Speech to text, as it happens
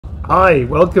Hi,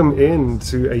 welcome in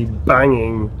to a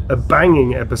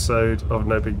banging episode of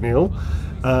No Big Meal.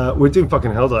 We're doing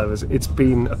fucking Helldivers. It's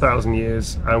been 1,000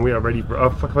 years, and we are ready for.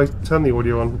 Oh fuck! If I turn the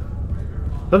audio on.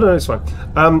 No, it's fine.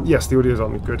 Yes, the audio's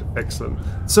on. Good, excellent.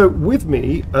 So with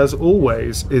me, as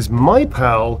always, is my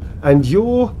pal and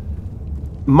your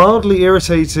mildly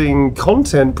irritating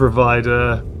content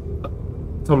provider,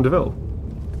 Tom DeVille.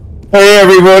 Hey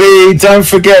everybody, don't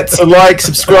forget to like,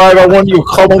 subscribe. I want your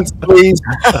comments, please.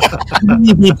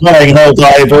 Will be playing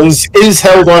Helldivers? Is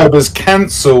Helldivers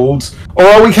cancelled? Or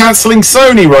are we cancelling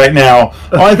Sony right now?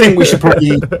 I think we should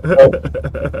probably,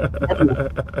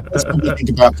 let's probably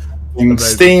think about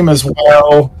Steam as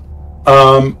well.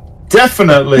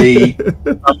 Definitely,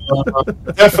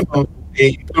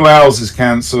 definitely 2 hours is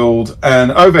cancelled.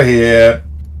 And over here...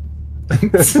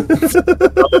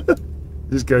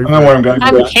 Just go. I know where I'm going.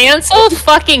 I'm cancelled.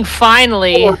 Fucking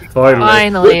finally.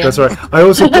 Finally. That's right. I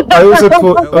also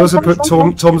put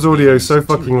Tom's audio so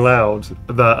fucking loud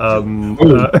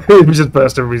that it just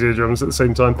burst everybody's eardrums at the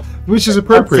same time, which is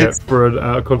appropriate for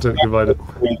a content provider.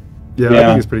 Yeah, I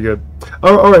think it's pretty good.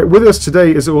 All right, with us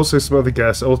today is also some other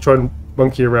guests. I'll try and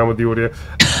monkey around with the audio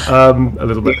a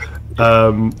little bit,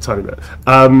 tiny bit.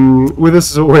 With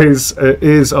us as always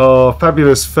is our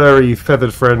fabulous furry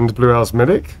feathered friend Blue Owl's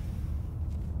Medic.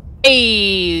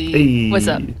 Hey, what's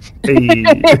up? Hey.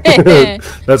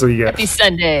 That's what you get. Happy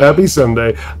Sunday. Happy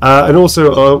Sunday. And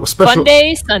also our special...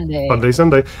 Fun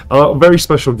Sunday. Our very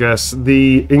special guest,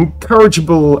 the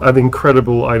incorrigible and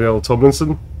incredible Inel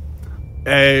Tomlinson.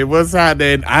 Hey, what's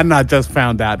happening? And I just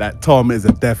found out that Tom is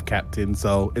a deaf captain,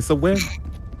 so it's a win.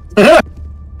 I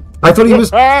thought he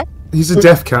was... He's a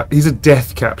deaf captain. He's a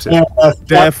death captain.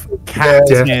 Deaf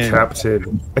captain. Death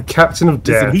captain. A captain of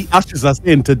death. Listen, he ushers us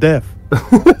into death.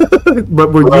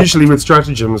 But we're usually with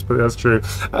stratagems, but that's true.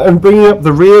 And bringing up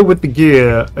the rear with the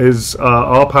gear is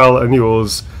our pal and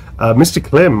yours, Mr.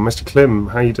 Clym. Mr. Clym,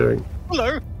 how are you doing?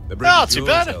 Hello. Not too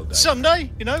bad.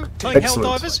 Sunday, you know, playing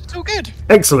Helldivers. It's all good.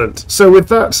 Excellent. So with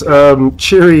that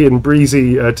cheery and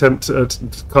breezy attempt at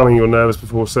calming your nerves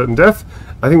before certain death,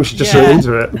 I think we should just get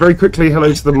into it. Very quickly,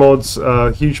 hello to the mods.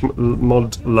 Huge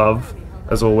mod love.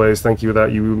 As always, thank you.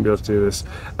 Without you, we wouldn't be able to do this.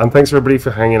 And thanks everybody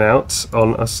for hanging out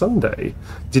on a Sunday.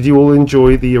 Did you all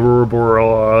enjoy the Aurora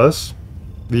Borealis?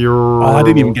 Oh, I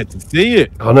didn't even get to see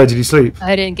it. Oh no, did you sleep?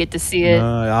 I didn't get to see it.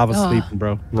 No, I was sleeping,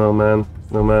 bro. No man,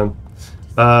 no man.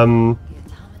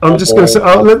 I'm just gonna say,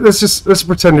 let's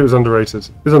pretend it was underrated.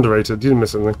 It was underrated. You didn't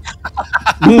miss anything.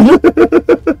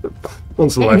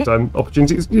 Once in a lifetime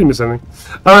opportunities. You didn't miss anything.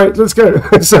 All right, let's go.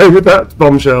 So with that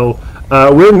bombshell,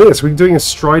 we're in this. We're doing a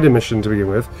Strider mission to begin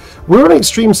with. We're on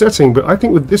extreme setting, but I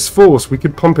think with this force we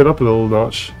could pump it up a little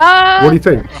notch. What do you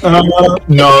think?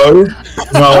 No.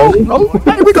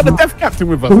 Hey, we got the deaf captain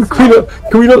with us.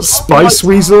 Can we not spice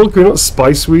weasel? Can we not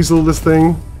spice weasel this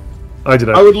thing? I don't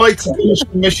know. I would like to finish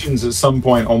the missions at some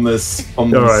point on this. All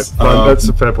right, fine. That's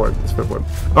a fair point. That's a fair point.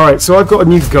 All right, so I've got a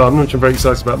new gun, which I'm very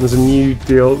excited about. There's a new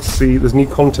DLC. There's a new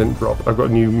content drop. I've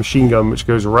got a new machine gun, which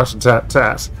goes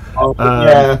rat-a-tat-tat,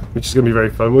 which is going to be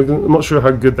very fun. I'm not sure how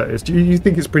good that is. Do you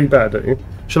think it's pretty bad? Don't you?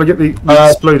 Shall I get the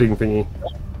exploding thingy?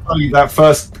 That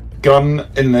first gun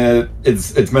in the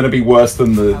it's meant to be worse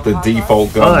than the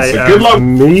default gun. So good luck.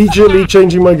 Immediately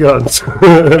changing my guns.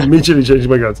 Immediately changing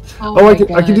my guns. I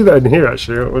can do that in here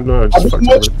actually. No, I've been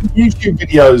watching YouTube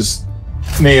videos,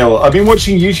 Neil. I've been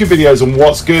watching YouTube videos on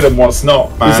what's good and what's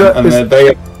not, man.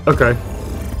 Okay,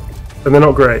 and they're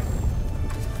not great.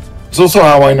 It's also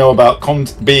how I know about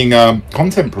being a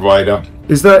content provider.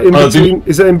 Is that in between?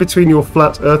 Is that in between your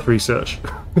flat Earth research?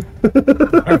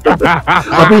 I've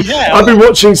been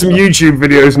watching some YouTube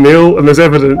videos, Neil, and there's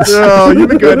evidence. Oh, you've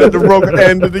been going at the wrong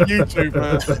end of the YouTube,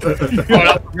 man. Going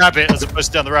up the rabbit as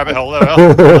opposed to down the rabbit hole.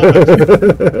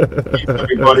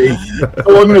 Everybody,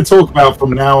 all I'm going to talk about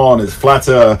from now on is flat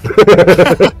Earth.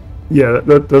 Yeah,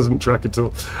 that doesn't track at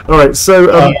all. All right,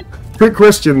 so quick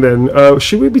question then: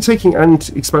 should we be taking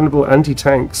expandable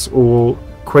anti-tanks or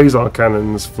quasar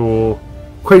cannons for?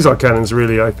 Quasar cannons,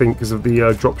 really, I think, because of the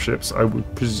dropships, I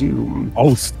would presume.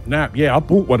 Oh snap! Yeah, I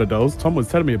bought one of those. Tom was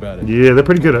telling me about it. Yeah, they're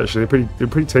pretty good actually. They're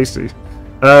pretty tasty.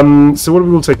 So what do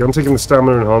we all take? I'm taking the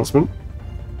stamina enhancement.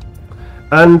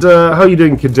 And how are you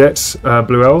doing, Cadet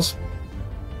Blue Owls?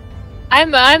 I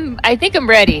think I'm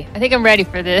ready. I think I'm ready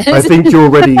for this. I think you're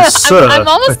ready, sir. I'm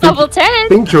almost level 10. I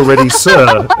think you're ready,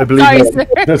 sir. I believe Sorry, sir.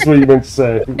 That's what you meant to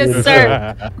say. Yes,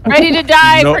 sir. Ready to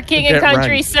die for king and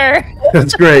country, rank. sir.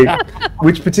 That's great.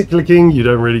 Which particular king? You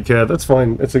don't really care. That's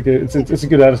fine. It's a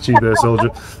good attitude there,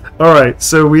 soldier. All right.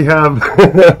 So we have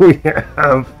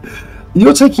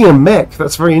You're taking a mech.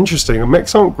 That's very interesting.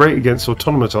 Mechs aren't great against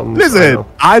automatons. Listen,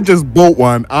 I just bought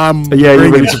one. Yeah,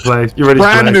 you're ready to play. You're ready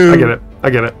Brand to play. new. I get it. I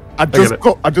get it.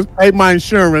 I just paid my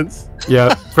insurance.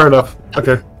 Yeah, fair enough.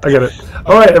 Okay, I get it.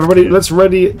 All right, everybody, let's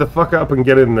ready the fuck up and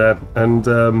get in there, and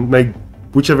may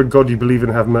whichever god you believe in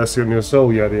have mercy on your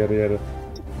soul. Yada yada yada.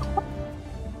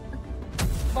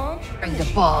 Bring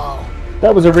the ball.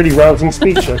 That was a really rousing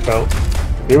speech, I felt.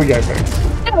 Here we go, folks.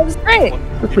 Yeah, it was great.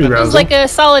 That's pretty It was rousing. like a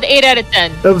solid 8 out of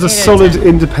 10. That was a 8 out of solid 10.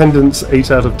 Independence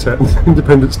 8 out of 10.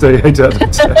 Independence Day 8 out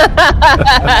of 10.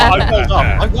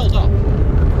 I well done.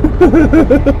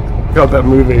 God, that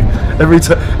movie. Every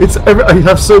time, I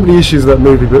have so many issues with that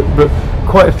movie, but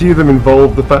quite a few of them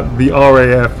involve the fact that the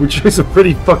RAF, which is a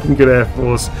pretty fucking good air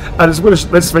force, and as well as,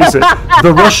 let's face it,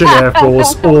 the Russian Air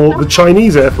Force or the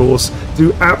Chinese Air Force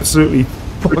do absolutely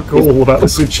fuck all about the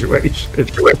situation.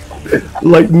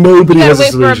 Like nobody You has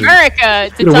gotta a wait for solution. America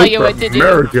to Gotta tell wait you for what to do.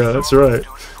 America, that's right.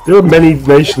 There are many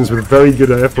nations with very good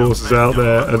air forces out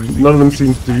there, and none of them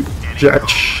seem to do jack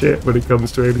shit when it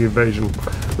comes to alien invasion.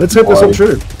 Let's hope that's not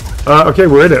true. Okay,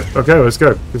 we're in it. Okay, let's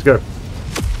go. Let's go.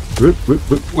 Whoop, whoop,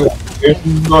 whoop. We're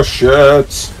in the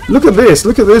shirts. Look at this.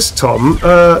 Look at this, Tom.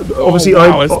 Obviously,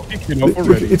 wow, it's kicking off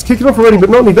already. It's kicking off already, but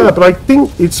not only that. But I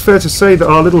think it's fair to say that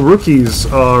our little rookies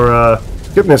are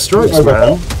getting their stripes,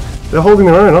 man. They're holding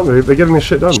their own, aren't they? They're getting this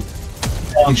shit done.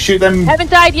 Shoot them. I haven't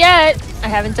died yet. I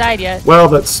haven't died yet. Well,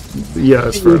 that's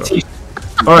fair enough.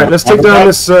 All right, let's take down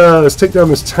this. Let's take down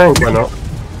this tank. Why not?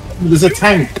 There's a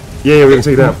tank. Yeah, we're gonna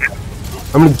take it down.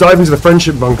 I'm gonna dive into the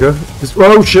friendship bunker.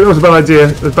 Oh shit, that was a bad idea.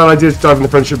 It was a bad idea to dive in the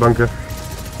friendship bunker.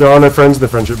 There are no friends in the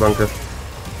friendship bunker.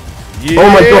 Yeah, Oh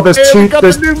my god, we got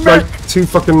there's the new like mech. 2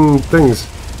 fucking things.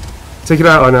 Take it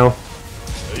out, I know.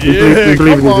 Yeah, We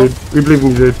believe in come you, on. dude. We believe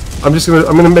in you, dude. I'm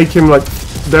gonna make him like,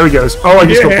 there he goes. Oh, I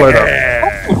just got blown up.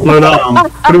 Blown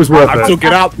up, but it was worth I it. took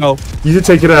it out though. You did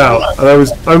take it out, and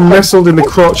I'm nestled in the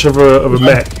crotch of a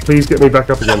mech. Please get me back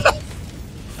up again.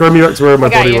 Throw me back to where my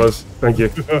got body you. was. Thank you.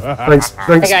 Thanks.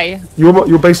 I got you.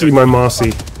 You're basically my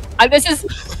Marcy. This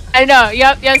is. I know.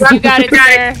 Yep. Yes, you got it,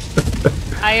 sir.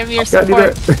 I am your Can't do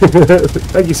support. that.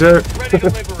 Thank you, sir. Ready to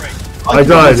liberate. I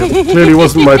died. It clearly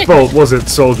wasn't my fault, was it,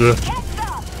 soldier?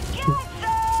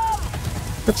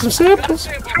 Got some samples.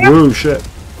 Whoa, shit.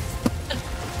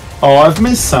 Oh, I've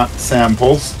missed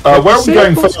samples. Where are we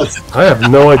going Samples? first? I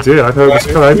have no idea. I thought it was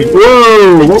kind of.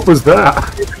 Whoa! What was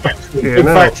that? Yeah, The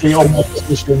no. factory on my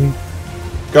position.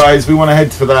 Guys, we want to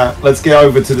head for that. Let's get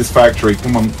over to this factory.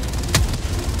 Come on.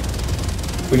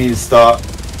 We need to start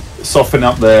soften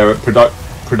up their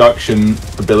production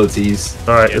abilities.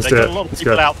 All right, Yeah, let's they do got it. a lot of Let's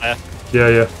people go. out there. Yeah,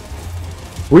 yeah.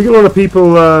 We got a lot of people.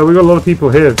 We got a lot of people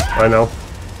here. I know,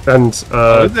 and is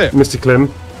it? Mr.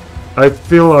 Clym, I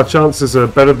feel our chances are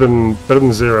better than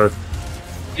 0. Are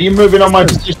you moving on my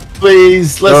position,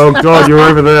 please? Let's. Oh God, you're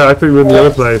over there. I thought you were in the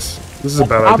other place. This is a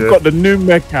bad I've idea. got the new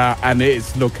mecha and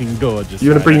it's looking gorgeous.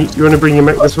 You want to bring your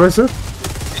mech this way, sir?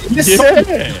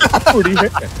 Yeah, pretty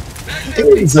hit.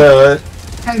 It's a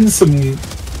handsome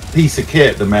piece of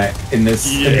kit, the mech, in this.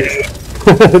 Yeah.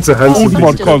 It's a handsome Old piece.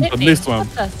 mod of- cons on this one.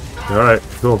 All right,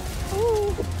 cool.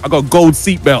 I got gold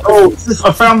seatbelt. Oh,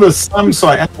 I found the SAM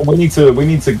site. We need to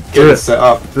get Do it it. set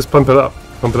up. Just pump it up.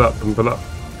 Pump it up. Pump it up.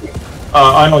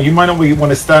 I know you might not be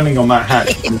want to standing on that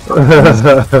hatch.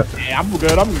 Yeah, I'm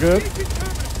good. I'm good.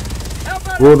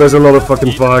 Well, there's a lot of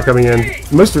fucking fire coming in.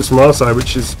 Most of it's from our side,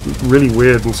 which is really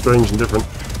weird and strange and different.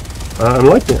 I'm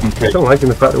liking it. Okay. I'm liking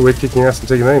the fact that we're kicking ass and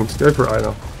taking names. Go for it, I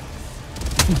know.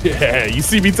 Yeah, you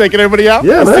see me taking everybody out?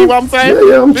 Yeah, you man. See what I'm saying?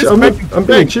 Yeah, yeah. This I'm mech being a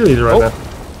thing. cheerleader right now.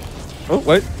 Oh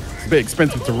wait, it's a bit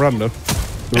expensive to run though.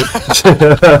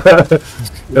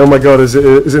 Oh my god, is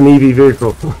it an EV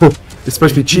vehicle? It's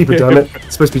supposed to be cheaper, damn it.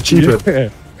 It's supposed to be cheaper. Yeah.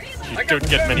 You don't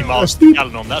get many miles per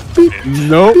gallon on that.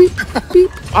 Nope.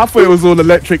 I thought it was all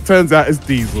electric. Turns out it's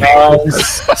diesel.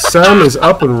 Sam is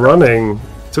up and running.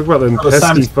 Talk about them pesky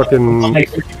Sam's- fucking...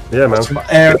 Yeah, man. Some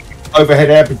overhead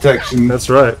air protection. That's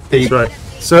right. That's right.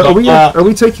 So are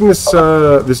we taking this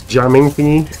this jamming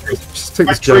thingy? Just take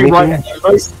this Factory jamming right thingy. ahead of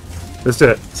us. That's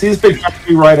it. See this big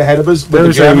factory right ahead of us with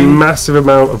There's the a jamming? massive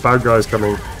amount of bad guys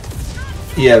coming.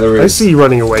 Yeah, there is. I see you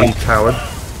running away, you coward.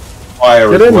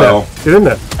 Fire Get as in well. there. Get in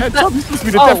there. Hey, Tom, you're supposed to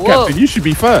be the Oh, death whoa. captain. You should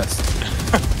be first.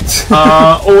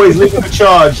 Always leading the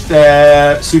charge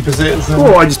there, super citizen.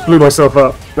 Oh, I just blew myself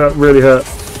up. That really hurt.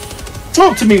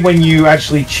 Talk to me when you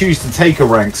actually choose to take a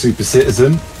rank, super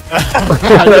citizen.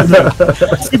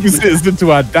 Super citizen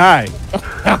till I die.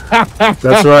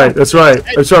 That's right. That's right.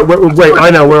 That's right. Wait, I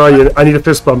know. Where are you? I need a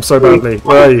fist bump so badly.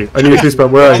 Where are you? I need a fist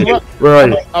bump. Where are you? Where are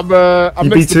you? I'm You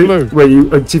next to B2? blue. Wait, you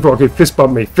T4. Okay, fist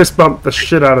bump me. Fist bump the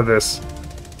shit out of this.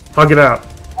 Hug it out.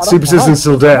 Super Citizen's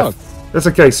still deaf. That's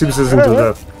okay. Super Citizen's still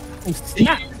deaf.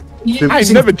 I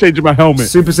ain't never changing my helmet.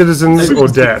 Super Citizens or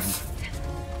deaf.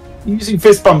 Using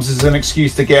fist bumps as an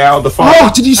excuse to get out of the fight.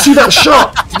 Oh, did you see that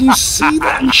shot? Did you see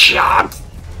that shot?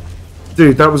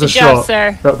 Dude, that was a Good job, shot.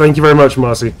 sir. Thank you very much,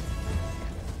 Marcy.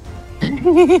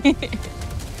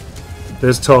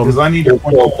 There's Tom. Because I need to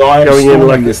Going in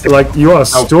like you are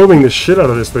storming the shit out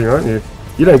of this thing, aren't you?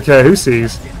 You don't care who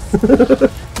sees.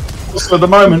 For the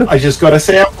moment, I just got a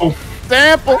sample.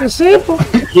 A sample.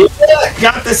 Yeah,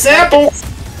 got the sample.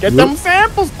 Get them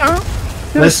samples, huh?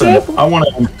 Listen, I want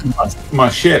to improve my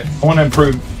shit. I want to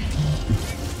improve.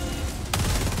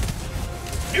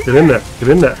 Get in there. Get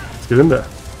in there. Let's get in there.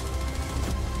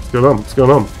 What's going on? What's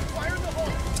going on?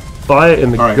 Fire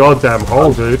in the goddamn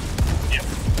hole, dude.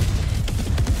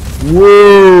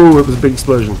 Whoa! It was a big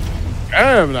explosion.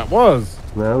 Damn, that was.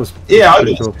 No, that was Yeah, I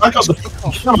cool. got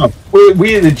the jammer.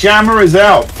 The jammer is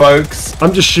out, folks.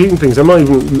 I'm just shooting things. I'm not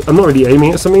really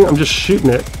aiming at something. I'm just shooting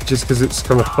it just because it's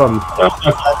kind of fun.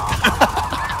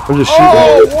 I'm just shooting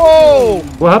it. Whoa!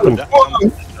 What happened?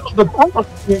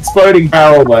 The exploding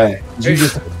barrel there.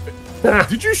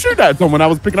 Did you shoot that, Tom, when I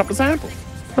was picking up the samples?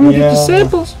 I'm gonna get the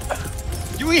samples.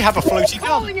 You have a floaty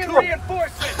gun.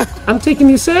 Cool. I'm taking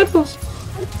these samples.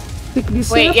 Taking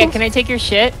these Wait, yeah, samples. can I take your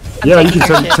shit? I'm Yeah, you taking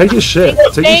can your take your shit.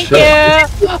 Take Thank your you.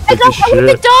 shit. I got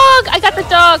the dog. I got the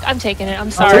dog. I'm taking it. I'm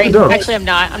sorry. the dog. Actually, I'm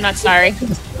not. I'm not sorry.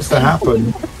 What's to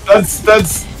happen? That's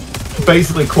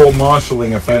basically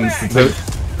court-martialing offense.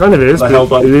 Kind of is,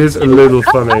 but it is a little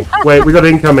funny. Wait, we got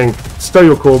incoming. Stow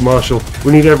your court martial.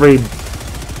 We need every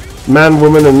man,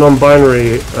 woman, and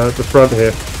non-binary at the front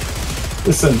here.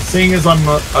 Listen, seeing as I'm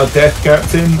a death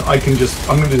captain, I'm just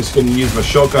going to use my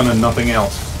shotgun and nothing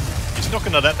else. He's not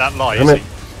going to let that lie, Damn is it.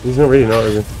 He's not really not,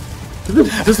 is he?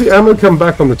 Does the ammo come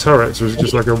back on the turrets, or is it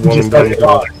just like a one and done thing?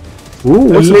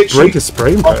 Ooh, what's a break a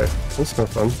spray and pray? That's not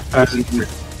fun.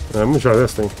 I'm gonna try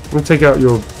this thing. I'm gonna take out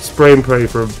your spray and pray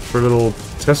for a little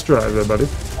test drive there, buddy.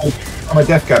 I'm a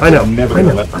death captain. I know. I'm never I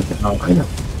going know. to let that I know.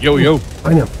 Yo.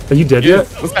 I know. Are you dead yet?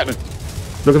 What's happening?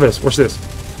 Look at this. Watch this.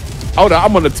 Hold on,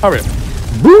 I'm on the turret.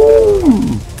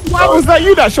 Boom! Why was that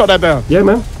you that shot that down? Yeah,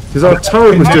 man. Because our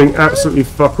turret was doing absolutely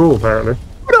fuck all, apparently.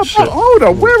 Hold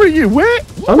on, where are you? Where?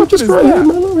 I'm just right here,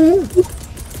 man. Over here.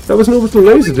 That was an orbital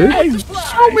laser, dude. Hey,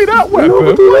 show me that An weapon.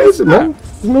 orbital laser, man.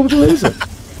 It's an orbital laser.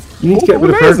 You need to get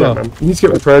with the Orbital program, laser? man. You need to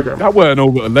get with the program. That wasn't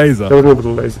over a laser. That was an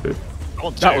orbital laser, dude.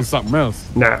 That was something else.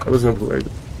 Nah, it wasn't orbital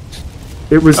laser.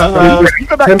 It was You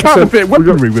got that 10%. counterfeit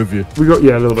weaponry with you. We got,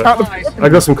 yeah, a little bit. I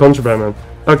got some contraband, man.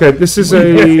 Okay, this is a...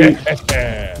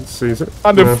 Let's see, is it?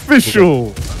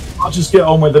 Unofficial. I'll just get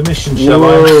on with the mission, shall I?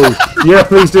 Whoa. Yeah,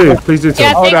 please do. Please do, Tom.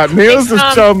 Yeah, Hold on, Niels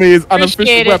just showed me his unofficial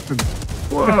Appreciate it. weapon.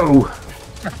 Whoa.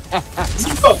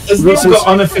 Has Neil got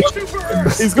unofficial?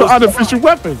 He's got unofficial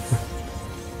weapons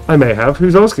I may have.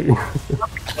 Who's asking?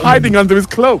 hiding under his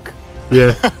cloak.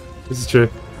 Yeah, this is true.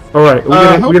 All right,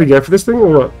 we're gonna go for this thing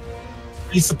or what?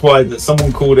 He's supplied that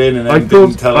someone called in and then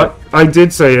didn't tell him. I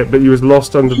did say it, but you was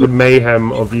lost under the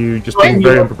mayhem of you just being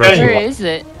very unprofessional. Where is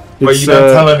it? But you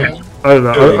don't tell him. I don't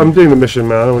know. I'm doing the mission,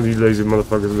 man. I don't want you lazy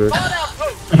motherfuckers to do it.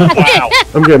 Wow.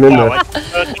 I'm getting in Wow, there. I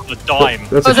turned on the dime.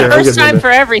 That's It was okay. the I'm first getting in time there. for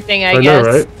everything, I I guess.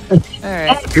 know, right?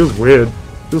 Alright. It feels weird. It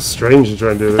feels strange to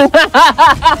try and do this.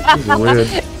 It feels weird.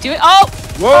 Do it. Oh!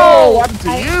 Whoa, what to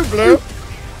you, Blue?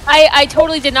 I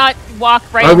totally did not walk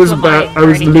right I was into about- mine I or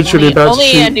was anything. literally only, about to only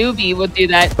shoot. a newbie would do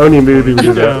that. Only a movie would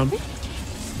do that.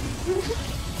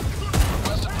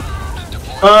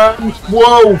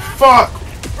 Whoa, fuck!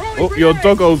 Oh, your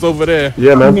doggo's over there.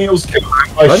 Yeah, man. Neil's killed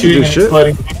I by didn't do shooting and shit.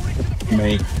 exploding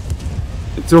me.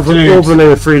 It's all for Dude. the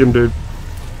name of freedom, dude.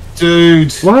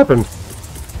 Dude, What happened?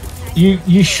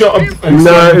 you shot a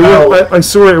No, I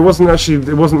saw it. It wasn't actually.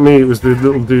 It wasn't me. It was the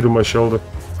little dude on my shoulder.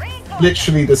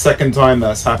 literally the second time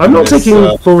that's happened. I'm not It's,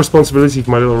 taking full responsibility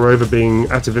for my little rover being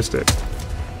atavistic.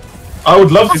 I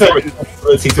would love to take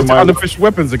responsibility for my Unofficial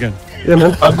weapons again. Yeah,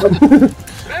 man.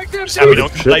 Sammy,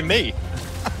 don't blame me.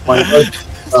 pull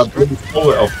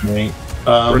it off me.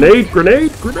 Grenade!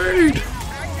 Grenade! Grenade!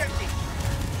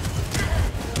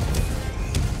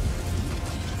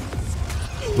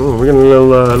 Oh, we're getting a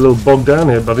little bogged down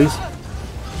here, buddies.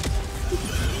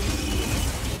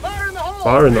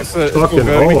 Fire in the fucking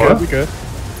hole, We huh? good.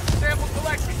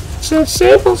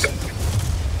 Samples!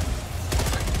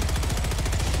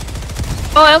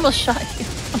 Oh, I almost shot you.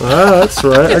 Ah, that's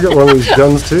right. I got one of these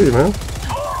guns too, man.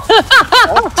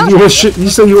 Did you almost you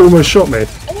say you almost shot me?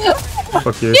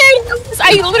 Fuck you.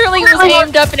 I literally was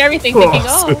aimed up and everything, thinking,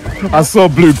 oh. I saw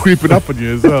Blue creeping up on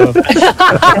you as well.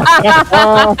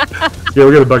 Yeah,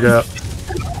 we're gonna bug out.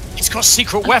 It's got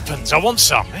secret weapons. I want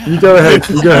some. You go ahead.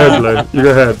 You go ahead, Blue. You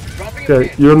go ahead.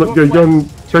 Okay, you're going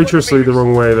traitorously the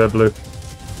wrong way there, Blue.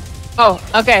 Oh,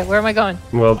 okay. Where am I going?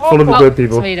 Well, follow the good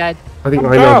people. Somebody died. I think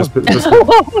I know this.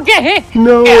 Okay.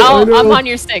 No, Okay, I know. I'm on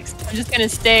your 6. I'm just gonna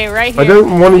stay right here. I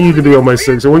don't want you to be on my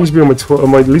 6. I want you to be on my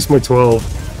 12. At least my 12.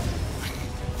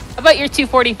 How about your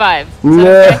 245? Is Yeah.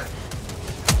 that okay?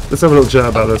 Let's have a little chat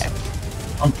about this.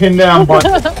 I'm pinned down by.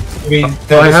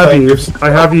 I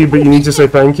have you, but you need to say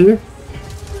thank you.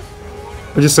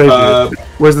 I just saved you.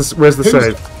 Where's the save? Where's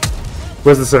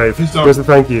the save? Where's the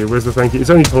thank you? Where's the thank you? It's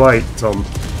only polite, Tom.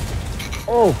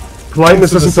 Oh.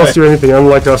 Politeness doesn't cost you anything,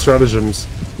 unlike our stratagems,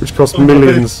 which cost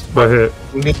millions per hit.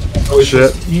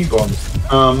 Shit.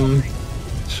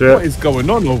 Shit. What is going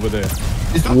on over there?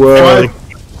 Whoa.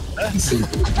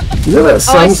 You know that Oh, I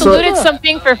sunset? saluted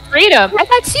something for freedom. I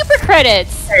got super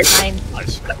credits. Fine.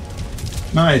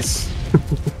 Nice.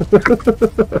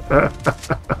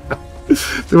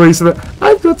 The way you said that,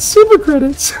 I've got super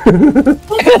credits.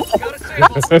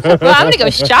 Well, I'm gonna go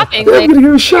shopping I'm later. gonna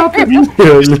go shopping. Yeah,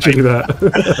 literally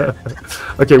that.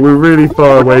 Okay, we're really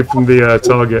far away from the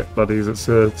target, buddies. Let's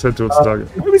head towards the target.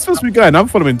 Where are we supposed to be going? I'm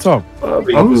following Tom.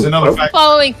 There's another fact.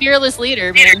 Following fearless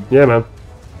leader, man. Yeah, man.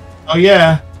 Oh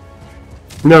yeah.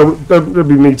 No, that'd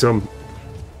be me, Tom.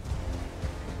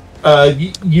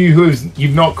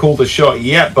 You've not called a shot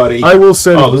yet, buddy. I will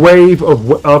send wave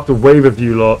after wave of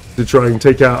you lot to try and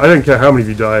take out. I don't care how many of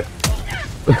you die.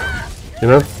 You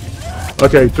know?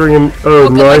 Okay, bring him. Oh,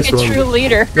 nice like a one. true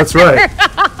leader. That's right.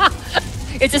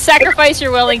 It's a sacrifice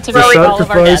you're willing to The make. All of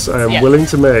our sacrifice deaths. I am Yeah. willing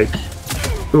to make.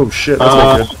 Oh shit, that's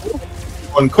not good.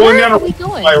 I'm calling Where down are a we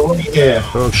going? right here.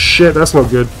 Oh shit, that's not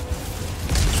good.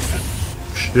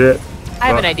 Shit. I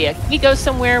have an idea. Can we go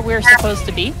somewhere we're supposed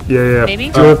to be? Yeah. Maybe?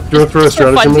 Do you want to throw a Just for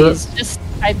stratagem with funsies. it? Just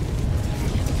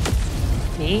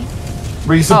me?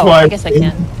 Resupply. Oh, I guess I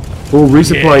can. Oh,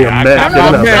 resupplying Yeah, a mech. I Get in that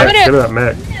I'm mech. gonna- Get in that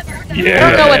mech. I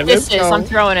don't know what this is. let's go. I'm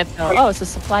throwing it though. Oh, it's a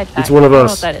supply pack. It's one of I don't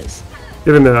us. know what that is.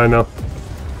 Get in there, I know.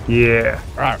 Yeah.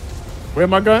 Right. Where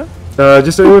am I going?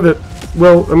 Just stay with it.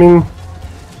 Well, I mean...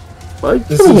 Like,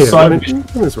 This come is here, side man. mission.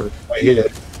 Come this way. Right here.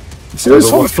 You see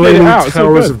those Oh, flaming out, it's all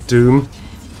towers good. of doom?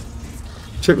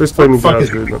 Check those flaming fuck towers, is-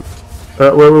 dude. Wait,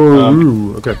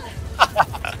 okay.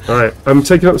 Alright, I'm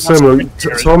taking up Samuel.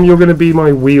 Tom, you're gonna be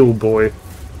my wheel boy.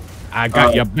 I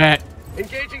got your back.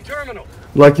 Engaging terminal.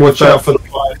 Like your Watch out for the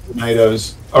fire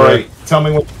tornadoes. All right, tell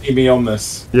me when you need me on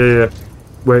this. Yeah.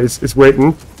 Wait, it's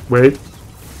waiting. Wait.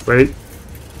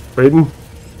 Waiting.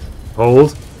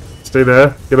 Hold. Stay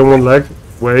there. Get on one leg.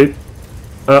 Wait.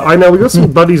 I know we got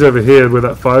some buddies over here where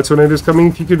that fire tornado's coming.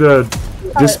 If you could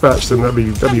dispatch them, that'd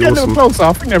be Get a little awesome. closer.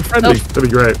 I think they're friendly. That'd be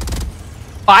great.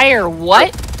 Fire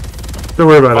what? Don't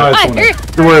worry about it. Fire Fire.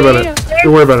 Don't worry about it.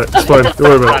 Don't worry about it. It's fine. Don't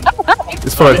worry about it.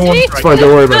 It's fine. It's fine.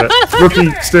 Don't worry about it.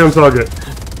 Rookie, stay on target.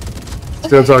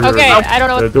 Stay on target. Okay, Rookie. I don't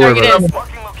know what Yeah, the don't worry target about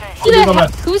is. Who the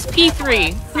heck? Who's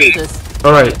P3? Who is this?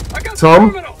 All right,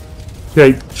 Tom.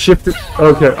 Okay, shift it.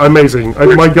 Okay, amazing.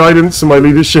 My guidance and my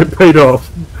leadership paid off.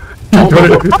 You got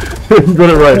it. You got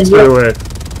it right straight away.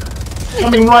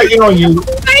 Coming right in on you.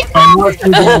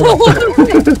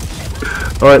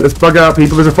 All right, let's bug out,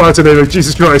 people. There's a fire tornado.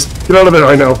 Jesus Christ! Get out of there!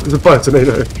 I know. There's a fire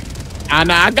tornado.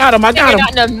 I got him. I If got you're him.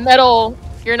 not in a metal,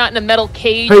 if you're not in a metal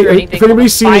cage Hey, or hey, anything. if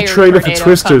anybody's seen a fire trailer for tornado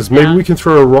Twisters, comes maybe down. we can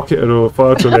throw a rocket at a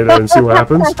fire tornado and see what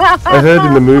happens. I heard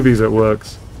in the movies it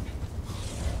works.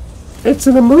 It's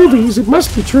in the movies. It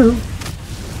must be true.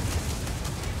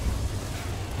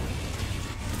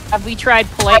 Have we tried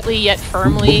politely yet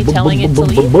firmly telling it to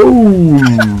leave? Boom!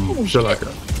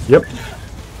 Shalaka. Yep.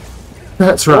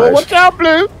 That's Oh, right. watch out,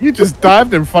 Blue. You just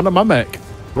dived in front of my mech.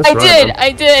 That's I right, did. man.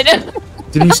 I did.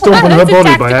 Did you stomp on her That's a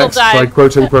body by tactical accident? By dive.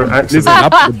 quote unquote accident. Listen, I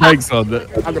put the brakes on. I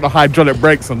got the hydraulic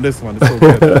brakes on this one. It's all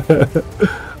good.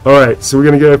 Alright, so we're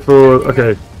gonna go for.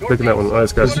 Okay, taking that one. Alright,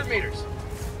 let's go. 200 meters.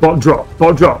 Bot drop.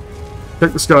 Bot drop.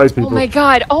 Check the skies, people. Oh my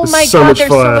god. Oh There's my so god. much There's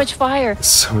fire. so much fire.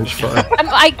 So much fire.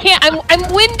 I can't. I'm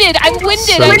winded. I'm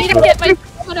winded. So I need to much get my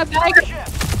in a bag. I'm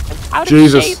out of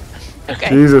Jesus. shape. Okay.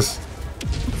 Jesus.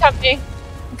 I'm coming.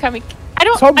 I'm coming. I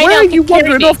don't. Tom, I where know. are you Can carry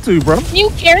wandering me? off to, bro? Can you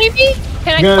carry me?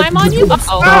 Can I Yeah, climb on you?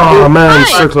 Uh-oh. Oh man,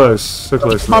 Fine. so close. So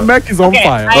close. to My that. mech is on Okay,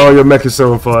 fire. Oh, your mech is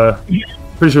so on fire.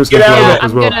 Pretty sure it's gonna Get blow out. up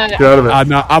as I'm well. gonna- Get out of it.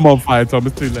 No, I'm on fire, Tom.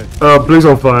 It's too late. Blue's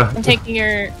on fire. I'm taking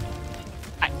your.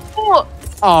 Oh,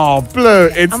 Oh, Blue.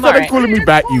 Instead of alright. calling me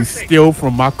back, you steal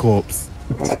from my corpse.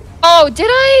 oh, did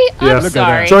I? Yeah. I'm Look at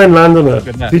sorry. Try and land on at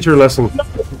her. that. Teach her a lesson.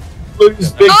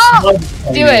 Blue's big Oh! snub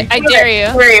on Do you. it. I dare you.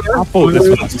 I thought this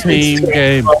was a team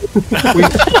game. Me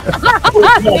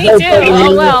too.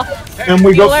 Oh well. And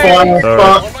we got You learn. fire.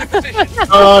 Alright. Fuck.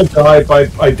 Oh,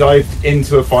 I dived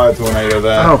into a fire tornado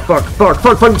there. Oh, fuck.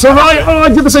 So I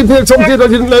did the same thing that Tom did. I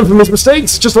didn't learn from his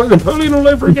mistakes. Just like Napoleon all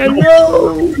over again.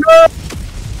 No!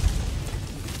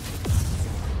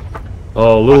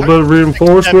 Oh, a little bit of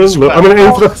reinforcement. Look, I'm gonna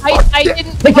aim for the... I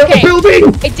didn't. Take out the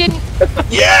building! I didn't.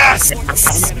 Yes!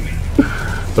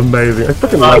 Amazing. I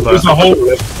fucking love There's a that.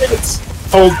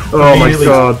 hole. Oh my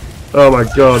god. Oh my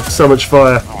god. So much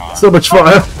fire. So much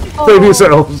fire. Save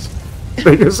yourselves.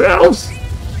 Save yourselves.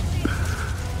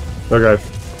 Okay.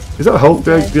 Is that a Hulk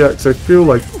deck? Yeah, because I feel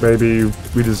like maybe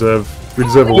we deserve a win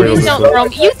on Please this don't one. throw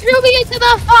me. You threw me into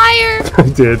the fire. I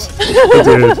did. Hey,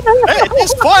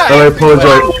 it's fire! And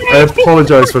I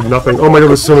apologize for nothing. Oh my god,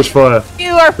 there's so much fire.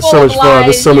 You are There's full so of much fire. lies.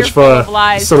 There's so much You're full fire. of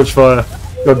lies. There's so much fire.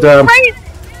 God damn. Right.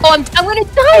 Oh, I'm gonna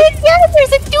die again.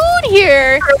 There's a dude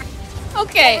here.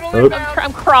 Okay. Oh.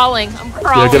 I'm crawling. I'm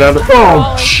crawling. Yeah, get out of it.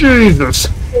 Oh, Jesus.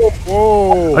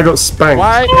 Whoa. I got spanked.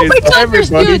 Why Oh my is God,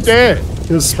 there's everybody dudes. dead? I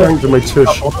got spanked in my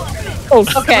tush.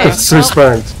 Okay. So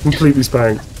spanked. Completely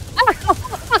spanked.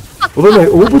 Although my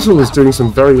orbital is doing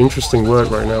some very interesting work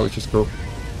right now, which is cool.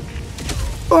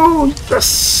 Oh,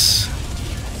 yes!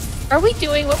 Are we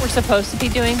doing what we're supposed to be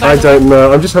doing? by I the don't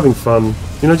know. I'm just having fun.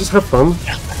 You know, just have fun.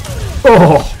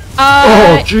 Oh!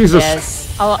 Oh, Jesus.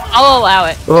 Yes. I'll allow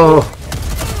it. Oh!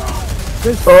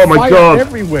 There's Oh my fire god!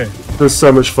 everywhere. There's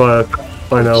so much fire.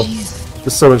 I know.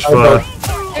 There's so much fire.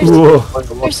 Whoa.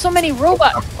 There's so many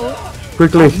robots. Oh.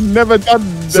 Quickly. Never done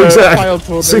the Zigzag. fire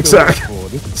tornado Zigzag. before.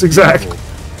 This is Zigzag. beautiful.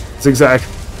 Zigzag.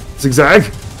 Zigzag.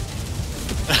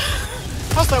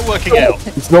 How's that working out?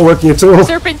 It's not working at all.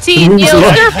 Serpentine, moves yo, a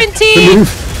lot. serpentine.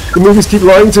 The movies keep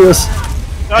lying to us.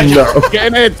 No. Get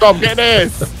in here, Tom. Get in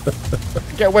here.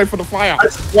 Get away from the fire.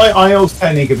 That's why IO's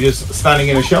technique of just standing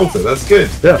in a shelter. That's good.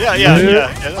 Yeah,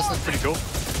 that's pretty cool.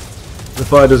 The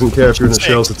fire doesn't care if you're in a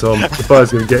shelter, Tom. The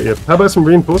fire's gonna get you. How about some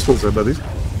reinforcements there, buddies?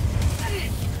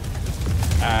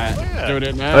 Doing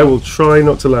it now. I will try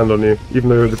not to land on you, even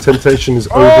though the temptation is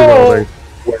overwhelming.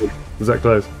 Was that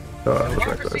close? Oh, that was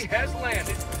that close. Has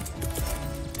landed.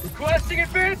 Requesting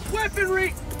advanced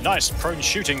weaponry. Nice prone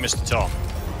shooting, Mr. Tom.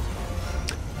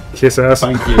 Kiss ass.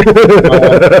 Thank you.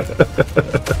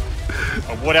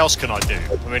 What else can I do?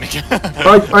 I mean, I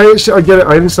get it.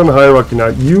 I understand the hierarchy now.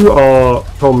 You are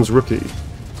Tom's rookie,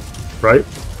 right?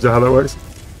 Is that how that works?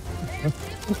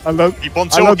 I love keep on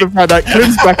the talking. fact that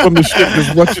Clym's back on the ship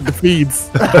just watching the feeds.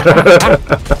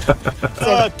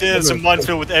 Oh dear, there's a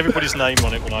minefield with everybody's name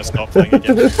on it when I start playing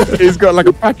again. He's got like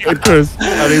a packet of crisps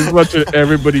and he's watching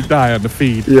everybody die on the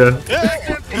feed. Yeah.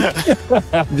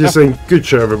 Just saying, good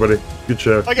show, everybody. Good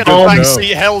show. I get a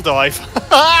backseat hell dive.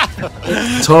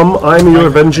 Tom, I'm your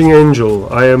avenging angel.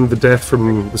 I am the death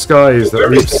from the skies that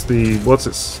reaps the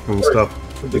what's-its and stuff.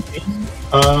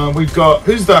 We've got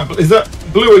who's that? Is that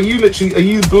blue? Are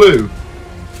you blue?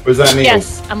 Or is that Neil?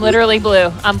 Yes, I'm literally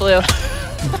blue. I'm blue.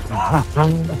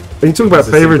 You talked about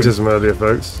favoritism earlier,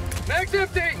 folks. Max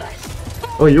empty.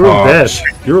 Oh, you're all dead.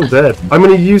 You're all dead. I'm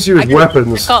going to use you as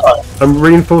weapons. I'm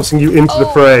reinforcing you into the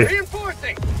fray.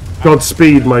 Reinforcing.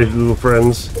 Godspeed, my little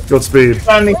friends. Godspeed.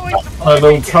 Standing on a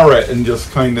little turret and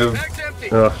just kind of. Max empty.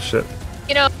 Oh, shit.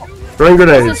 You know, Throwing it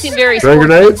grenades. doesn't seem very Throwing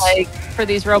grenades. like for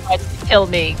these robots to kill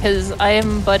me because I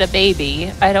am but a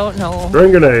baby. I don't know.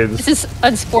 Throwing grenades. This is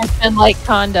unsportsmanlike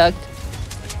conduct.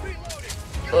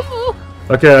 Ooh.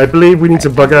 Okay, I believe we need to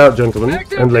bug out, gentlemen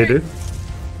and lady.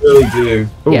 Really do.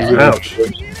 Oh, Yeah. ouch.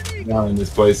 Now in this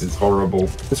place, it's horrible.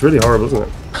 It's really horrible, isn't it?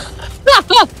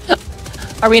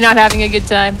 Are we not having a good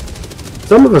time?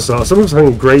 Some of us are. Some of us are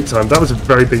having a great time. That was a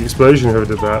very big explosion, whoever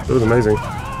did that. That was amazing.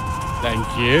 Thank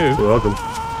you. You're welcome.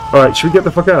 Alright, should we get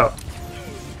the fuck out?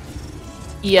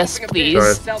 Yes, please.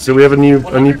 Alright, so we have a new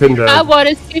pin down. I want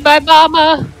to see my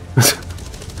mama.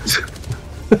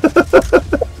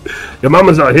 Your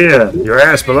mama's not here. Your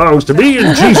ass belongs to me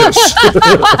and Jesus.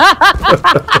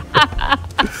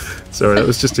 Sorry, that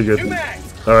was just too good.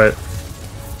 Alright.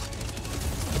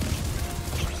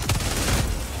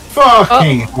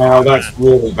 Fucking hell, that's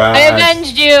really bad. I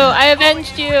avenged you. I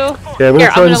avenged you. Okay, Here,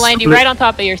 I'm gonna land you right on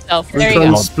top of yourself. I'm There you try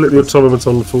and go. split the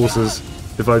automaton forces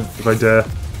if I dare.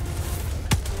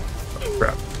 Oh,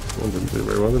 crap. That didn't do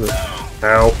very well, did it?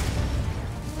 Ow.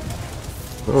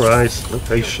 Alright,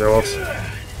 okay, show offs.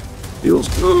 Feels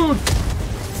good.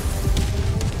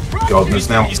 God, there's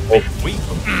now.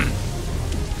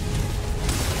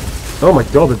 Oh my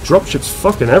god, the dropship's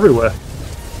fucking everywhere.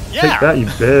 Yeah. Take that, you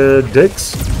bare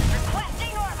dicks.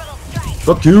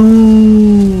 Fuck you.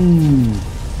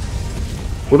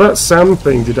 Well, that Sam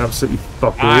thing did absolutely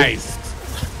fuck me. Nice.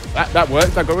 That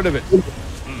worked. I got rid of it.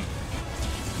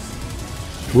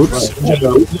 Whoops. We're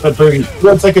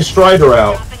gonna take a Strider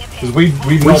out. Because we've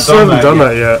We not still haven't done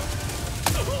yet.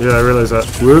 that yet. Yeah, I realise that.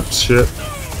 Whoops, shit.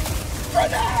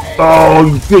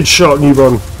 Oh, good shot,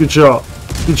 Newborn. Good shot.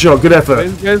 Good shot, good effort.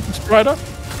 There's the Strider.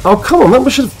 Oh, come on,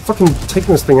 that should have fucking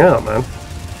taken this thing out, man.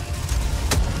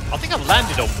 I think I've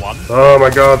landed on one. Oh my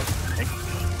god.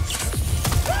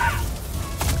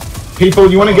 People,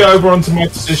 you want to get over onto my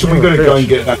position? We've got to go and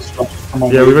get that stuff. Come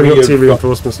on, Yeah, we've only got 2 have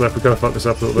reinforcements left. We're going to fuck this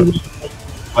up a little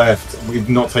bit. left. We've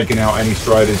not taken out any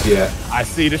Striders yet. I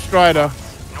see the Strider.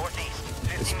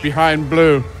 It's behind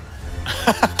blue.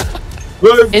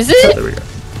 Is it? There we go.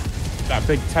 That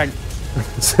big tank.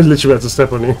 It's literally about to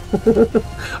step on you.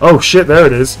 Oh shit, there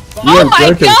it is. You Oh weren't my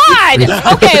joking.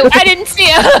 god! Okay, I didn't see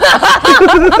it.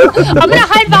 I'm gonna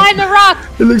hide behind the rock.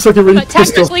 It looks like a really But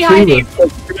pissed off technically hiding.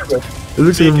 Clym. It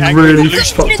looks like a angry really blue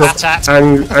fucked up cat.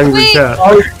 angry Wait. cat.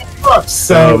 Oh, fuck's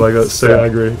sake. Oh my god, so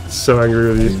angry. So angry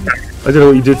with you. I don't know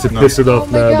what you did to piss it off,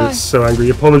 Oh my man, but God. it's so angry.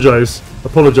 Apologise.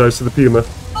 Apologise to the puma.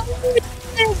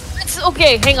 It's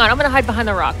okay, hang on. I'm gonna hide behind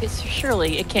the rock.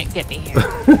 Surely it can't get me here.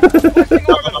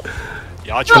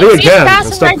 Yeah, I I tried. think it see, can.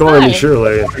 passing Stop right calling me by.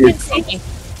 surely. I can see.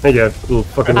 There you go. Little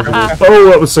fucking... Uh-huh. Oh,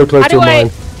 that was so close How to do I-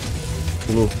 mine.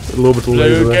 Little orbital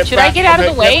laser there. Should I get out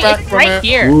of the way? It's right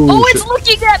here. Ooh, Oh, it's shit.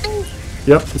 looking at me.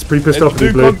 Yep, it's pretty pissed off with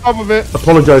you, Blue Blue. on top of it.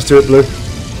 Apologise to it, Blue.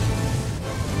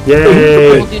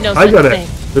 Yay! Will do no I got such it.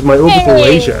 thing. With my orbital Hey,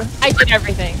 laser. I did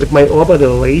everything. With my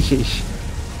orbital lasers.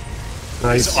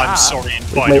 Nice. I'm sorry in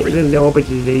With my binary. little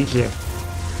orbital laser.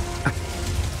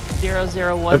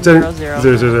 001 I've done 00.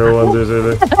 0001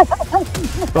 00.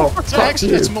 Oh, fuck Thanks,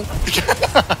 you. it's more-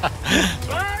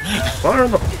 Fire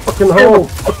in the fucking hole.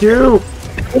 Fuck you.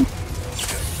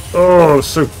 Oh,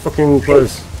 so fucking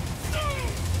close.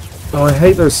 Oh, I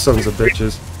hate those sons of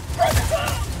bitches.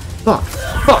 Fuck.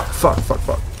 Fuck. Fuck. Fuck.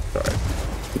 Fuck.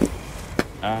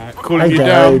 Alright. Cooling I you died.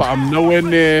 down, but I'm nowhere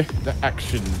near the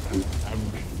action.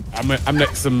 I'm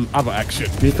next to some other action.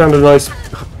 You found a nice,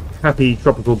 happy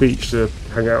tropical beach to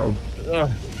hang out on. Ugh.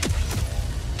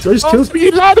 Did I just kill Oh,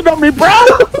 you landed on me, bro!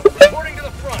 Reporting to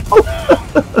the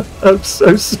front. I'm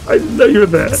so sorry. I didn't know you were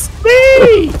there.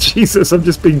 Me! Jesus, I'm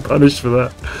just being punished for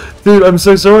that. Dude, I'm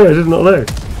so sorry. I did not know.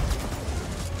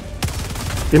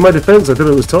 In my defense, I thought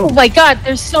it was Oh Tom. my god,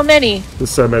 there's so many. There's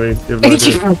so many. You have no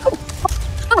idea.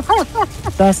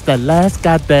 That's the last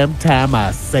goddamn time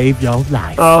I saved your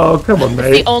life. Oh, come on, The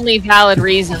mate. only valid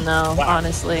reason, though,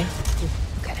 honestly.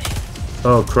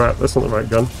 Oh, crap. That's not the right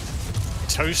gun.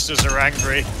 Toasters are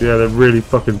angry. Yeah, they're really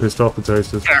fucking pissed off, the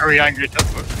toasters. Very angry.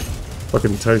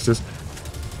 Fucking toasters.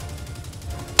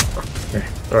 Okay,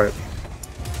 alright.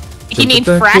 You mean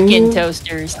fracking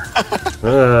toasters.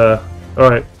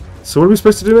 Alright. So what are we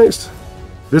supposed to do next?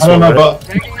 This I don't one, know, right? but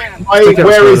Taking man.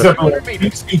 where is Spider. everyone? We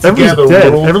need to be Everybody's together.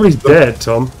 dead. We're all- Everybody's dead,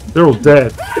 Tom. They're all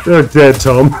dead. They're dead,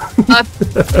 Tom.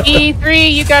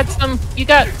 P3, you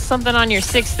got something on your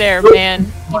 6 there, man.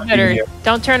 You better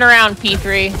don't turn around,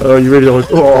 P3. Oh, you really don't.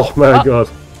 Oh my god,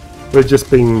 we're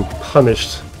just being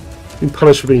punished. Being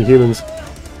punished for being humans.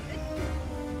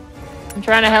 I'm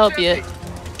trying to help you. You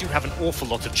do have an awful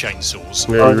lot of chainsaws.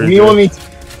 Yeah, you really we all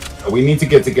do. need to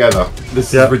get together.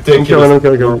 This Yeah, is ridiculous. I'm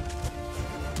going.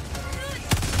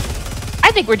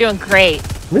 I think we're doing great. I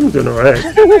think we're doing alright.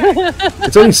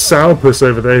 It's only Sourpuss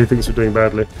over there who thinks we're doing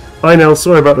badly. I know.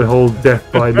 Sorry about the whole death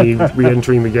by me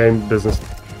re-entering the game business.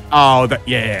 Oh,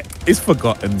 yeah, it's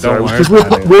forgotten. Sorry, Don't worry. because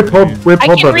about we're it. pod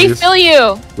I can buddies. refill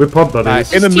you. We're pod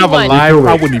buddies. In Just another T1. life, You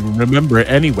I kill me. wouldn't even remember it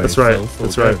anyway. That's right. so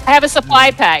That's good. right. I have a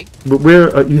supply pack. But we're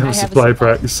you have a I have a supply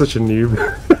supply. pack. You're such a noob.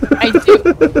 I do.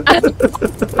 I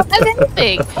have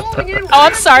anything. Oh,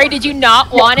 I'm sorry. Did you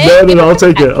not want it? No, I'll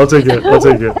take it. I'll take it. I'll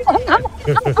take it.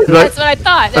 That's what I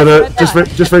thought. That's And what I just thought.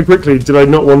 just very quickly, did I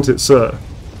not want it, sir?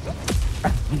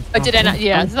 Oh, did I not?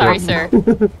 Yeah, sorry, sir.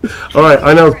 All right,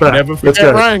 I know it's back. Never Let's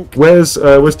forget go. rank. Where's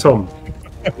Tom?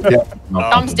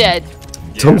 Tom's dead.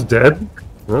 Tom's dead.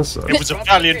 That sucks. It was a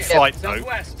valiant fight, though.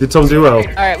 Southwest. Did Tom do well? All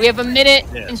right, we have a minute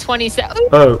Yes. and 20 seconds.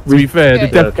 Oh, To be fair, the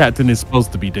Okay. death captain is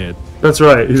supposed to be dead. that's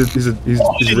right. He's a In dead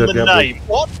the captain. name.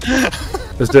 What?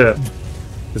 Let's do it.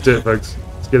 Let's do it, folks.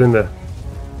 Let's get in there.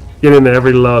 Get in there,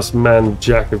 every last man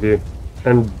jack of you.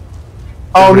 And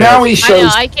Oh, now he I know,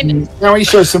 shows. I can some I really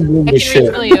can shit.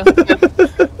 refill you.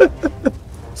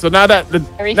 So now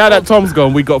that Tom's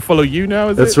gone, we got to follow you now.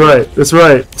 Is that's it? right. That's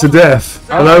right. To death.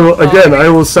 And I will again. I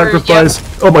will sacrifice.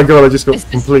 Oh my god! I just got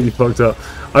completely fucked up.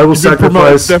 I will You've been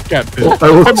promoted sacrifice. death captain.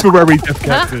 I will. Temporary death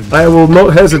captain. I will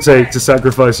not hesitate to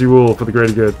sacrifice you all for the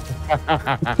greater good.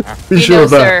 Be You sure know, of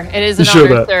that. sir, it is Be an sure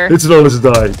honor, of that. sir. It's an honor to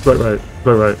die. Quite right.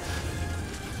 Quite right.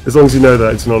 As long as you know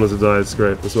that, it's an honor to die. It's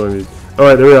great. That's what I need. All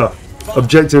right, there we are.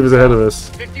 Objective is ahead of us.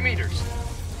 50 meters.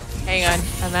 Hang on,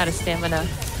 I'm out of stamina.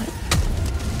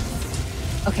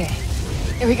 Okay.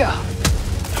 Here we go.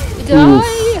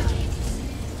 Die.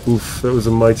 Oof, that was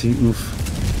a mighty oof.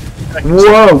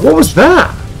 Whoa, what was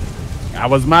that? That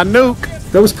was my nuke.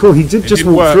 That was cool. He did just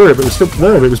didn't walk work. through it, but it was still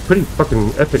no. But it was pretty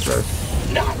fucking epic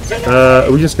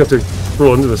though. We just got to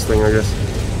crawl under this thing, I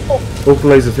guess. Open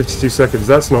laser, 52 seconds.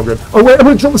 That's not good. Oh wait, I'm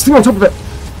gonna drop this thing on top of it.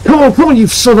 Come on, you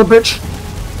son of a bitch!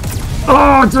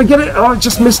 Oh, did I get it? Oh, I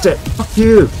just missed it. Fuck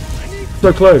you.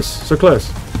 So close, so close.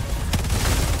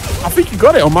 I think you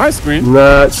got it on my screen.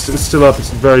 Nah, it's still up. It's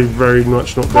very, very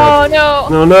much not there. Oh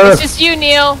no. No. It's just you,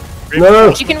 Neil. No.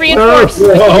 You can reinforce.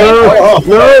 No.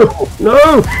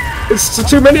 It's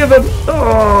too many of them.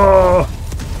 Oh.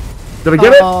 Did I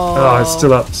get it? Oh, it's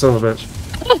still up. Son of a bitch.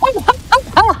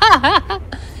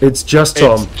 It's just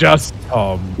Tom. It's just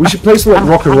Tom. We should play some like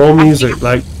rock and roll music,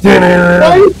 like. You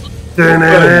landed.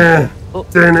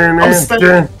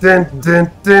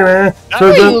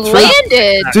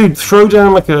 Dude, throw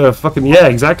down like a fucking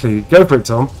exactly. Go for it,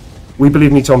 Tom. We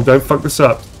believe in you, Tom. Don't fuck this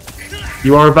up.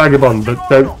 You are a vagabond, but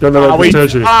don't let it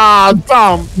disturb you. Ah,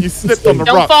 Tom, you slipped on the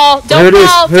Don't rock. fall. Here it Don't is.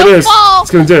 fall. Here it Don't is. fall.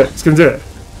 It's gonna do it. It's gonna do it.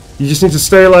 You just need to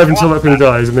stay alive until that thing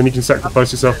dies, and then you can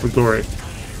sacrifice yourself for glory.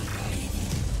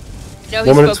 No, 1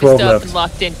 he's minute 12 focused up left. and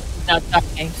locked in. Not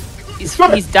talking.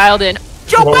 He's dialed in.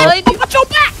 Joe back. Joe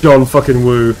back. John fucking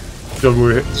Woo. John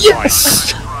Woo.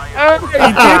 Yes! He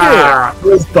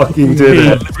did it. Fucking did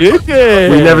it. He did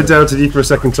it. We never doubted you for a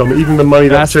second, Tom. Even the money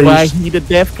that That's why changed. he the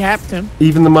death captain.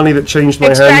 Even the money that changed my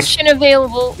hands. Extraction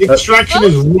available. Extraction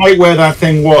is right where that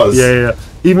thing was. Yeah.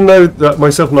 Even though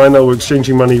myself and Inel were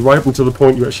exchanging money right up until the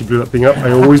point you actually blew that thing up,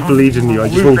 I always believed in you. I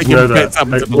just We were wanted you to know making that. bets up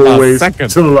I until the last always second.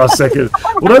 till the last second.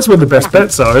 Well, that's where the best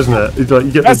bets are, isn't it? It's like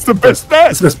you get That's the best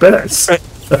bet. It's the best bets.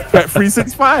 Bet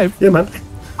 365. Yeah, man.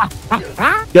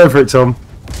 Go for it, Tom.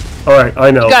 All right, I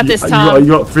know. You got this, Tom.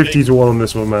 You got 50 to 1 on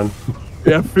this one, man.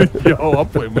 Yeah, yo, I'm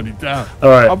putting money down. All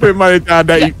right. I'm putting money down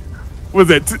that he,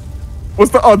 was it? What's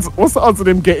the odds? What's the odds of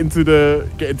him getting to the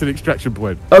extraction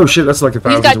point? Oh shit, that's like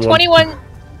 1,000 He's got to 1.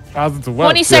 1,000 to 1.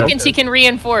 20 seconds he can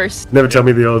reinforce. Never tell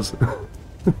me the odds.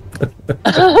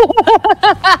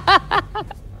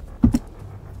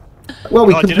 Well,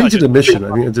 we Oh, completed a mission.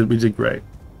 I think we did great.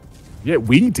 Yeah,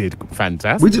 we did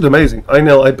fantastic. We did amazing.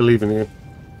 I believe in you.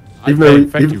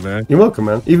 Thank you, man. You're welcome,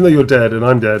 man. Even though you're dead and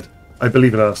I'm dead, I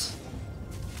believe in us.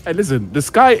 Hey, listen, the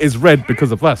sky is red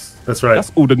because of us. That's right.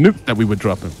 That's all the nukes that we were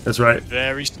dropping. That's right.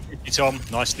 Very spooky, Tom.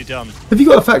 Nicely done. Have you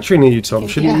got a factory near you, Tom?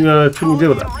 Shouldn't you deal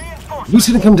with that? Who's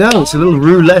gonna come down? It's a little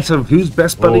roulette of who's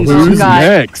best buddies. Oh, who's God.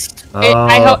 next?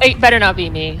 I hope it better not be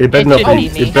me. It better not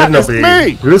shouldn't be. me. It better not It's be.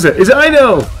 me. Who is it? Is it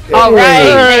Inel? All right,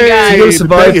 So thank you God. gotta the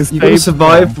survive. biggest You gotta babe.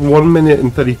 survive 1 minute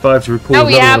and 35 to record Now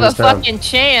we another have one a of us down. fucking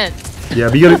chance. Yeah,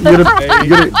 but you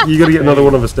gotta get another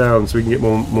one of us down so we can get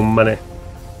more money,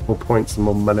 more points and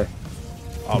more money.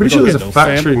 Oh, Pretty sure there's a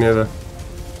factory near there.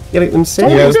 Get them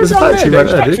sand. Yeah, There's a factory right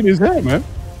there, Extraction dude. is there, man.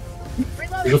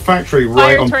 There's a factory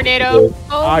right Fire on tornado. Oh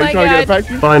Ah, you my trying to get a God.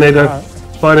 factory? Fine, Ada.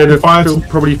 Fine, Ada. Fire-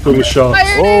 Probably filled with sharks.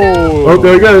 Fire tornado. Oh,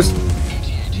 there he goes.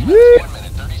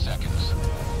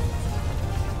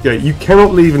 Yeah, you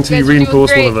cannot leave until you You guys are doing reinforce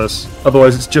one great. of us.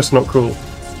 Otherwise, it's just not cool.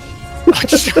 Not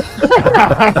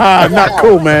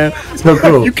cool, man. It's not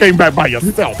cool. You came back by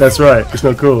yourself. That's right. It's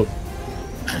not cool.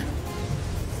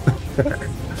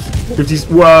 50.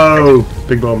 Whoa!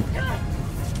 Big bomb.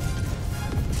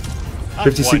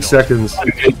 56 seconds.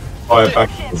 fire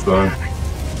factories though.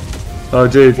 Oh,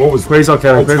 dude. What was- Quasar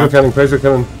cannon? Quasar cannon? Quasar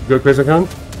cannon? You got Quasar cannon?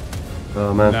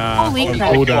 Oh man. Nah, Holy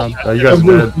crap. hold on. Oh, you guys are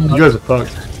dead. You guys are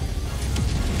fucked.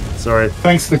 Sorry.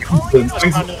 Thanks to the confidence.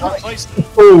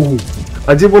 Oh,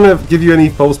 I did want to give you any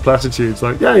false platitudes.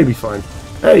 Like, yeah, you'll be fine.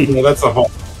 Hey, Yeah, that's a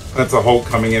Hulk. That's a Hulk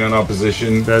coming in our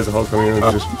position. there's a Hulk coming in.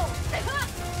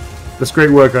 That's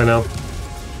great work, I know.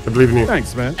 I believe in you.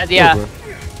 Thanks, man. Yeah,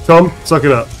 Tom, suck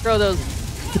it up. throw those.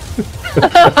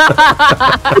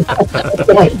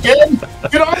 Again?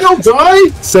 Did I not die?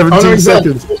 17 Oh, no,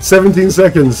 seconds. 17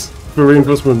 seconds for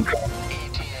reinforcement.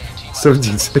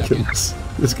 17 seconds.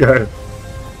 Let's go. Get in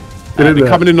They're there.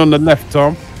 coming in on the left,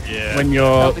 Tom. Yeah. When I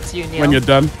you're hope it's you, Neil. when you're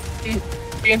done.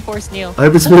 Reinforce Neil. I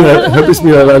hope it's me. I hope it's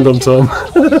me. I land on Tom.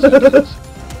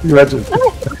 Imagine.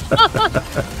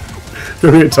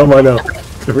 Come here, Tom. I know.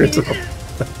 Come here, Tom.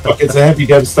 Fuck, it's a heavy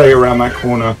devastator around that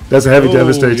corner. That's a heavy Oh,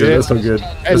 devastator. yeah. That's not good.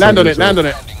 Hey, land on it, land on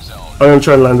it. I'm gonna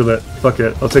try and land on it. Fuck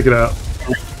it. I'll take it out.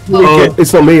 Oh,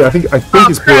 it's not me. I think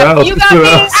it's Purell. You It's got me.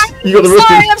 Purell. You got the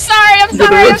rookie. I'm sorry. I'm You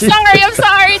got the sorry. I'm rookie. sorry. I'm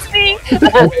sorry. It's me.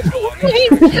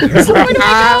 Please. Where do I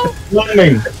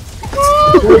Landing.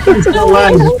 It's gonna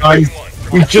land, guys.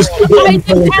 We just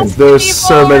There's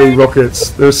so many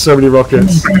rockets. There's so many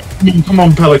rockets. Come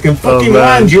on, Pelican. Fucking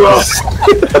land, you ass.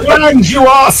 Land, you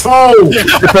asshole.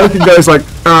 The Pelican guy's like,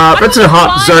 that's a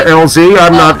hot LZ.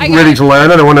 I'm not ready to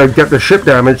land. I don't want to get the ship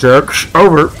damaged.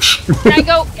 Over. Can I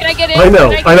go? Can I get in? I know.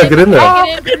 Get in there.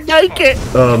 I didn't make it.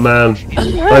 Oh man,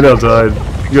 I know died.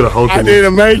 You got a Hulk I in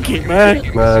didn't make it, man.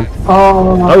 you, man.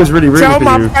 I was really rooting Tell for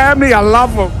my you. family I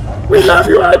love them. We love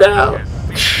you right now.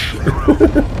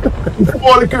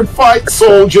 What a good fight,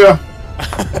 soldier.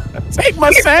 Take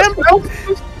my sample.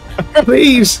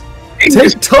 Please,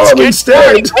 take Tom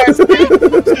instead.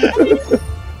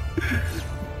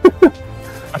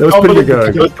 That was pretty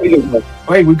good going.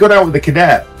 Wait, we got out with the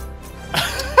cadet.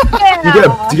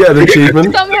 Did you get an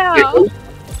achievement? Somehow.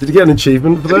 Did you get an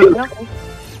achievement for that?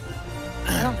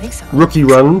 I don't think so. Rookie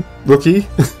run, rookie,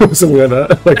 something like that.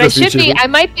 Like But I that's the should be. achievement. I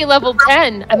might be level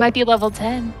 10. I might be level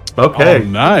 10. Okay, Oh,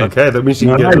 nice. okay, that means you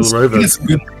can get a little rover.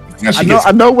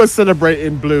 I know we're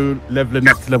celebrating Blue leveling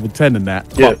up to level 10 and that,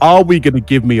 Yeah. but are we going to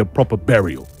give me a proper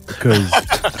burial? Because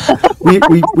They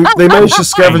managed to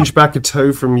scavenge back a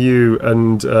toe from you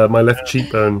and my left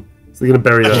cheekbone. So they're gonna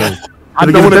bury that. I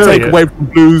don't want to take away from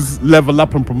Blue's level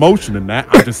up and promotion and that.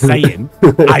 I'm just saying,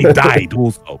 I died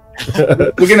also.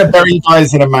 We're gonna bury you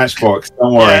guys in a matchbox.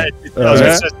 Don't worry.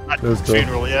 That was cool.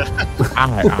 Funeral, yeah.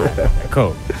 Alright,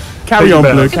 cool. Carry on,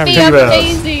 Blue. It'd Carry be on.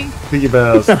 amazing. Take your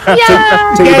bows.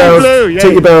 Yeah. Take your Yay, bows. Blue, yay.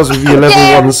 Take your bows with your level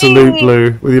Yay. 1 salute,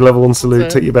 Blue. With your level 1 salute,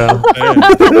 take your bow.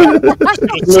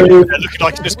 Looking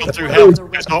like it's just gone through hell.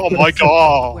 Oh my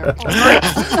god.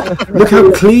 Look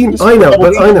how clean. I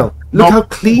know. Look how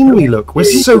clean we look. We're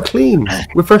so clean.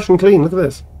 We're fresh and clean. Look at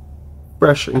this.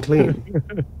 Fresh and clean.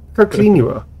 Look how clean you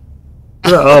are. Look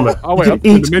at that armor. Oh, wait, you I'm could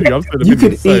eat. still in the menu, I'm still in the You menu,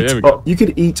 could so there we eat. go. You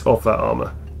could eat off that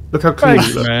armor. Look how clean Thanks,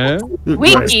 you look. man. You look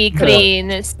great. Squeaky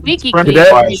clean. Squeaky clean.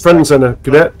 Cadet, front and center.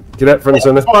 Cadet, front and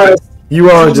center. You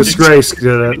are a disgrace,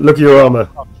 Cadet. Look at your armor.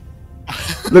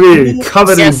 Look at you,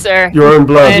 covered Yes, sir. in your own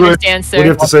blood. I understand, What do you sir.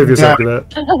 have to say for yourself,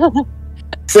 Cadet?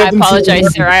 I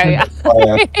apologize, sir.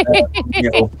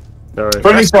 All right.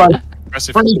 Friendly fire.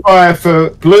 Impressive. Friendly fire for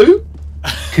Blue.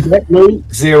 Cadet Blue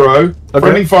 0. Okay.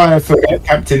 Friendly fire for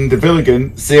Captain De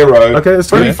Villigan 0. Okay, that's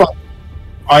Friendly good.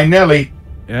 fire. Inelli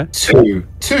Yeah. 2.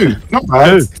 Not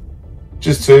bad.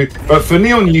 Just 2. But for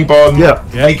Neil Newborn, Yeah.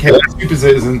 aka Super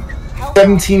Citizen,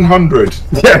 1700.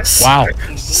 Yes. Wow.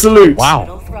 Salute.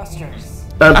 Wow.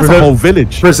 And That's a whole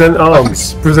village. present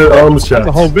arms. Present arms, chat. That's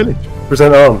a whole village.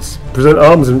 Present arms. Present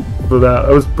arms for that.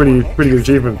 That was pretty good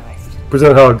achievement.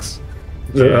 Present hugs.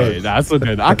 Yeah, that's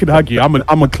okay. I can hug you.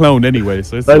 I'm a clone anyway,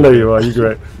 so it's I all know good. you are. You're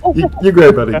great. You're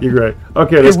great, buddy. You're great.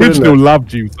 Okay, The let's get in original there.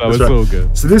 loved you, so That's it's right. all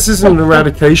good. So this is an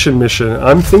eradication mission.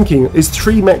 I'm thinking, is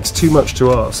 3 mechs too much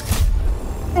to ask?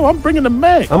 Oh, I'm bringing the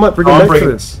mech. I might bring a I'll mech bring for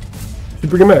it. this. You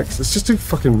bring a mechs. Let's just do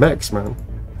fucking mechs, man.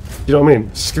 You know what I mean?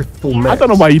 Just go full mechs. I don't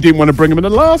know why you didn't want to bring him in the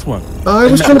last one. I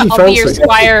was trying to be I'll be your fancy.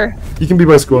 squire. You can be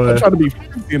my squire. I'm trying to be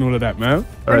fancy and all of that, man. Bring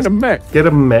Alright. the mech. Get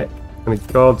a mech and a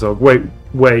guard dog.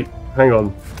 Wait, hang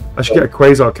on. I should get a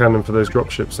quasar cannon for those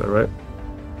dropships, though, right?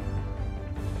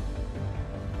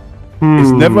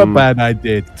 It's never a bad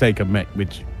idea to take a mech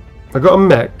with you. I got a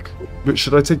mech, but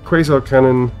should I take quasar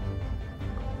cannon?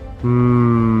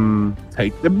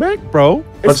 Take the mech, bro.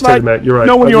 I'll just take the mech. You're right. You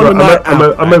know when you're on the night I'm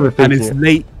out, overthinking and it's it.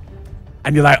 late,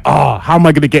 and you're like, oh, how am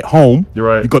I going to get home? You're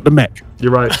right. You got the mech.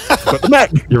 You're right. You got the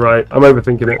mech. You're right. I'm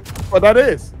overthinking it. That's what that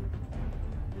is.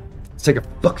 Let's take a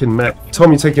fucking mech.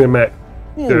 Tom, you're taking a mech.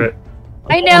 Do it.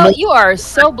 I know you are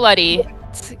so bloody.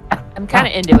 I'm kind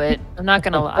of into it. I'm not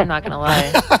gonna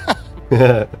lie.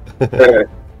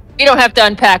 We don't have to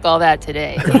unpack all that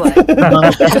today. But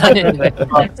I'm into it.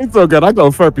 It's all good. I got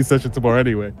a therapy session tomorrow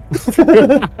anyway.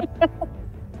 Do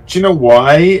you know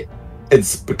why?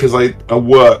 It's because I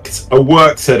worked. I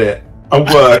worked at it. I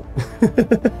worked.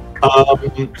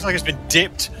 Looks like it's been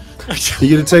dipped. You're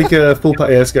going to take a full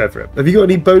pack. Yeah, let's go for it. Have you got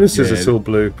any bonuses Yeah. at all,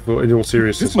 Blue? In all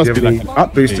seriousness, This must do be you have like any an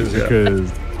boosters? update Yeah.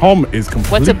 because Tom is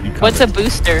completely What's a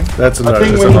booster? That's a no. I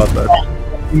think That's a when- hard no.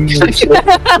 I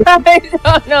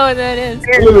don't know what that is.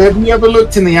 Blue, have you ever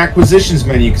looked in the acquisitions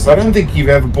menu? Because I don't think you've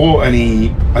ever bought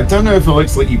any. I don't know if it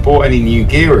looks like you bought any new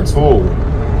gear at all.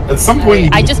 At some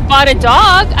point, I just bought a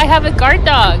dog. I have a guard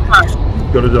dog.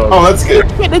 Got a dog. Oh, that's good.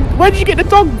 Where did you get the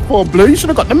dog for, Blue? You should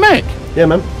have got the mech. Yeah,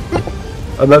 man.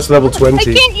 And that's level 20.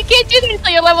 You can't do that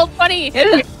until you're level 20.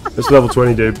 That's level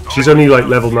 20, dude. She's only like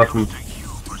level nothing.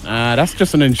 That's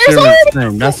just an insurance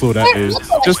thing. That's all that is.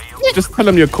 Just tell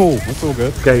them you're cool. That's all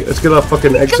good. Okay, let's get our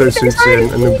fucking exosuits in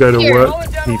and then go to work,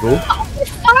 people.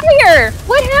 Fire!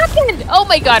 What happened? Oh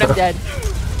my god, I'm dead.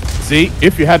 See,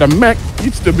 if you had a mech,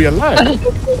 you'd still be alive.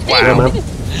 Yeah, man.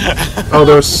 Oh,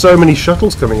 there are so many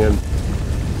shuttles coming in.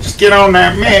 Just get on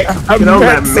that mech. Get on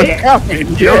that mech.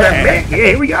 Coming. Get on that mech. Yeah,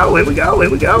 here we go. Here we go. Here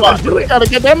we go. Let's do it. Gotta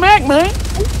get that Mac, man.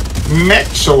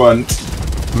 Mechalent.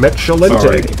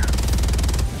 Mechalente.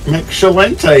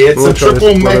 Mechalente. It's a triple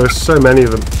Well, mech. there's so many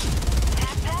of them.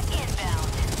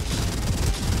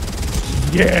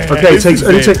 Yeah. Okay, this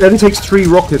it only takes 3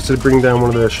 rockets to bring down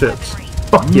one of their ships.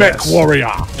 Fuck Mech yes. warrior.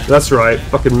 That's right.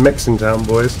 Fucking mechs in town,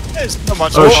 boys. There's not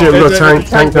much. Oh shit, we've got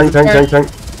a there's tank.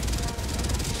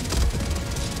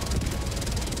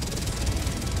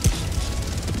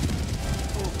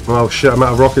 Oh shit, I'm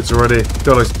out of rockets already.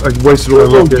 God, I wasted all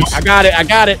my rockets. I got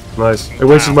it. Nice. I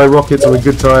wasted my rockets on a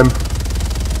good time.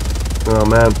 Oh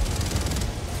man.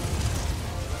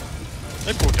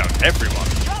 They brought down everyone.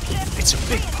 It's a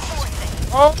big party.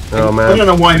 Oh I man. don't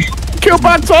know why. Killed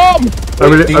by Tom. I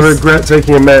regret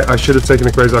taking a mech. I should have taken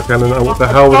a Quasar cannon. What the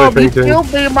hell were they thinking?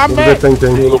 Killed me, my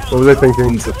What were they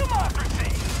thinking?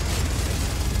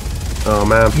 Oh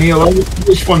man. Neil, I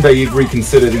wish one day you'd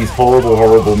reconsider these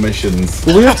horrible missions.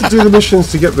 Well, we have to do the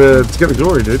missions to get the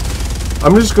glory, dude.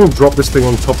 I'm just going to drop this thing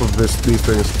on top of these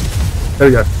things. There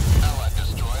we go.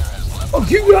 Oh,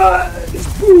 you guys!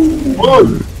 Whoa!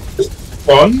 This is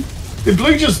fun. Did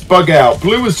Blue just bug out?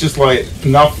 Blue was just like,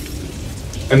 enough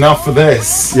for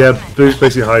this. Yeah, Blue's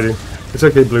basically hiding. It's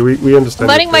okay, Blue. We understand.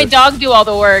 Letting my dog do all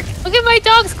the work. Look at my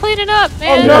dog's cleaning up, Oh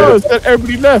man. no,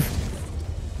 everybody left.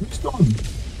 Who's gone?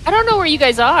 I don't know where you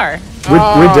guys are.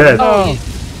 We're dead. Oh,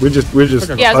 We're just.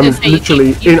 Yeah, I I'm was gonna say,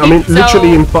 literally you in. I mean, think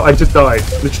literally so? in fire. I just died.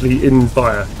 Literally in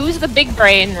fire. who's the big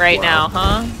brain right now,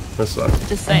 huh? That's sucks.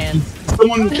 Just saying.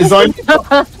 Someone is I.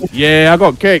 Yeah, I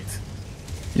got kicked.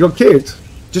 You got kicked.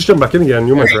 Just jump back in again.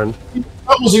 You're my friend.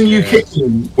 That wasn't you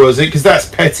kicking, was it? Because that's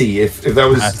petty. If that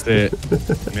was. That's it.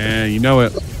 Yeah, you know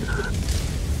it.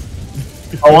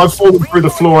 Oh, I've fallen through the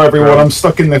floor, everyone. I'm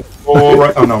stuck in the floor.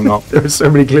 Right. Oh no, I'm not. There are so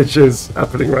many glitches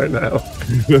happening right now.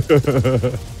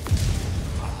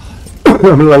 I'm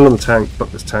gonna land on the tank.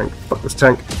 Fuck this tank. Fuck this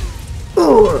tank.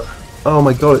 Oh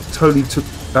my god, it totally took.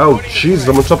 Oh Jesus,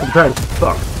 I'm on top of the tank.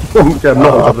 Fuck. Okay, I'm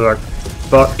not on top of the tank.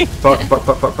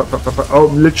 Fuck. Oh,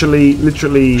 literally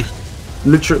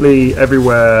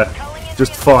everywhere.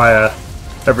 Just fire.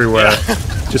 Everywhere.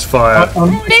 Just fire.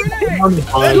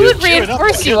 Who would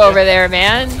reinforce you over there,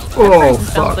 man? Oh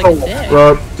Sounds fuck. like a dick.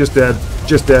 Well, just dead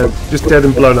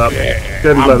and blown up. Dead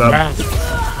and blown up.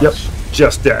 Yep,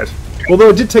 just dead. Although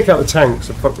I did take out the tank,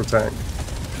 so fuck the tank.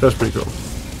 That's pretty cool.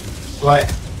 Like,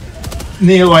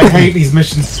 Neil, I hate these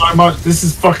missions so much. This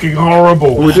is fucking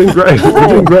horrible. Well, we're doing great. We're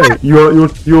doing great. Your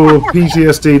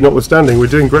PTSD notwithstanding, we're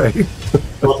doing great.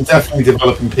 I'm definitely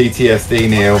developing PTSD,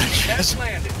 Neil. Yes.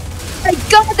 My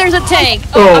God, there's a tank.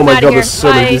 Oh I'm my outta god, here. there's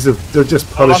so many. They're just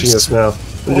punishing us now.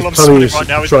 They're just punishing us, right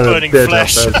now is trying burning to dead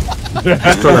flesh. us.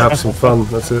 Just trying to have some fun.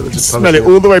 That's it. They're just Smell punishing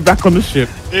it all the way back on the ship.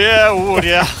 Yeah, oh,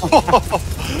 yeah.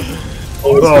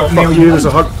 Oh fuck you! There's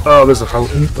a hunk. Oh, there's a hunk.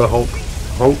 A honk.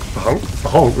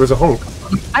 Honk. There's a honk.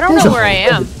 I don't know where I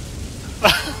am.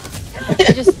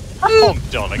 I just Oh,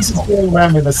 darling. Going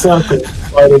around in a circle.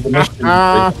 Right of the mission.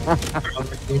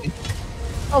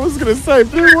 I was gonna say,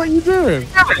 Blue, what are you doing?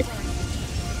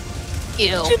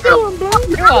 ew. What you doing,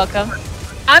 Blue? You're welcome.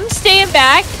 I'm staying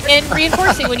back and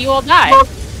reinforcing when you all die.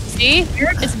 See?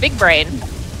 It's big brain.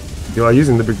 You are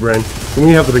using the big brain. Can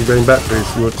we have the big brain back, please?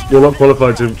 You're not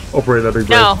qualified to operate that big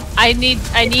brain. No, I need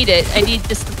it. I need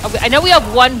just. I know we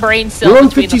have one brain cell. We're on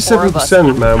between the four of us.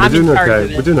 57%, man. We're I'm doing in charge okay.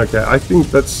 of it. We're doing okay. I think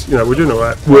that's, we're doing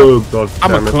alright. Whoa, God.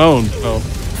 I'm damn a it. clone, so.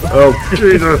 Oh,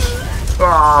 Jesus.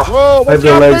 Ah. Whoa, I have watch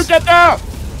no out, Blue, legs. get down!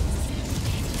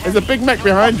 There's a big mech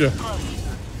behind you.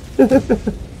 There's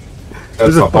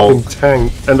That's a a hole. fucking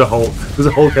tank and a hole. There's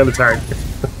a whole kind of tank.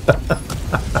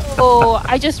 Oh,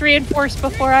 I just reinforced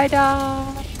before I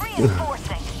die. Can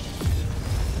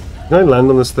I land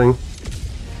on this thing?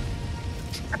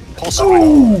 Possibly.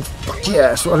 Oh, fuck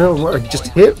yes. I don't know what I just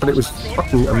hit, but it was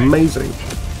fucking amazing.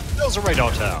 There's a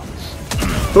radar tower.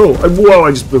 Oh, whoa,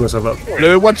 I just blew myself up.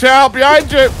 Blue, watch out,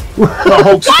 behind you!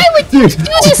 Why would you do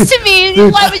this to me?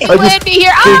 Dude, Why would you I just- land me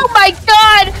here? dude, Oh my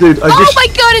God! dude, I Oh just- my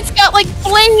God! It's got like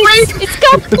flames. It's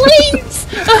got flames.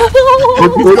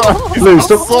 Lou,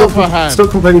 Silver hand. stop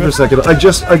complaining for a second. I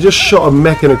just shot a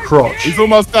mech in a crotch. He's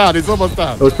almost down, he's almost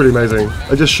down. That was pretty amazing.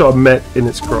 I just shot a mech in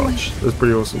its crotch. That was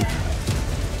pretty awesome.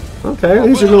 Okay,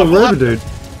 he's a little rover dude.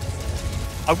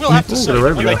 I will have to say, Ooh,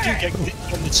 when they're they over do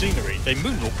get on the scenery, they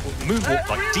moonwalk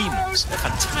like demons. They're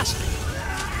fantastic.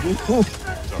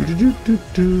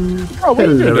 Do-do-do-do-do. Oh, what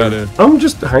are you doing Hello. down there? I'm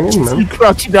just hanging, You man.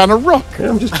 crouching down a rock. Yeah,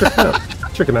 I'm just checking out.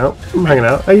 Checking out. I'm hanging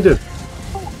out. How you doing?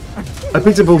 I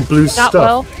picked up all blue Not stuff.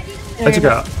 well. I took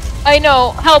it out. I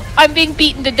know. Help! I'm being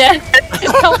beaten to death.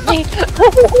 Help me.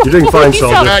 You're doing fine, Please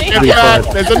soldier. help me. You're doing back.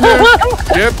 fine. There's a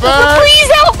nuke. Get back. Please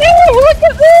help me! Look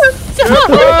at this!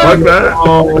 Fuck that.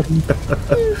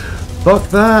 Fuck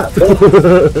that.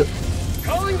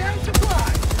 Calling down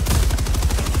supply.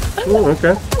 Oh,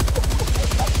 okay.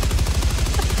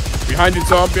 Behind you,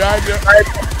 Tom. Behind you.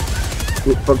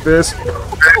 Ooh, fuck this.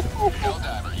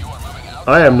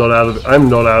 I am not out of. I'm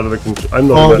not out of the control. I'm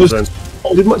not in that zone.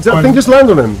 Did that thing just land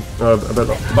on him? I bet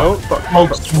not. No. Fuck.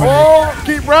 Oh,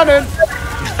 keep running.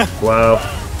 Wow.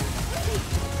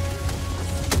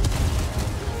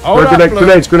 Hold up,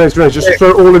 Grenades. Just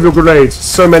throw all of your grenades.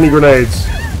 So many grenades.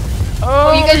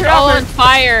 Oh, you guys are all on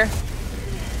fire.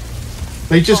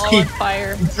 They just All keep on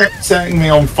fire. setting me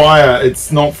on fire.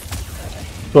 It's not.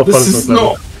 Not This fun, is fun.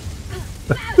 not.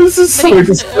 This is so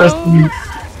disgusting.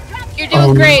 You're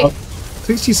doing great.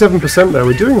 67% there.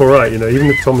 We're doing all right, you know. Even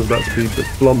if Tom's about to be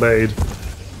flambéed,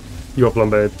 you got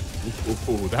flambéed.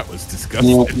 Oh, that was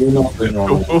disgusting. You're not doing all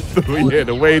right. Yeah,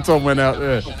 the way Tom went out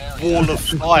there. Wall of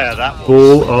fire, that was.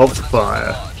 Ball of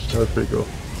fire. That was pretty cool.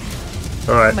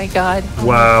 All right. Oh my god. Oh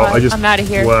Wow, my God. I'm out of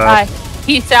here. wow. Bye.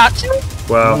 Peace out.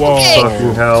 Wow. Whoa.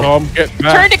 Fucking hell. Tom, get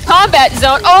back. Turn to combat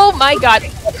zone. Oh my god.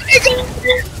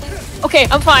 Okay,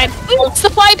 I'm fine. Ooh,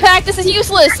 supply pack. This is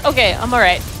useless. Okay, I'm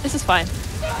alright. This is fine.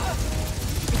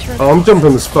 Oh, I'm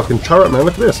jumping this fucking turret, man.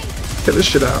 Look at this. Get this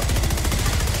shit out.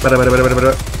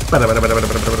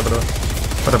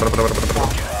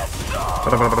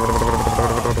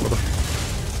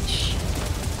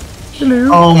 Hello.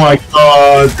 Oh my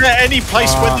god. Is there any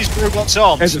place where these robots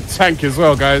aren't? There's a tank as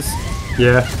well, guys.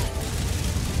 Yeah.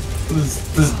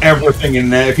 There's everything in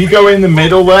there. If you go in the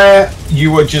middle there,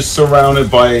 you are just surrounded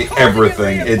by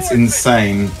everything. It's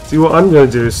insane. See, what I'm going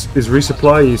to do is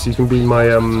resupply you so you can be my,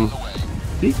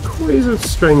 decoy is a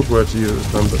strange word to use at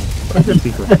this time, but I think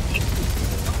decoy.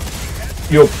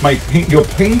 Your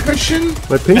pincushion?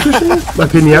 My pincushion? My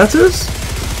pinatas?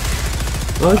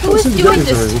 Oh, I Who thought is this was doing getting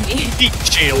this something. to me? Heat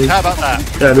shield, how about that?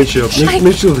 Yeah, meat shield.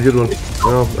 Meat shield's a good one.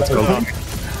 Oh, that's gone.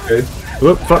 Good.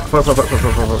 Whoop, fuck.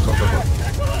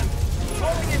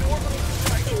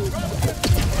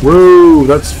 Whoa,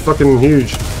 that's fucking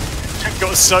huge.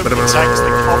 Got so many tanks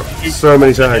that can't So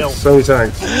many tanks. So many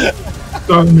tanks.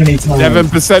 So many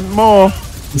times. 7% more.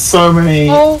 So many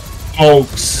Oh,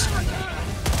 hulks.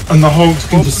 And the hulks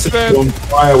can just sit 4%. on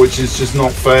fire, which is just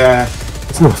not fair.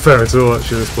 It's not fair at all,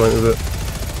 actually, at this point, is it?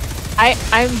 I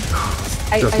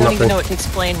Does don't nothing. even know what to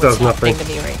explain Does what's happening nothing.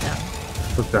 to me right now.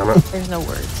 Oh, damn it. There's no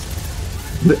words.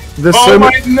 There's Oh so my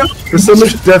much. no! There's so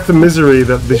much death and misery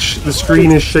that the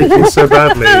screen is shaking so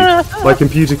badly. My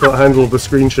computer can't handle the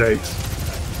screen shakes.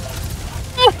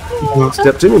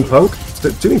 Step to me, punk.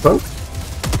 Step to me, punk.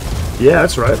 Yeah,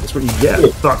 that's right. That's what you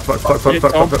get. Fuck.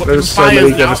 There's so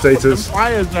many devastators.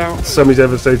 Fires out. So many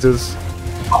devastators.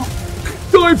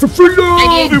 Die for freedom!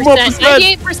 98%.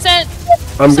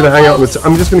 98%. I'm So gonna hang out close. with.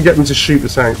 I'm just gonna get them to shoot the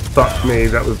tank. Fuck me,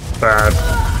 that was bad.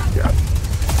 Yeah.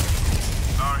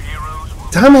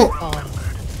 Damn it!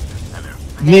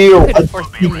 Neil, Could have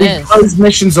foreseen this. those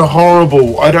missions are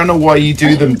horrible. I don't know why you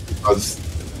do them. Because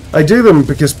I do them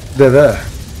because they're there,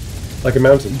 like a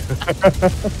mountain.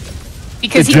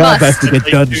 Because he job must. has to get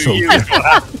They done do so. you as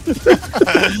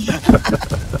well.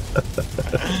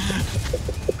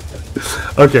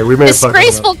 Okay, we made a fuck of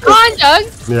Disgraceful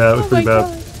conduct. that. Yeah, it was Oh pretty my bad.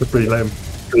 God. It was pretty lame.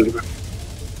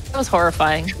 That was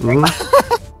horrifying.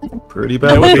 Pretty You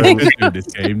bad. know what they things. should do this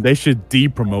game? They should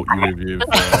de-promote you if you.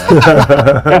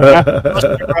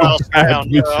 Grass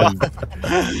down,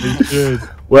 They should.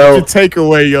 Well, To take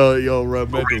away your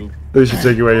medal. they should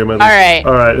take away your medals. All right.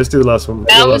 All right, let's do the last one.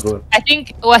 That The was. last one. I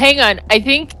think. Well, hang on. I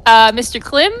think Mr.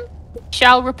 Clym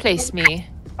shall replace me.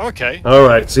 Okay. All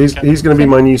right, so he's going to be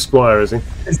my new squire, is he?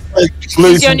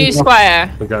 He's your new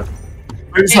squire. Okay.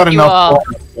 Blue's Thank had you enough all.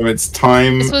 fire, so it's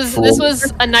time This for...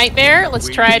 was a nightmare. Let's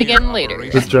try it again later.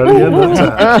 Let's try it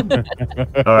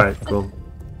again. All right, cool.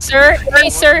 Sir, hey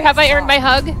sir, have I earned my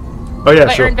hug? Oh yeah, Have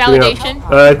I sure. earned Give me a hug.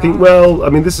 validation? I think. Well, I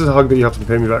mean, this is a hug that you have to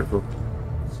pay me back for.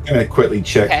 I'm gonna quickly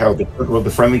check Okay. how the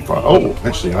friendly fire... Oh,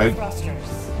 actually,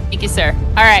 Thank you, sir.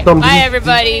 All right, Tom, bye did you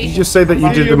everybody. just say that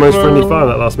you did the most friendly fire in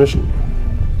that last mission?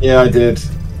 Yeah, I did.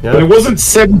 Yeah. But it wasn't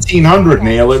 1,700,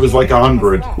 Neil. It was like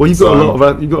 100. Well, you've got a lot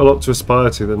of you've got a lot to aspire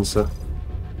to, then, sir.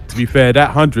 To be fair, that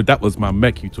 100, that was my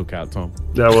mech you took out, Tom.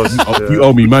 That was. You Yeah,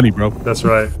 owe me money, bro. that's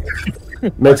right.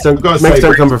 Makes don't Gotta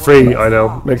say- come for free. I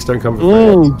know. Makes don't come for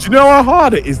free. Do you know how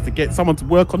hard it is to get someone to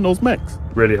work on those mechs?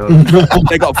 Really hard.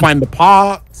 They got to find the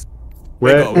parts.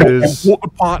 Where They got to is put the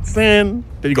parts in.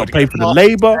 Then you got to pay for the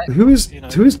labor. who is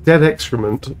dead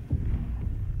excrement?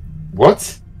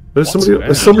 What? There's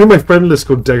somebody on my friend list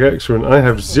called Degextra, and I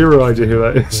have zero idea who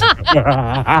that is.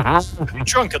 Were you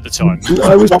drunk at the time?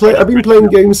 I've been playing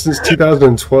games since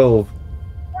 2012.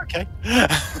 Okay.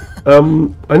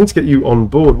 I need to get you on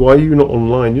board. Why are you not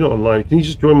online? You're not online. Can you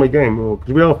just join my game?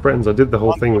 Because we are friends. I did the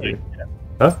whole thing with you.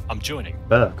 Huh? I'm joining.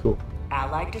 Ah, cool.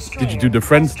 Did you do the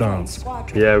friends dance?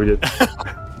 Yeah, we did.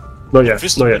 Not yet.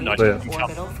 Not yet. Not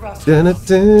yet.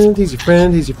 Dun-dun-dun, he's your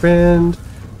friend. He's your friend.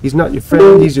 He's not your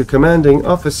friend. He's your commanding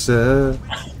officer.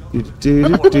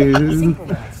 Do-do-do-do.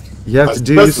 You have to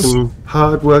do some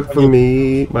hard work for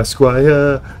me, my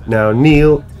squire. Now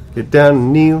kneel. Get down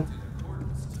and kneel.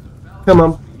 Come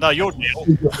on. No, you're Neil.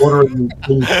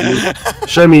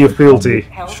 Show me your fealty.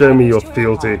 Show me your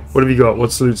fealty. What have you got?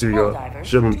 What salutes have you got?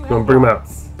 Show them. Come on, bring them out.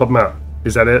 Pop them out.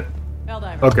 Is that it?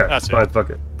 Okay, That's fine, it. fuck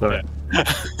it. Alright. Yeah.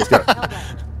 Let's go.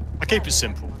 I keep it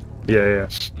simple. Yeah.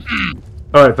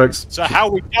 Alright, folks. So how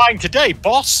are we dying today,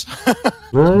 boss?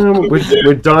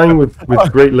 We're dying with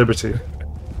great liberty.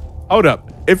 Hold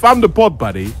up. If I'm the pod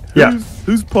buddy, Yeah.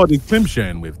 whose pod is Clym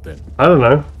sharing with then? I don't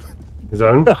know. His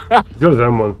own? He's got his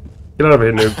own one. Get out of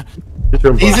here, noob. Get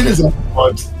your own He's in pod. his own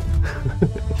pod.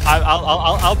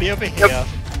 I'll be over here.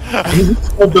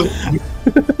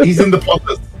 He's in the pod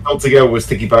that's held together with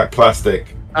sticky back plastic.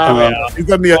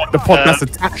 He's on the pod that's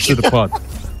attached to the pod.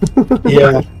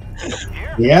 Yeah.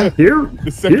 Yeah. Here?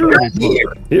 The secondary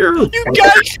pod. Here? You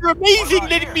guys are amazing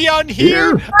letting me on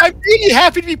here. Here. I'm really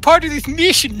happy to be part of this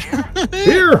mission.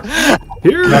 Here?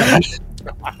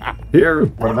 Here?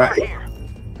 What about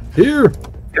Here?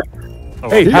 Oh,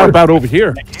 Hey, how about over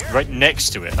here? right next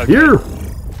to it. Okay. Here?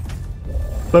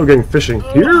 Thought we were going fishing.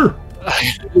 Here?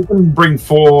 we can bring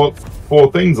four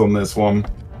things on this one.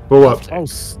 For what? Oh,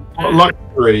 Like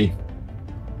 3.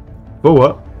 For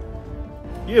what?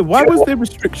 yeah. Why was there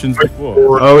restrictions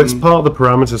before? Oh, it's part of the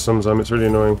parameters sometimes. It's really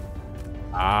annoying.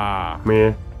 Ah.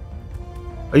 Meh.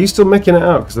 Are you still meching it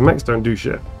out? Because the mechs don't do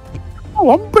shit. Oh,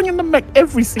 I'm bringing the mech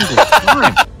every single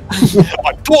time.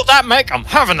 I bought that mech. I'm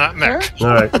having that mech.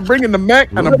 Alright. I'm bringing the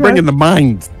mech and I'm bringing the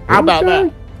mines. How about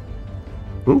that?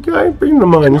 Okay, bring the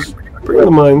mines. Bring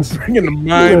the mines. Bringing the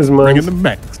those mines, mines. bringing the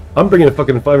mechs. I'm bringing a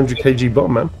fucking 500 kg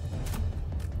bomb, man.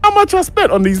 How much I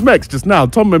spent on these mechs just now?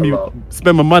 Tom made me lot.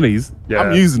 spend my monies. Yeah.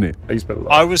 I'm using it. I spent a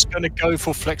lot. I was going to go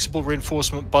for flexible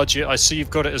reinforcement budget. I see you've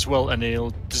got it as well,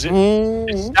 Anil. Does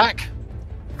it stack?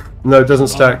 No, it doesn't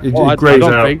stack. It, I it grays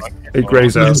don't out. think- It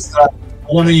grays out.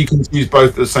 I don't know you can use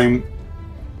both at the same.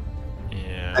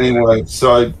 Yeah. Anyway,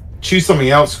 so choose something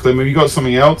else, Clym. Have you got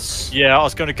something else? Yeah, I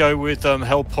was going to go with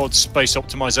Hellpod space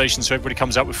optimization so everybody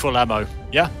comes out with full ammo.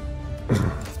 Yeah?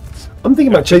 I'm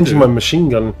thinking about changing my machine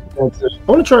gun. I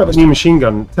want to try out the new machine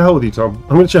gun. To hell with you, Tom.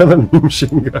 I'm going to try out the new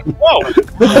machine gun. Whoa!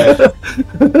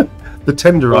 The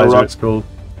tenderizer, Alright. it's called.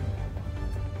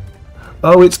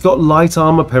 Oh, it's got light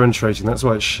armor penetrating. That's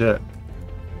why it's shit.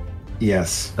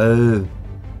 Yes. Oh,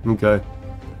 okay.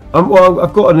 Well,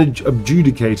 I've got an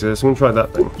adjudicator, so I'm going to try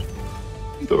that thing.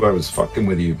 I thought I was fucking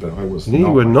with you, but I was You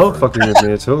not. were my not friend. fucking with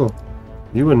me at all.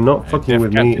 You were not fucking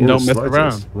with me Captain, in the don't mess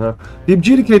slightest. around. No. The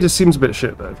adjudicator seems a bit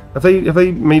shit though. Have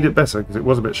they made it better? Because it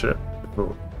was a bit shit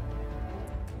before.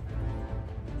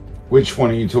 Which one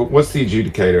are you talking? What's the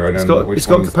adjudicator? I don't know. Which It's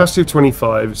got one is capacity of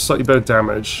 25, slightly better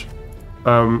damage.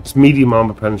 It's medium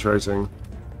armor penetrating,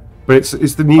 but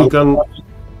it's the new gun.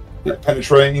 that?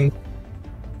 Penetrating.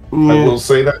 I Yeah, will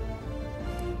say that.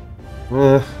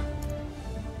 meh.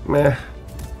 I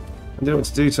don't know what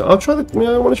to do. I'll try the. Yeah,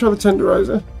 I want to try the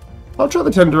tenderizer. I'll try the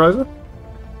tenderizer.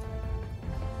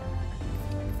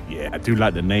 Yeah, I do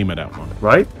like the name of that one.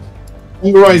 Right?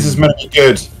 Tenderizer's meant to be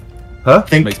good. Huh?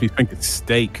 Think Makes me think it's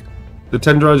steak. The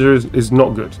tenderizer is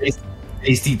not good.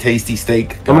 tasty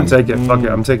steak. I'm gonna take it. Fuck it.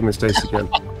 I'm taking the steak again.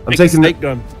 I'm taking steak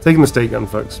gun. taking the steak gun,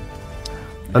 folks.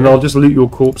 And I'll just loot your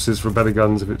corpses for better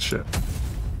guns if it's shit.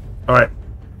 All right.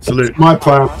 Salute. My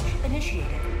plan.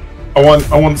 I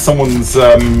want someone's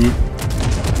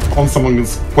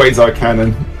quasar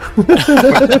cannon.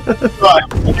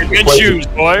 Good shoes,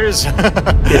 boys.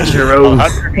 Get your own.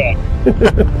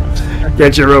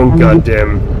 Get your own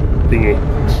goddamn thingy.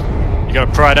 You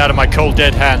gotta pry it out of my cold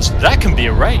dead hands. That can be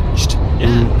arranged.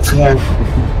 Yeah.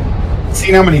 Yeah.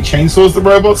 Seen how many chainsaws the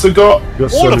robots have got? You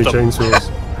got All so of many them.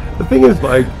 chainsaws. The thing is,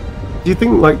 like, do you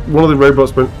think like one of the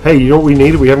robots went, "Hey, you know what we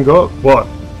need? We haven't got what?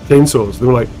 Chainsaws." They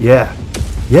were like, "Yeah,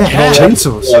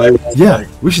 chainsaws. Yeah, they were, Yeah,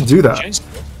 we should do that."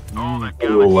 they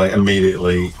were all like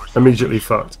immediately. Immediately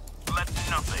fucked.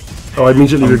 Oh, I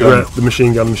immediately I'm regret going. the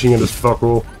machine gun. Machine gun does fuck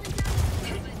all.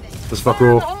 Does fuck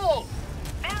all.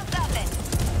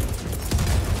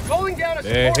 Going down a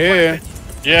They're support here.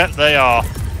 Yeah, they are.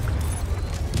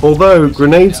 Although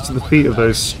grenades to the feet of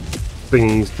those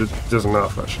thingies does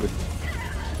enough, actually.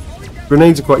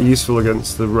 Grenades are quite useful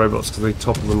against the robots because they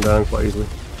topple them down quite easily.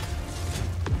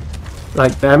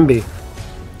 Like Bambi.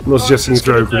 I'm not suggesting you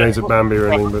throw grenades at Bambi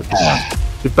or anything, but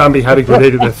if Bambi had a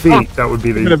grenade at their feet, that would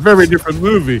be the... In a very different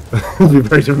movie. It would be a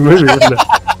very different movie, wouldn't it?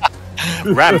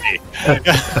 Randy.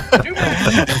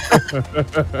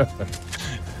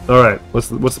 Alright, what's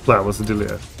the plan? What's the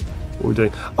dealio? What are we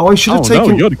doing? Oh, I should have taken...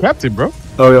 No, you're the captain, bro.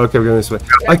 Oh, yeah, okay, we're going this way.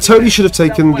 I totally should have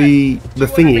taken the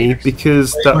thingy,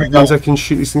 because that means I can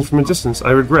shoot these things from a distance.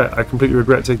 I completely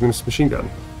regret taking this machine gun.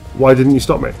 Why didn't you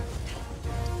stop me?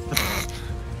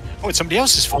 Oh, it's somebody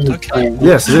else's fault, okay.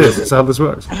 Yes, it is. That's how this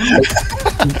works.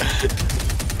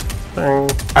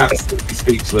 Absolutely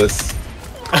speechless.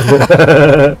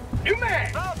 New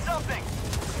man! Found something!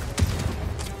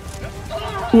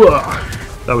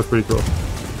 That was pretty cool.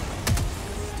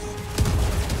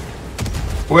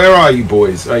 Where are you,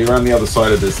 boys? Oh, you're on the other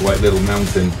side of this like little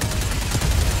mountain.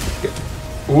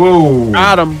 Whoa!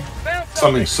 Got him.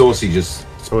 Something saucy just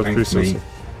Oh, it's pretty spanked me. saucy.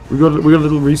 We got a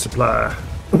little resupply.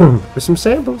 There's some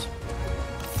samples.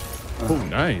 Oh,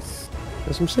 nice.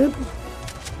 There's some samples.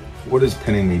 What is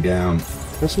pinning me down?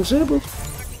 There's some samples.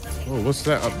 Oh, what's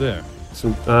that up there?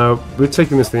 Some, we're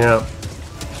taking this thing out.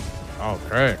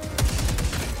 Okay.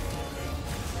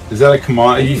 Is that a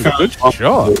command? You found Good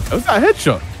shot. That was that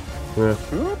headshot. Yeah.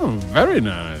 Oh, very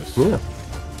nice. Yeah.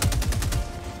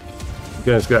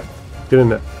 Okay, let's go. Get in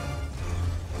there.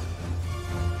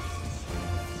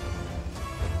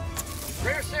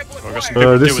 Rare sample I've got some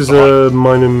acquired. people This doing is behind. a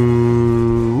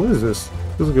mining. What is this?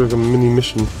 Looks like a mini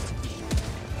mission.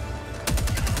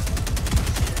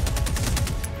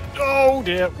 Oh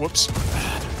dear, whoops.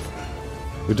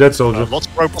 You're dead, soldier. Lots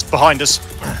of robots behind us.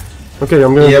 Okay,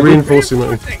 I'm going to Yeah, reinforce him.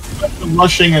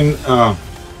 rushing and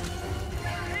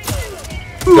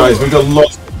guys, we've got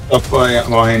lots of stuff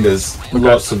behind us.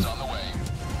 Lots of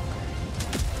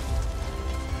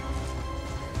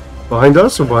Behind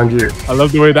us or behind you? I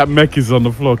love the way that mech is on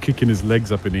the floor, kicking his legs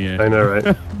up in the air. I know, right?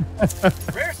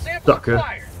 Rare sample Sucker.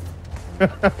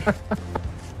 acquired.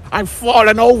 I'm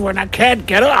falling over and I can't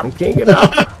get up. I can't get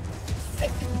up.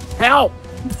 Help!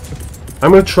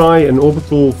 I'm going to try an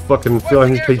orbital fucking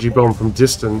 500 kg bomb from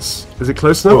distance. Is it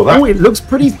close enough? Oh, that- Oh, it looks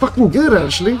pretty fucking good,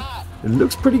 actually. It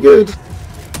looks pretty good.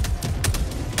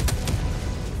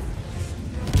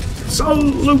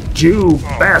 Salute you,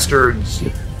 bastards!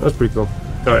 That's pretty cool.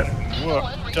 Alright.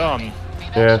 Work done.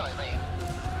 Yeah.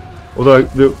 Although,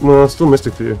 well, it's still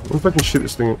mystic for you. What if I can shoot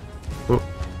this thing? Oh.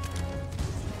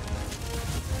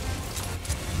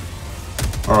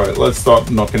 Alright, let's start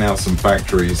knocking out some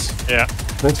factories. Yeah.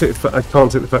 Can I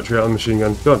can't take the factory out of the machine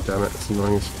gun. God damn it, it's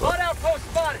annoying as fuck. Blood outpost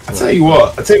spotted. I tell you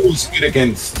what's good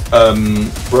against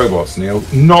robots, Neil.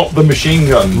 Not the machine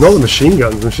guns. Not the machine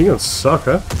guns. The machine guns suck,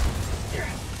 huh?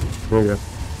 There you go.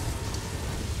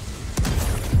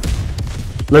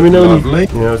 Let me know Lovely. when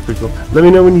you... Yeah, that's pretty cool. Let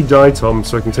me know when you die, Tom,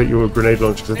 so I can take your grenade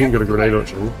launcher, because I think you got a grenade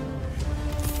launcher. haven't you?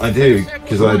 I do,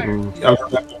 because I remember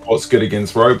what's good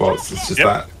against robots. It's just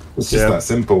Yep. that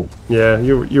simple. Yeah,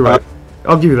 you're right.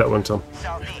 I'll give you that one, Tom.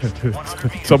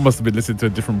 Tom must have been listening to a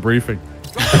different briefing.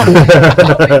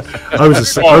 I was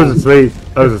asleep.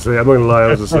 I'm not gonna lie, I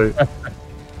was asleep.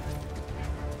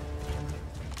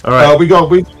 Alright. We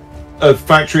got a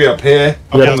factory up here.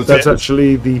 Up Yeah, on the that's tip.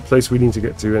 actually the place we need to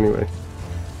get to anyway.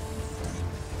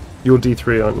 You're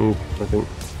D3, aren't you? I think.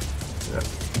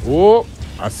 Oh,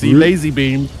 I see lazy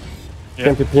beam.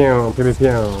 Yeah. Pew, pew, pew, pew,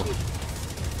 pew.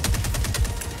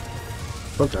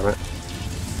 God damn it.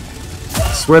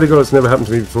 I swear to God, it's never happened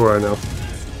to me before, I know.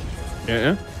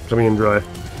 Yeah. Coming in dry.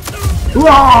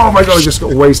 Oh my God, I just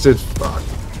got wasted. Fuck.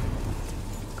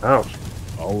 Ouch.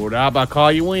 Hold up, I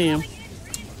call you in.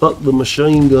 Fuck the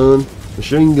machine gun.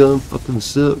 Machine gun fucking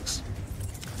sucks.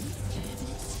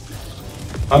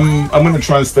 I'm gonna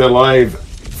try and stay alive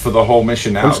for the whole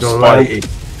mission now. still alive.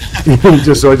 Spidey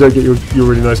Just so I don't get your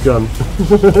really nice gun.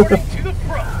 To the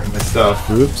front. and stuff.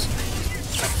 Oops.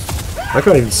 I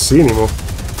can't even see anymore.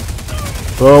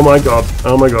 Oh my God.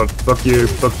 Oh my God. Fuck you.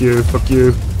 Fuck you. Fuck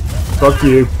you. Fuck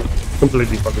you.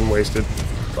 Completely fucking wasted.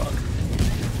 Fuck.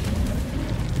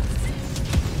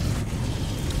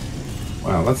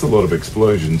 Wow, that's a lot of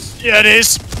explosions. Yeah, it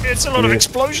is. It's a lot of Yeah.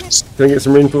 explosions. Can I get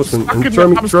some reinforcement? I'm And throw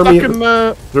me stuck at in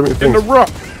the the things. rock.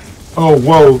 Oh,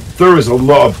 whoa, there is a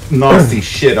lot of nasty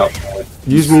shit up there.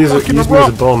 Use me as a Stuck in the use me as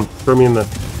a rock. bomb. Throw me in there.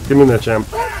 Get me in there, champ.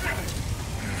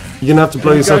 You're gonna have to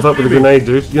blow you yourself guys up with a do me. grenade,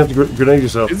 dude. You have to grenade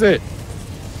yourself. Is it?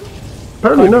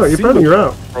 Apparently I no. can see Apparently them. you're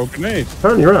out. Bro, grenade.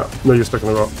 Apparently you're out. No, you're stuck in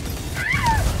the rock.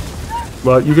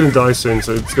 Well, you're gonna die soon,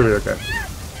 so it's gonna be okay.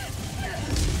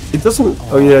 It doesn't.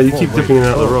 Oh yeah, you keep dipping in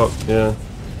and out of the rock. Yeah.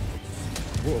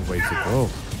 What a way to go.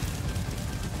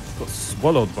 Got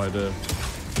swallowed by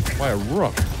a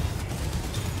rock.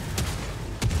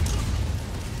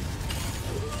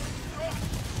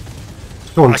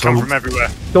 Go on, I come Tom. from everywhere.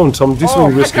 Go on, Tom. Do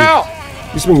something risky.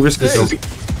 Do something risky, Tom.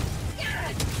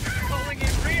 Calling in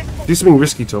reinforcements. Do something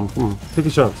risky, Tom. Come on. Take a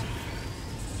chance.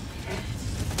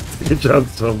 Take a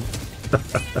chance, Tom.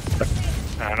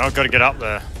 And I've got to get up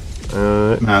there.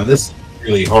 Man, this is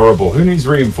really horrible. Who needs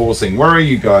reinforcing? Where are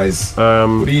you guys? What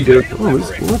are you doing?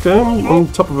 Okay, I'm on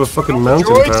top of a fucking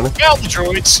mountain, apparently. Droids! Out the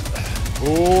droids!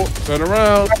 Oh, turn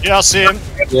around. Yeah, I see him.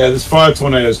 Yeah, there's 5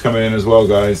 tornadoes coming in as well,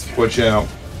 guys. Watch out.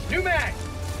 New mag.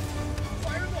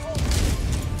 Fire in the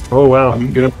hole. Oh, wow.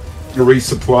 I'm gonna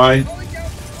resupply.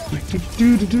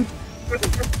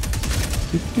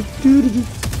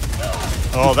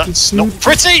 Oh, that's not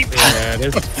pretty! Yeah,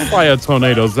 there's fire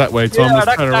tornadoes that way, Tom.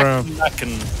 Let's turn around. That can...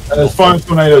 There's 5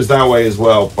 tornadoes that way as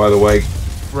well, by the way.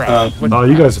 Right. Oh,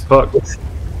 you guys are fucked.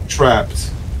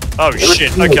 Trapped. Oh,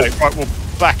 shit. Okay, right, we'll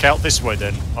back out this way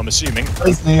then, I'm assuming.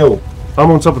 Where's Neil? I'm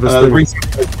on top of this thing.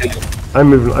 I'm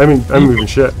moving. I'm moving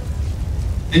shit.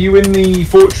 Are you in the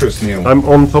fortress, Neil? I'm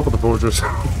on top of the fortress.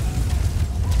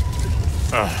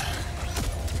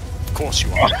 Of course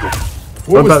you are.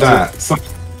 What I'm was about that?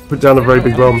 Put down a very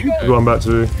big bomb. Is what I'm about to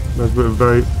do. That's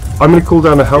very. I'm going to call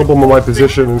down a hell bomb on my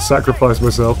position and sacrifice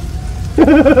myself.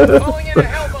 Calling in a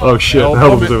hell bomb. Oh shit! Hell The hell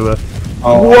bomb bomb's over there.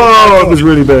 Oh, Whoa! It was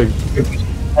really big.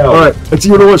 hell. All right. Do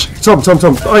you want to watch? Tom.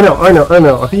 I know.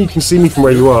 I think you can see me from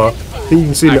where you are. I think you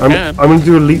can see me. I'm going to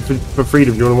do a leap for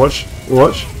freedom. Do you want to watch?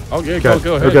 Watch. Okay, Okay.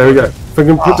 go ahead. Okay. Here we go. If I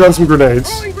can put down some grenades.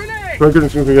 Throwing grenade.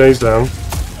 Put some grenades down.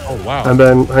 Oh, wow. And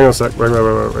then, hang on a sec. Wait, hang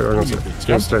on a sec. Jump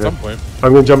Just stay at here. some point.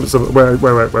 I'm going to jump at some. Wait. I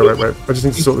just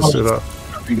need to sort this shit out.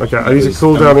 Okay, I need to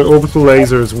cool down an orbital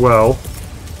laser as well.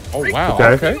 Oh, wow.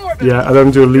 Okay. Okay. Yeah, and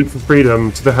then do a leap for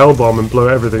freedom to the hell bomb and blow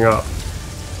everything up.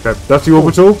 Okay, that's the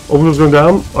orbital. Orbital's going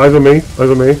down. Eyes on me.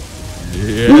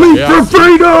 Yeah, Leap yeah. for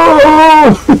freedom!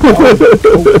 Oh,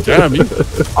 damn. I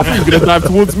thought you were going to dive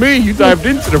towards me. You dived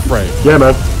into the frame. Yeah,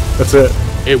 man. That's it.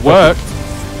 It worked.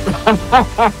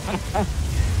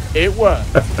 It worked.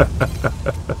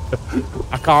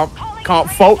 I can't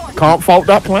fault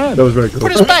that plan. That was very cool.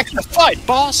 Put us back in the fight,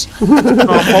 boss! Can't fault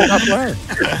that plan.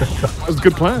 That was a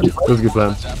good plan. That was a good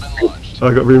plan.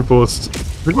 I got reinforced.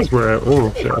 Pretty much where out.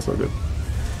 Oh, shit, that's not good.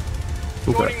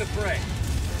 Joining Okay. the fray.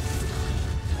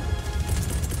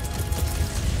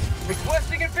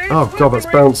 Requesting advance. Oh, God, that's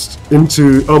bounced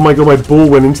into. Oh, my God, my ball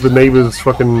went into the neighbor's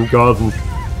fucking garden.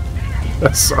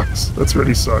 That sucks. That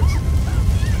really sucks.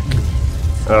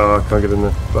 Oh, I can't get in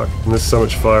there. Fuck. And there's so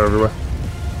much fire everywhere.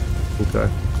 Okay.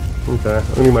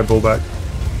 I need my ball back.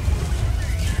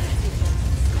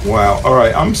 Wow. All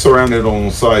right. I'm surrounded on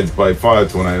all sides by fire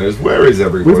tornadoes. Where is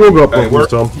everybody? We've all got Hey, bombs,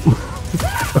 Tom.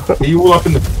 are you all up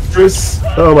in the fortress?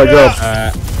 Oh my God.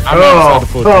 I'm Oh, outside the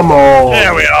fortress. come on.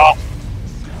 There we are!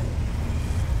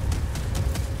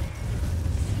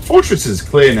 Fortress is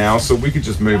clear now, so we could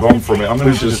just move on from it. I'm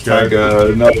going to just just tag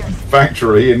another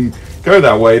factory and go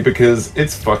that way because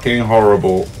it's fucking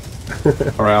horrible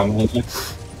around here.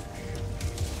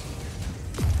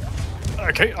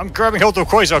 Okay, I'm grabbing hold of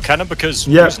the quasar cannon because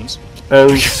Yeah. reasons.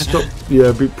 And stop. Yeah,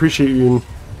 appreciate you,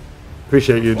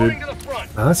 dude. Going to the front.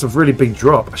 Oh, that's a really big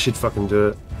drop. I should fucking do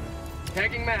it.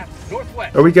 Tagging map.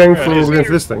 Northwest. Are we going Yeah, for? it is. We're going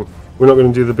for this thing. We're not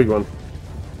going to do the big one.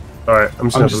 All right, I'm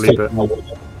just I'm going to just leap it. taking my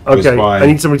way. Okay, fine. I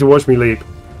need somebody to watch me leap.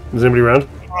 Is anybody around?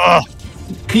 Ah,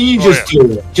 Can you Oh, just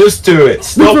do it? Just do it. Leap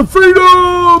Stop. for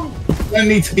freedom! I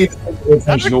need to get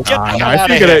attention. Get Nah, the nah, hell if out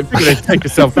you're of here. gonna take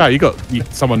yourself out,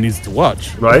 someone needs to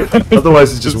watch. Right?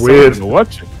 Otherwise, it's just Someone weird. to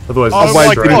watch it. Otherwise, Oh it's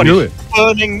my did he god, do he's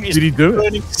burning, he's Did he do it?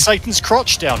 burning Satan's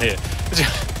crotch down here.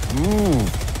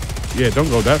 Yeah, don't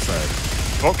go that side.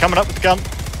 Oh, coming up with the gun.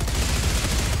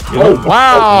 Oh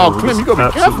wow, Clym, you gotta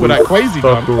be careful with that crazy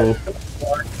fuck gun. all.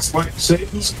 It's like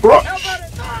Satan's crotch.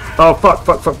 Oh fuck!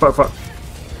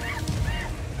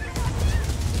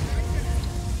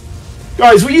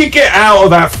 Guys, will you get out of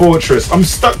that fortress? I'm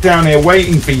stuck down here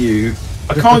waiting for you.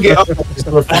 I can't get up because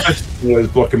there are fire tornadoes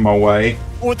blocking my way.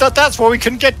 Well, that's why we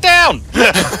couldn't get down.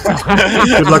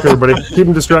 Good luck, everybody. Keep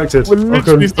them distracted. We're I'll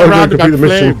literally go surrounded by complete the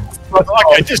mission. flames.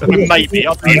 Okay, just maybe.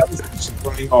 I'll be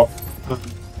Running off.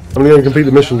 I'm going to complete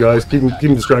the mission, guys. Keep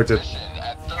them distracted.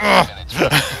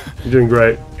 You're doing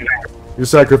great. Your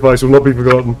sacrifice will not be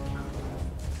forgotten.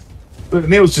 Look,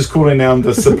 Neil's just calling down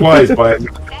the supplies by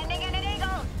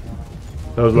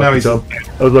That was Now lucky, he's-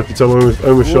 Tom. I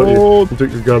almost shot you. Oh. You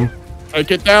took your gun.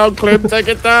 Take it down, Clym, take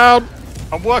it down.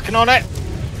 I'm working on it.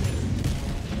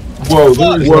 Whoa,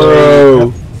 there is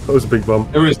Whoa! That was a big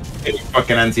bomb. there is a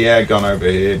fucking anti-air gun over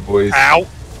here, boys. Ow.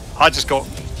 I just got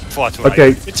Fire to Okay,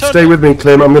 aim. It turned stay out- with me,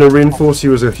 Clym. I'm going to reinforce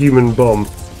you as a human bomb.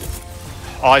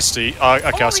 I see.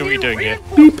 Okay, I see what you're doing here.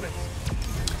 Beep.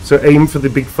 So aim for the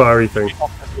big fiery thing.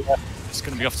 It's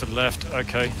going to be off to the left.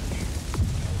 Okay.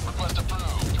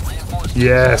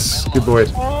 Yes, good boy.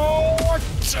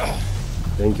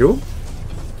 Thank you.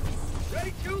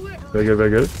 Very good, very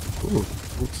good. Ooh,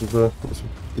 what's the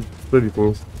bloody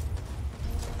things?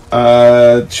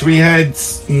 Should we head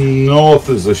north?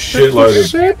 There's a shitload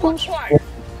of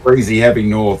crazy heavy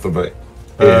north of it.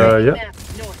 Yeah. Map,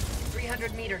 north,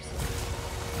 300 meters.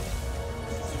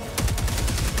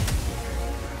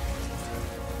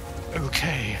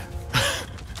 Okay.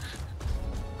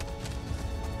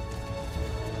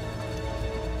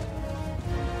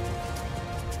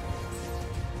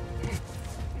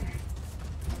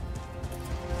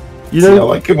 You See, I know,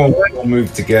 like it when we all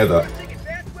move together.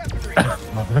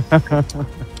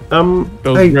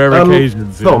 Those hey, rare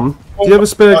occasions. Yeah. Tom, do you have a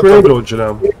spare grenade launcher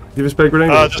now? Do you have a spare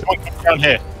grenade launcher? Just one down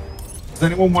here. Does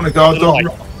anyone want a guard dog?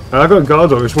 I got a guard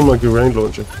dog, I just want my grenade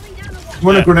launcher. You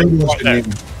want a grenade launcher? Right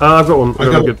Ian? I've got one. I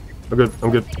got I'm good.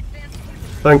 I'm good.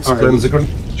 Thanks, Alright, Clym. there's a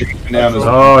grenade down as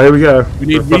well. Oh, here we go. We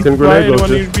need A fucking resupply. grenade Anyone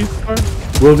launcher. need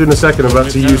resupply? Will do in a second. I'm about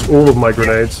to use all of my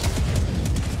grenades.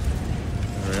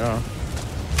 There we are.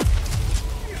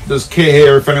 There's kit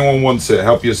here if anyone wants it.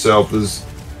 Help yourself. There's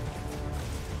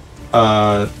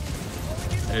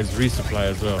There's resupply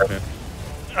as well. Okay.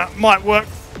 Might work.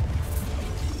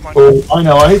 oh, I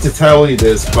know, I hate to tell you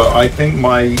this, but I think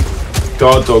my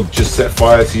guard dog just set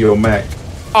fire to your mech.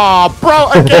 Oh,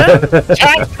 bro, again? Tom,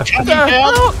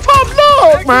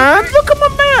 look, man. Look at my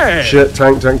man. Shit,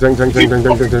 tank.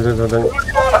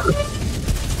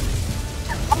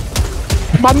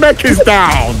 My mech is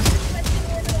down.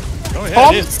 Oh, yeah,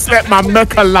 Tom it is. set my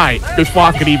mech alight before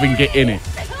I could even get in it.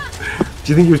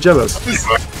 Do you think he was jealous?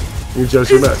 He was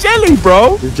jealous of It's that? jelly,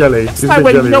 bro. He's jelly. It's He's a like bit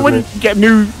when, jelly, you know when you isn't get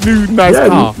new nice he?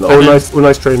 car. Yeah,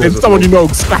 nice trainers. And or someone you something.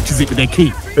 know scratches it with their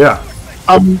key. Yeah.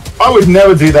 I would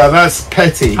never do that. That's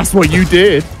petty. That's what you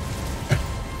did.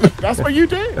 That's what you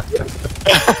did.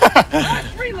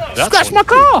 Scratch my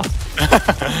car.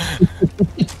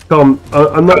 Tom,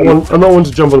 I'm not one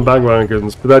to jump on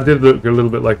bandwagons, but that did look a little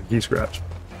bit like a key scratch.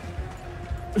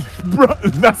 Bro,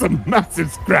 that's a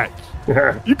massive scratch.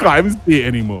 You can't even see it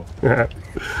anymore.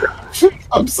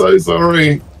 I'm so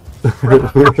sorry. Do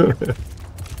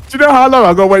you know how long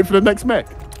I gotta wait for the next mech?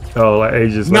 Oh, like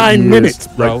ages. 9 like years. minutes,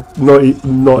 bro. Like,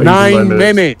 not even 9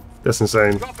 minutes. That's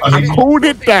insane. I pulled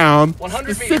it down 100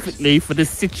 meters. specifically for this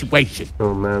situation.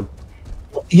 Oh man.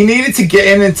 You needed to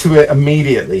get into it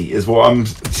immediately, is what I'm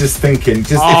just thinking.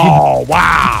 Just Oh,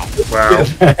 wow. Wow.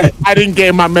 I didn't get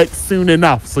in my mech soon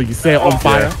enough, so you set it on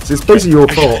fire. Yeah. So it's basically your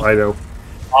fault, I know.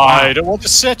 I don't want to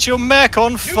set your mech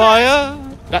on fire.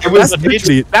 That, It was that's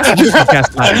literally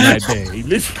gaslighting right there. He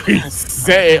literally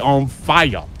set it on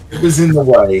fire. it was in the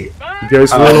way. He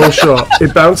goes for a little shot.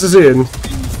 It bounces in.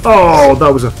 Oh,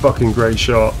 that was a fucking great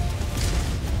shot.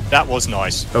 That was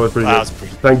nice. That was pretty That good. was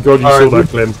pretty Thank God you Alright, saw that,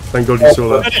 Clym. Thank God you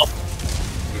saw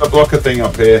that. A blocker thing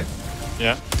up here.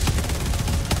 Yeah.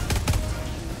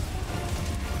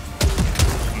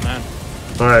 Man.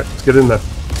 Alright, let's get in there.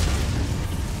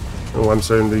 Oh, I'm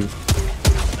so indeed.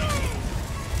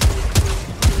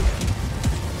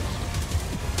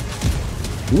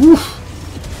 Oof.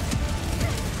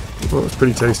 Well, that's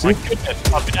pretty tasty. My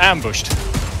goodness, I've been ambushed.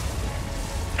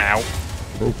 Ow.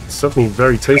 It's something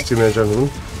very tasty there, gentlemen.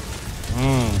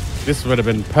 This would have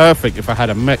been perfect if I had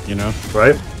a mech, you know.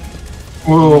 Right?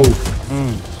 Whoa.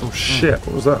 Oh shit,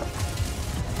 what was that?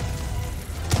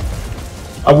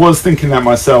 I was thinking that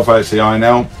myself, actually, I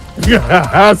know.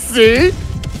 See?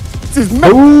 This is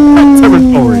mech Ooh,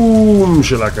 territory.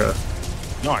 Shalaka.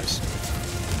 Nice.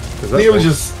 Is that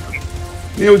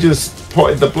Neil just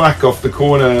potted the black off the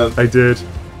corner. I did.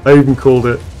 I even called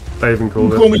it.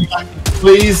 Call me back,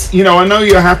 please. You know, I know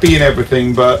you're happy and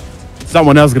everything, but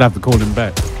Someone else gonna have to call him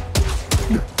back.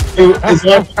 it's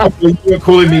like you're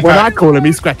calling me When I back. call him,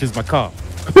 he scratches my car.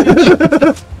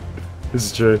 This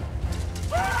is true.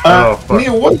 Oh,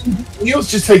 fuck.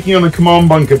 Neil's just taking on a command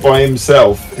bunker by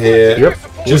himself here. Yep.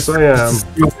 Yes, I am.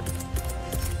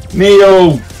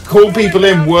 Neil, call people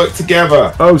in, work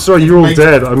together. Oh, sorry, you're all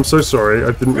dead. I'm so sorry.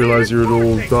 I didn't realise you had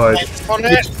all died.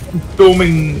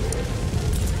 Storming.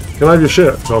 Can I have your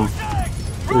shit, Tom?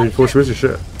 Of course, where's your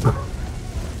shit?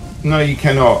 No, you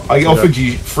cannot. I offered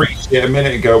you free shit a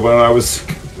minute ago when I was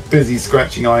busy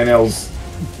scratching Inel's.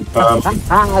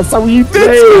 So you did.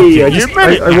 Hey, You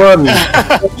I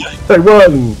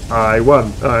won. I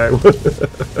won.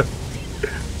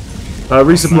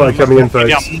 Resupply coming in,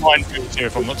 Yeah, folks. mine goes here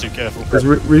if I'm not too careful. There's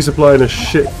resupplying a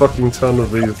shit fucking ton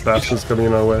of these bastards coming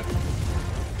in our way.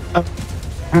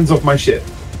 Hands off my shit.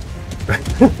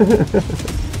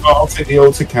 I'll take the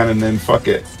autocannon then. Fuck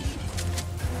it.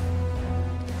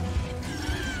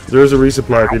 There is a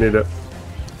resupply if you need it.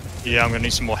 Yeah, I'm gonna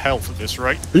need some more health at this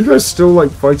rate. Are you guys still like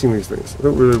fighting these things? I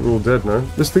thought we were all dead now.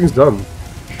 This thing's done.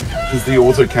 Does the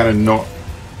autocannon not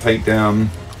take down?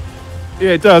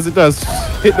 Yeah, it does. It does.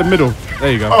 Hit the middle.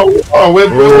 There you go. We're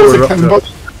we're autocannon. up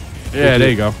Yeah, there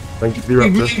you go. Thank you for the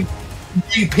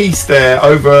eruptor. Piece there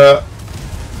over.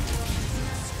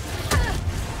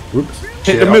 Whoops.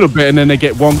 Hit the middle bit and then they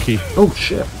get wonky Oh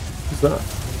shit. What's that?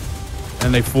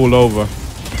 and they fall over.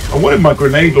 I wanted my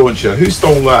grenade launcher. Who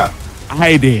stole that?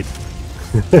 I did.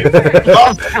 So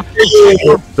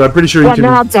I'm pretty sure you can.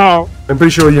 I'm pretty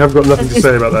sure you have got nothing to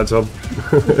say about that, Tom.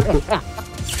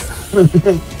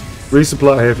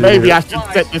 Resupply here if you need Maybe I it. should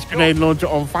set this grenade launcher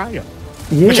on fire.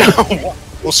 Yeah.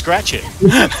 We'll scratch it.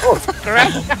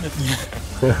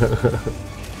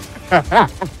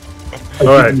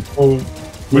 Alright.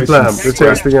 You plan. Let's take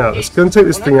this thing out. Let's go and take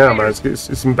this thing out, man.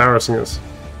 It's embarrassing us.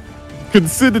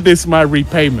 Consider this my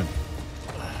repayment.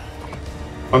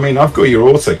 I mean, I've got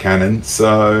your autocannon,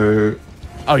 so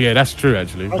Oh yeah, that's true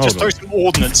actually. I'll Hold just on. throw some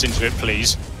ordnance into it,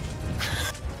 please.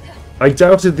 I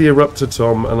doubted the eruptor,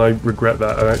 Tom, and I regret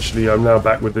that. And actually, I'm now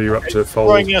back with the eruptor fold.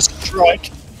 Throwing a strike.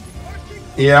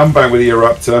 yeah, I'm back with the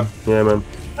eruptor. Yeah, man.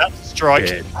 That's a strike.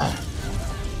 Yeah.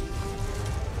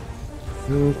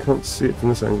 Can't see it from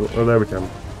this angle. Oh, there we can.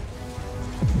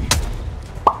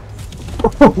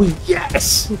 Oh,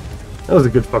 yes! That was a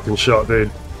good fucking shot,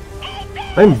 dude.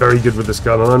 I'm very good with this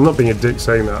gun, and I'm not being a dick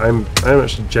saying that. I'm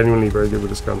actually genuinely very good with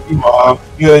this gun.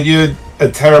 You're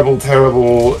a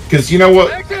terrible. Because you know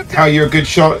what? How you're a good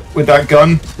shot with that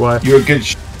gun? Why? You're a good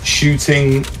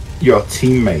shooting your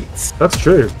teammates. That's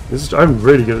true. I'm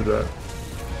really good at that.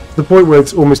 To the point where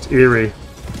it's almost eerie.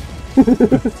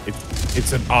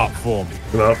 It's an art form.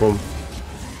 An art form.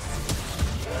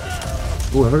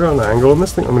 Oh, have I got an angle on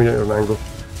this thing? I'm gonna get an angle.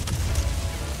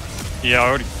 Yeah, I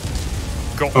already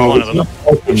got Oh, one of there's them. another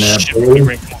Hulk in there, Shit, boy.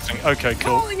 reinforcing. Okay,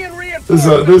 cool. Calling in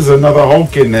reinforcements. There's another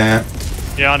Hulk in there.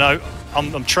 Yeah, I know.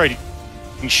 I'm trading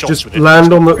shots Just with it.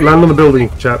 land on the building,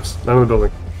 chaps. Land on the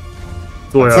building.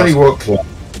 That's all I I'll tell ask. you what, Clym.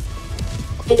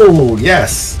 Oh,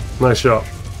 yes. Nice shot.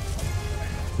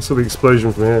 I saw the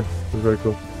explosion from here. It was very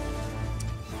cool.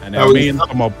 And then me and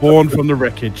Tom are born from the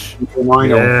wreckage.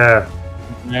 Yeah.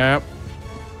 Yep.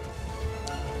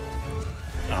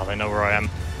 Oh, they know where I am.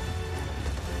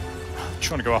 I'm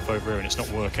trying to go up over here and it's not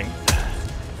working.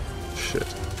 Shit.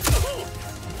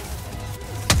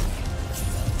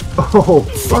 Oh,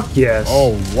 fuck yes.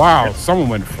 Oh wow, someone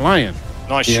went flying.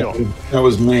 Nice shot. That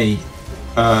was me.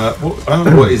 I don't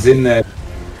know what is in there.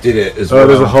 Did it as well? Oh,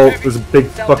 there's a Hulk. There's a big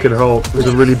fucking Hulk. There's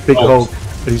a really big Hulk.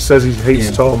 He says he hates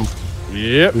Yeah. Tom.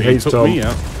 Yep, He he hates took Tom. me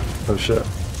out. Oh shit.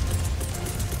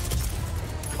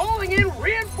 Calling in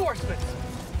reinforcements.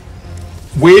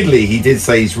 Weirdly, he did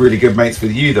say he's really good mates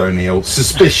with you, though, Neil.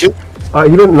 Suspicious. You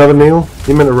meant another Neil?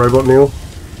 You meant a robot Neil?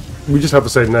 We just have the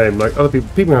same name. Like other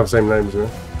people have the same names, you know.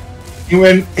 He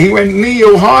went,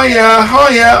 Neil, hiya.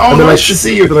 Oh, And then nice to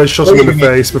see you. Then I shot him in the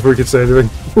face before he could say anything.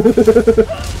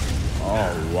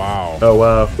 Oh wow. Oh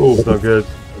wow, Ooh. that's not good.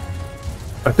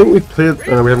 I think we've cleared.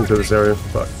 No, we haven't cleared this area.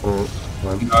 Fuck. Oh,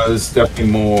 fine. No, there's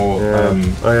definitely more.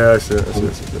 Yeah. Oh yeah, I see it. I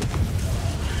see it.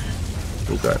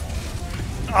 Okay.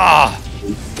 Ah!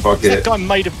 Fuck That it. guy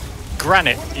made of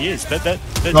granite. He is. They're two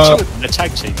of them. They're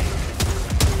tag team.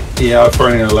 Yeah, I've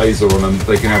thrown in a laser on them.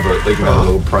 They can have a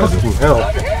little present. Fucking hell.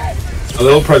 A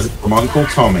little present from Uncle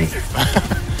Tommy.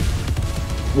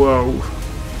 Whoa.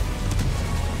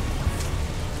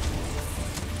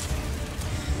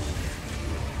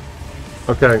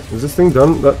 Okay, is this thing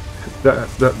done? That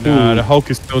Nah, the Hulk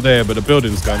is still there, but the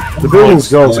building's gone. the building's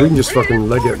gone, so we can just fucking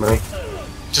leg it, man.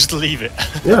 Just leave it.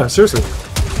 Yeah, seriously.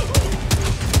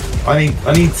 I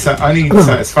need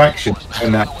satisfaction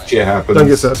when that shit happens. Don't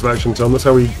get satisfaction, Tom. That's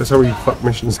how we fuck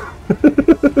missions.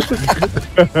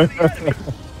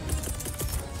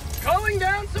 Calling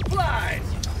down supplies.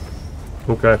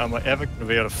 Okay. Am I ever going to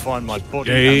be able to find my body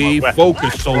Stay and my weapon?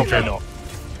 focused, soldier. Not.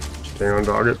 Stay on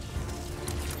target.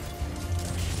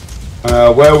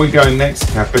 Where are we going next,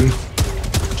 Captain?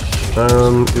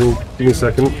 Give me a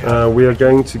second. We are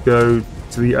going to go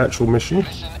to the actual mission.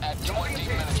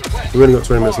 We've only got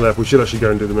 20 minutes left. We should actually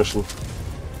go and do the mission.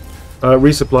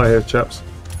 Resupply here, chaps.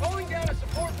 Calling down a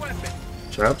support weapon.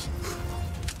 Chaps.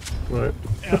 Right.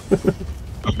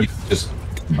 Just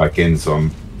come back in, so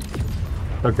I'm.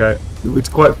 Okay. It's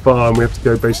quite far, and we have to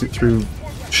go basically through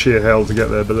sheer hell to get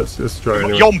there. But let's try it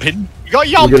anyway. Yomping. You got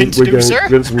yomping to do, sir. We're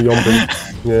getting some yomping.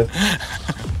 Yeah.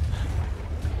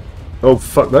 Oh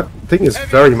fuck! That thing is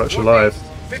very much alive.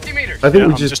 50 meters. I think Yeah,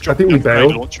 we I'm just. I dropping think we a grenade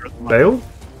bail. launcher at the moment. Bail.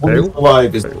 What is Bail.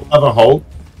 alive? Is another Hulk?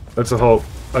 That's a halt.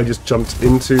 I just jumped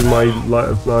into my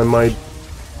my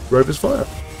rover's fire.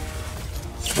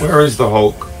 Where is the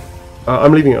Hulk?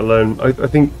 I'm leaving it alone. I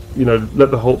think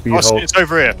let the halt be Oh, halt. it's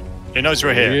over here. It knows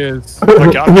we're He here. is.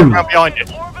 Okay, I'm going around behind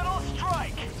it. Orbital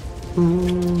strike.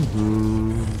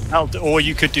 Or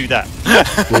you could do that.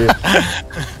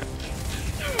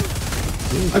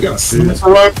 I got a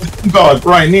sniper guard.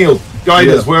 Right, Neil, guide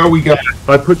us. Where are we going?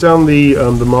 I put down the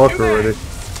marker already.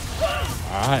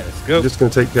 Alright, let's go. I'm just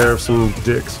gonna take care of some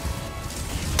dicks.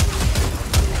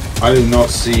 I do not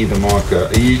see the marker.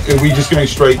 Are we just going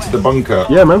straight to the bunker?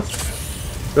 Yeah, man.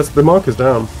 That's the marker's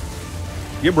down.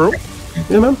 Yeah, bro.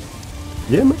 Yeah, man.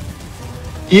 Yeah, man.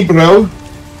 Yeah, bro.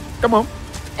 Come on.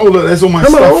 Oh, look, there's all my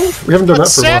Come on. stuff. We haven't done that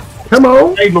for a while. Come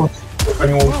on. Hey, look, if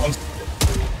anyone wants-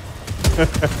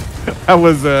 That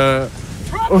was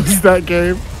what was that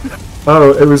game?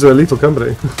 Oh, it was a Lethal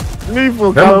Company.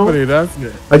 Lethal Come on. Company, that's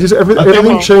it.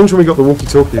 Everything changed when we got the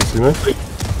walkie-talkies, you know?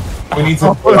 We need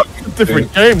to. Oh,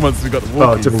 different game once we got the Oh,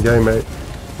 walkies. different game, mate.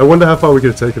 I wonder how far we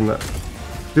could have taken that.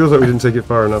 Feels like we didn't take it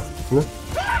far enough. You know?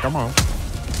 Come on.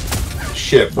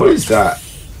 Shit, what is that?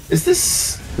 Is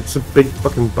this It's a big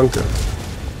fucking bunker.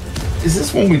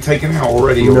 one we've taken out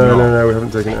already or No, not? no, no, we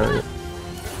haven't taken it out yet.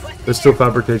 There's still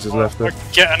fabricators left there.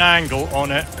 Get an angle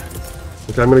on it.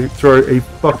 Okay, I'm gonna throw a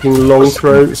fucking long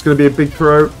throw. It's gonna be a big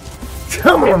throw.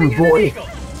 Come on, boy!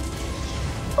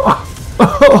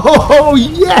 Oh,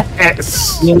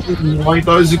 yes! Like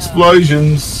those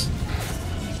explosions.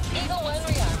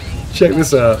 Check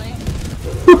this out.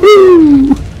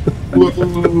 Woohoo!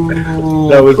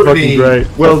 That was fucking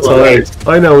great. Well timed.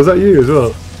 I know, was that you as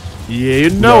well? Yeah, you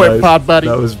know it, pod buddy.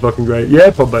 That was fucking great.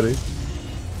 Yeah, pod buddy.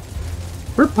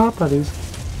 We're pod buddies.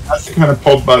 That's the kind of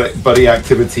pod buddy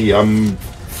activity I'm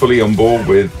fully on board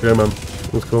with. Yeah, man.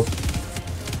 That's cool.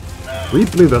 We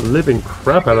blew the living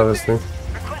crap out of this thing.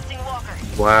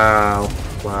 Wow.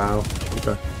 Wow.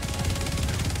 Okay.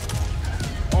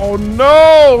 Oh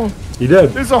no! You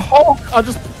did? There's a Hulk. I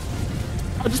just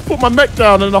put my mech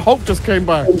down and the Hulk just came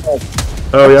by.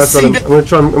 Oh yeah, I've got him.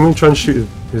 I'm gonna try and shoot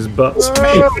his butt.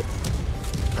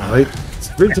 Right.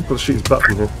 It's really difficult to shoot his butt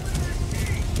from here.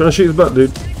 Trying to shoot his butt,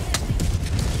 dude.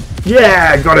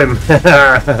 Yeah, got him.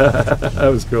 That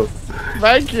was cool.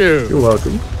 Thank you. You're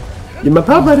welcome. You're my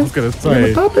pop buddy. I was gonna You're say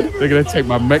my pop buddy. they're gonna take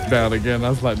my mech down again. I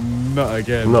was like, not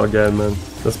again. Not again, man.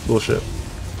 That's bullshit.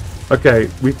 Okay,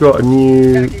 we've got a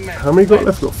new. How many got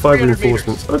left? We've got 5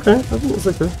 reinforcements. Okay, I think it's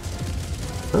okay.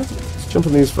 Huh? Let's jump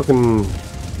on these fucking.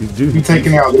 These dudes. We're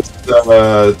taking out this.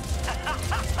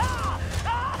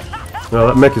 No,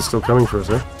 that mech is still coming for us,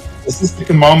 eh? This is the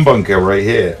command bunker right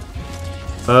here.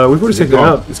 We've already Is it taken it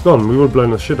gone? out. It's gone. We would have blown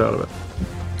the shit out of it.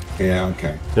 Yeah.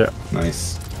 Okay. Yeah.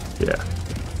 Nice. Yeah.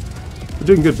 We're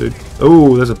doing good, dude.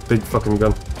 Oh, there's a big fucking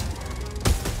gun.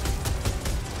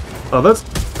 Oh, that's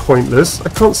pointless. I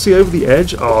can't see over the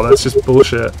edge. Oh, that's just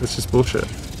bullshit. That's just bullshit.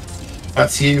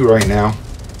 That's you right now.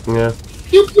 Yeah.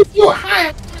 You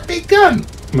high big gun.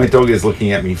 My dog is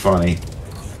looking at me funny.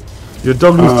 Your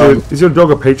dog needs to... Is your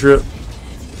dog a patriot?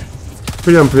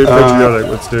 Pretty unpatriotic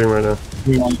what's doing right now.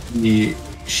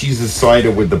 She's a sider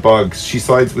with the bugs. She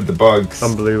sides with the bugs.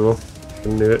 Unbelievable. I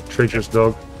knew it. Traitorous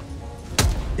dog.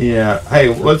 Yeah. Hey,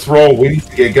 let's roll. We need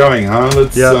to get going, huh?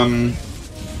 Let's Yeah.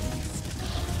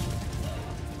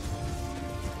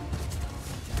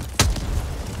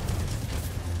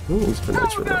 Ooh, it's been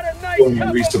nice right now. Not a nice Go and cup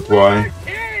of resupply.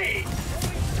 tea.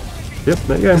 Yep,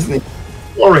 there you go. Isn't it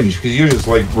orange? Because you're just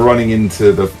like running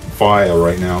into the fire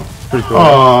right now. Pretty cool.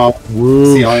 Oh,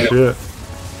 Woo, see, I know. shit.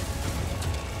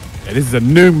 Yeah, this is a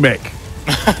new mech.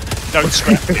 Don't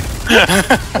scrap it.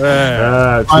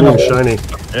 Ah, it's I new know. and shiny.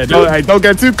 Yeah, don't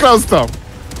get too close, Tom.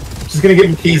 Just gonna get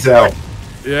my keys out.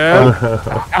 Yeah.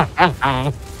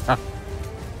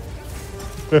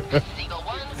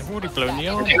 I've already blown the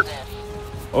armor.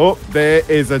 Oh, there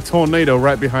is a tornado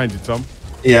right behind you, Tom.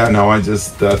 Yeah, no, I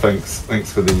just thanks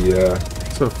for the.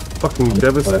 So fucking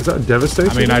devastating. Is that a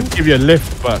devastation? I mean, I'd give you a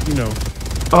lift, but you know.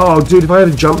 Oh, dude, if I had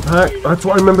a jump pack, that's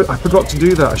what I remember. I forgot to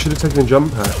do that. I should have taken a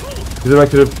jump pack. Because then I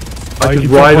could have. I you could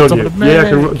jump ride on on top you. of the Yeah, I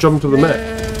mech. can jump to the mech.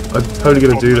 I'm totally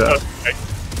going to do that.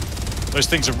 Those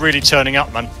things are really turning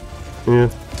up, man. Yeah.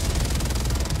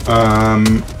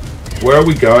 Where are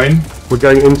we going? We're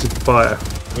going into the fire.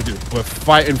 We're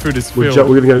fighting through this We're field.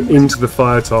 going to go into the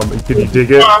fire, Tom. And can you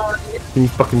dig it? Can you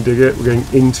fucking dig it? We're going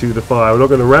into the fire. We're not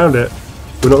going around it.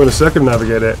 We're not going to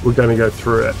circumnavigate it. We're going to go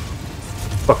through it.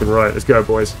 Fucking right. Let's go,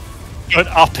 boys. Going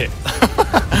up it.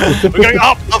 We're going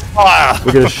up the fire.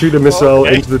 We're going to shoot a missile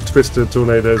Okay. into the twister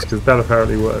tornadoes because that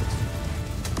apparently works.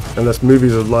 Unless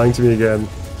movies are lying to me again.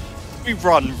 If we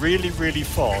run really, really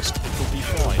fast, it'll be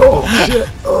fine. Oh shit!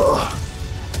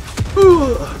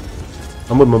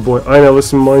 I'm with my boy. I know there's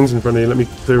some mines in front of you. Let me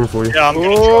clear them for you. Yeah, I'm gonna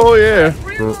Oh yeah.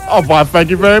 Oh, why? Thank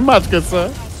you very much, good sir.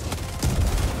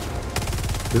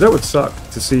 Because that would suck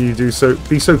to see you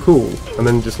be so cool and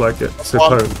then just like get so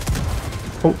toned.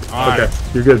 Oh, okay,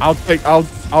 you're good.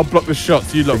 I'll block the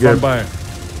shots. You look You're run good. by it.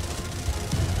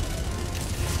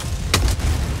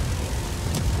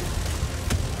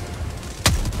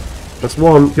 That's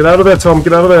one. Get out of there, Tom.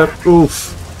 Get out of there.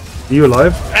 Oof. Are you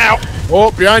alive? Ow!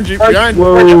 Oh, behind you, behind you.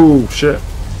 Whoa, shit.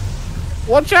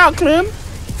 Watch out, Clym.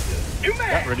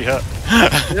 That really hurt.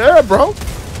 Yeah, bro.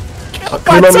 Come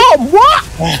By on. Tom,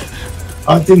 what?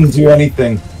 I didn't do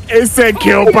anything. It said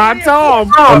kill by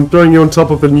Tom. I'm throwing you on top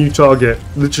of the new target.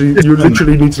 Literally, you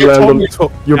literally need to land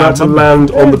on. You're about to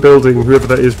land on the building, whoever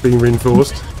that is being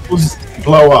reinforced. Just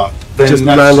blow up. Then Just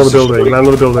that's land on the just a building. shot. Land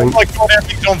on the building. Oh my god,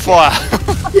 everything's on fire.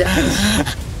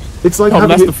 It's like Tom,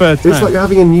 having that's the third it's time. like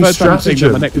having a new Third time you've taken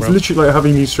stratagem. my neck, It's bro. literally like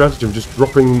having a new stratagem, just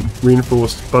dropping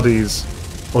reinforced buddies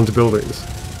onto buildings.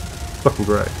 Fucking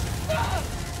great.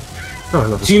 Oh, I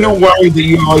love this Do you game. not worry that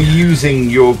you are using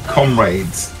your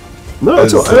comrades? No,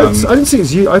 it's as, not, I didn't think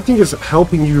it's you. I think it's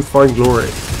helping you find glory.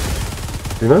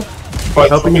 You know? By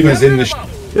Helping dropping you- us in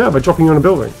the Yeah, by dropping you on a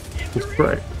building. It's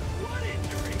great.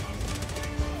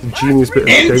 It's a genius bit of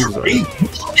game design.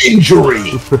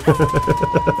 injury.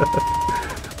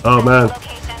 Oh man,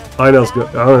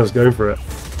 Inel's going for it.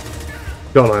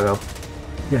 Go on, Inel.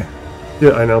 Yeah. Yeah,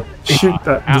 Inel. Shoot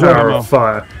that Out of jar ammo. of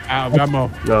fire. Out of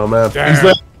ammo. No man. He's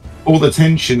let all the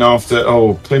tension after.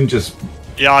 Oh, Clym just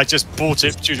Yeah, I just bought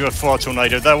it due to a fire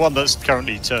tornado. The one that's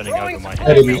currently turning over my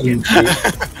head. heading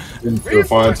into a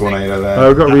fire tornado there.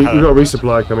 We've got a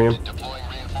resupply coming in.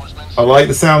 I like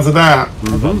the sounds of that. A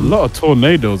lot of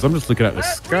tornadoes. I'm just looking at the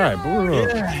sky, bro.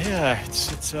 Yeah,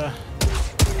 it's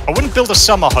I wouldn't build a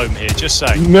summer home here, just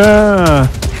saying. Nah.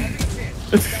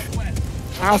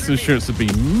 House insurance would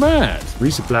be mad.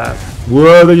 Resupply.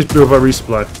 Whoa, they just blew up our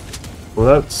resupply.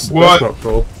 Well, that's What? not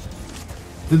cool.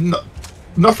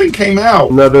 Nothing came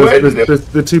out. No, Where did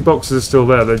the two boxes are still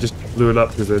there. They just blew it up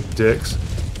because they're dicks.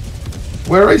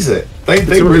 where is it? They It's,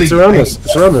 really. it's around us.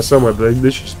 It's around there somewhere, but they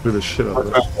should just blew the shit out of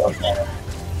it.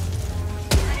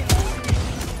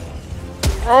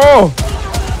 Oh!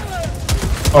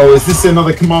 Oh, is this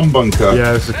another command bunker?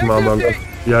 Yeah, it's a command bunker.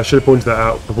 Yeah, I should have pointed that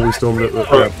out before we stormed it.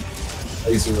 But, yeah.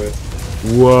 Laser it.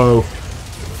 Whoa.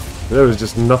 There was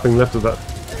just nothing left of that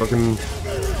fucking...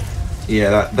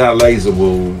 Yeah, that laser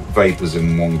will vapors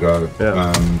in one go.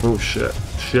 Yeah. Oh shit.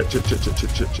 Shit.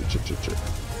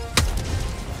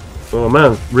 Oh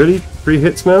man, really? 3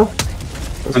 hits now?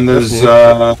 And That's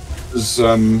there's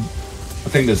new. I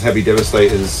think there's heavy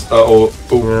devastators. Oh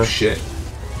Yeah. shit.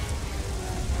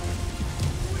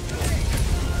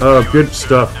 Oh, good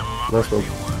stuff. Nice one.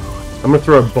 I'm gonna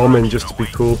throw a bomb in just to be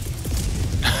cool.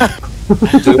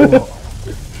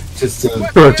 Just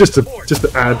to just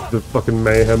to add the fucking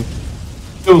mayhem.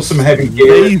 still some heavy gear.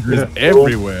 Lasers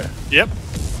everywhere. Yep.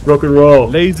 Rock and roll.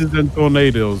 Lasers and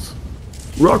tornadoes.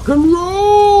 Rock and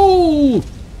roll!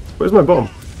 Where's my bomb?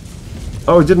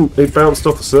 Oh, it didn't. It bounced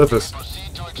off the surface.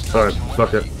 Alright,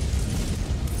 fuck it.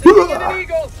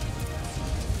 Eagle.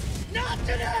 Not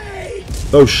today.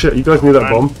 Oh shit, you guys knew that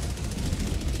bomb?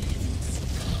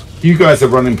 You guys are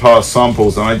running past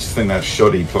samples, and I just think that's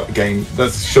shoddy game.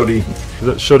 That's shoddy. Is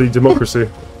that shoddy democracy?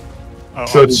 Oh,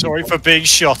 So- I'm sorry for being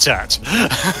shot at.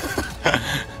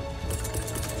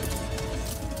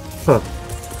 Huh.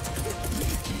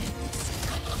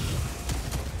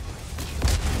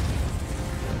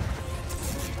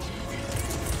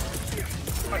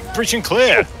 Breach and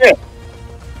clear.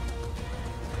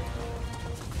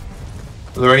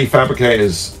 Are there any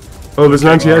fabricators? Oh, there's an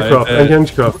anti-aircraft. uh,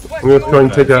 Anti-aircraft. I'm gonna try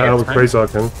and take that out with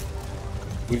Quasar cannon.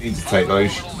 We need to take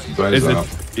those Is out.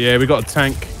 it? Yeah, we got a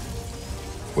tank.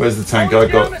 Where's the tank? I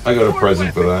got a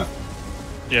present for that.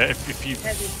 Yeah, if you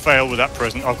fail with that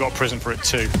present, I've got a present for it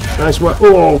too. Nice work.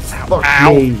 Oh, fuck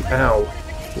Ow. me. Ow.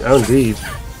 Oh, indeed.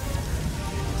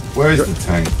 Where is the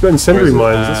tank? Got incendiary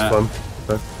Where mines. is That's fun.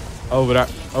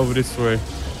 Over this way.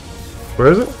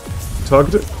 Where is it?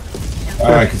 Target it.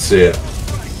 I can see it.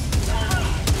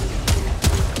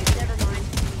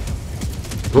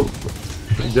 Oh,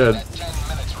 dead.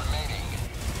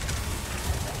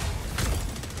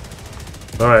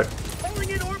 Alright,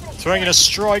 Throwing in a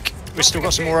strike. We've still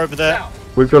got some more over there.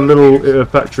 we've got a little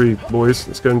factory, boys.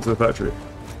 Let's go into the factory.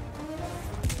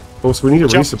 Also, we need a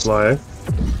Jump. resupply, eh?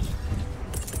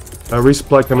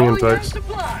 Resupply coming in, folks.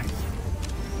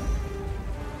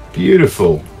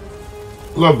 Beautiful.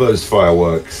 Love those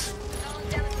fireworks.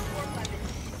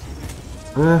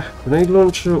 Grenade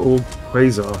launcher or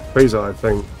Quasar? Quasar, I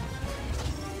think.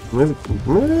 Maybe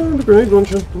the grenade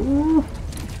launcher.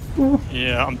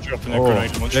 Yeah, I'm dropping a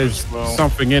grenade launcher There's as well.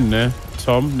 something in there,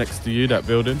 Tom, next to you, that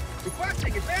building.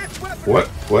 What?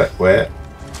 Where?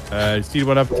 You see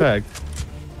what I've tagged?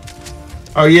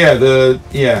 Oh yeah,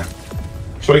 yeah.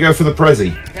 Shall I go for the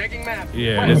Prezi?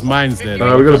 Yeah, there's mines there.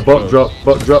 We got a butt drop.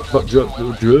 Butt drop. Butt drop.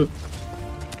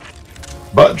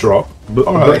 Butt drop.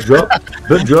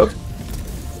 Butt drop.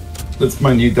 That's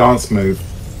my new dance move.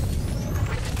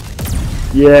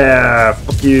 Yeah,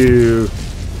 fuck you.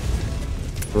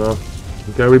 Well,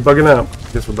 okay, we're bugging out.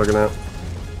 Guess we're bugging out.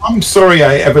 I'm sorry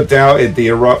I ever doubted the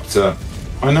Eruptor.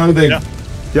 I know they...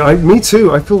 Yeah, me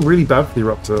too. I feel really bad for the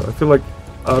Eruptor. I feel like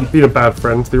I'm being a bad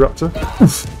friend to the Eruptor.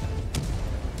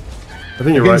 I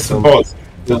think you're right, Tom.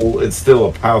 It's still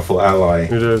a powerful ally.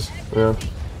 It is, yeah.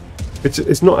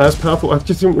 It's not as powerful. I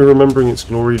just think we're remembering its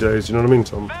glory days. You know what I mean,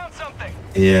 Tom?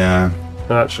 Yeah.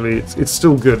 Actually, it's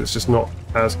still good. It's just not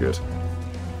as good.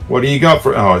 What do you got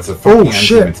for? Oh, it's a fucking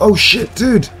shit! Oh shit,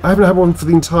 dude! I haven't had one for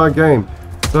the entire game.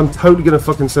 So I'm totally gonna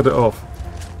fucking set it off.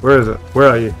 Where is it? Where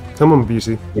are you? Come on,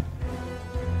 beauty.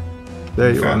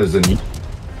 There you are. Found us a new...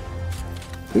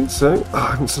 I think so. Oh,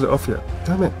 I haven't set it off yet.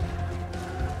 Damn it.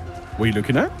 What are you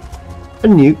looking at? A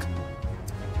nuke.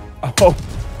 Oh,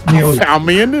 you found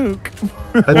me a nuke.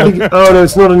 I think. Oh no,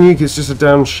 it's not a nuke. It's just a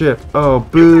down ship. Oh,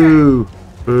 boo,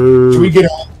 boo. Should we get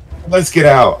out? Let's get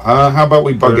out. How about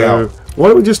we bug out? Why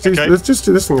don't we just do? Let's just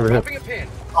do this thing over here.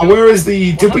 Oh, where is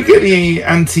the? Did we get the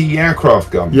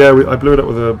anti-aircraft gun? Yeah, I blew it up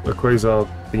with a quasar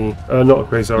thingy. Not a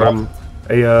quasar.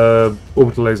 A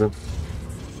orbital laser.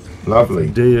 Lovely.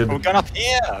 Did. Oh, we're going up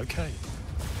here. Okay.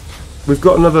 We've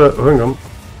got another. Oh, hang on.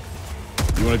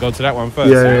 You want to go to that one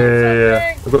first?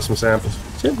 Yeah. I've got some samples.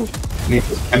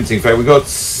 Emptying fate. We got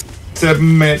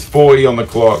 7 minutes 40 on the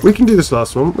clock. We can do this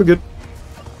last one. We're good.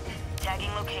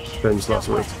 Famous last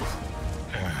word.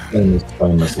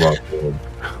 Famous last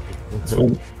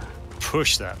word.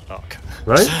 Push that luck.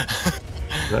 Right?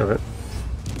 All right.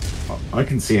 I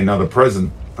can see another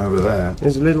present over there.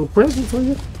 There's a little present for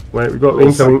you. Wait, we've got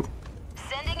incoming.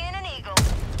 Sending in an eagle.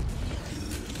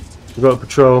 We've got a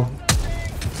patrol.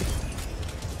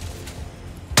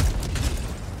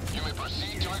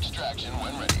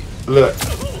 Look,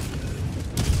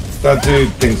 that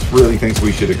dude really thinks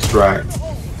we should extract.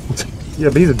 Yeah,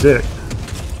 but he's a dick.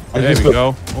 There we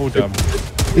go. All done.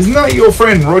 Isn't that your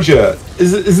friend Roger?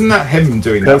 Isn't that him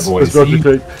doing that voice? That's Roger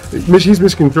Craig. He's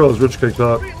miscontrolled. It's Roger Craig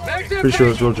Clark. Pretty sure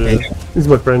it's Roger. Yeah. He's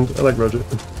my friend. I like Roger.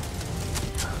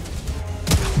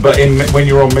 But when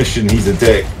you're on mission, he's a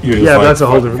dick. Yeah, like, that's a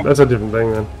whole different. That's a different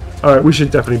thing, man. All right, we should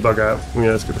definitely bug out.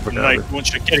 Yeah, let's get the fuck out. Mate,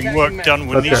 once you're getting work done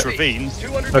with these ravines.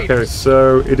 Okay,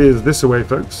 so it is this away,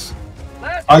 folks.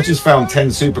 I just found 10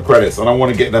 super credits, and I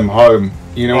want to get them home.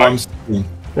 You know what I'm saying?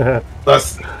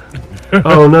 That's.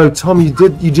 Oh no, Tom! You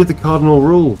did the cardinal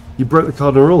rule. You broke the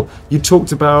cardinal rule. You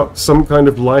talked about some kind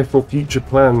of life or future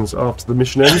plans after the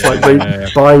mission ends, like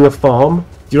buying a farm.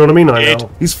 Do you know what I mean? I know.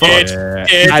 He's fine.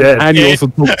 And you also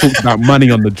talked about money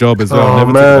on the job as well. Oh,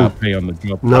 Never man. talked about pay on the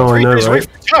job. No, I know, right?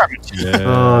 Yeah.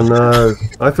 Oh no,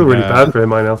 I feel really bad for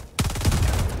him. I know.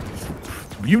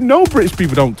 You know, British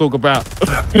people don't talk about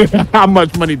how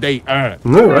much money they earn.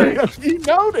 No, right? You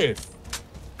know this.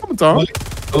 Come on, Tom.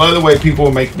 I like the way people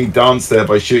will make me dance there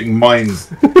by shooting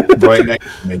mines right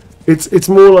next to me. It's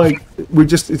more like we're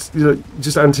just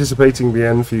just anticipating the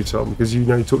end for you, Tom, because you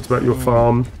talked about your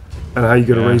farm and how you're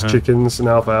going to raise chickens and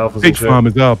alphas. Big farm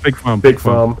as well. Big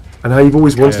farm. And how you've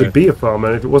always wanted to be a farmer.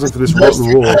 And if it wasn't for this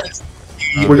rotten war,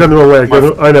 we're going the wrong way.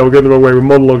 I know we're going the wrong way. We're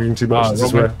monologuing too much.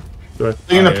 This way. They're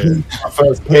going to pay for my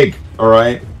first pig. All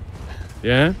right.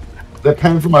 Yeah. They're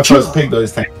paying for my first pig.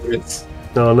 Those 10 credits.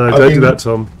 No, don't do that,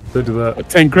 Tom. Don't do that.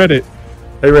 10 credit.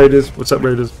 Hey Raiders, what's up,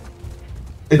 Raiders?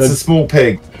 It's a small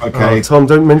pig. Okay. Oh, Tom,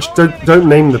 don't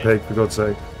name the pig, for God's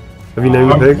sake. Have you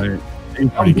named the pig?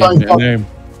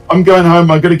 I'm going home.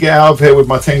 I'm going to get out of here with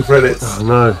my 10 credits. Oh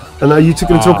no! And are you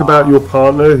going to talk about your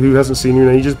partner who hasn't seen you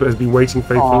in ages but has been waiting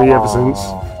faithfully ever since?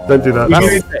 Don't do that.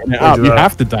 You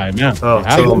have to die now. Oh,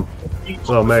 Tom.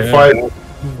 Oh, mate. Right,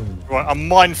 I'm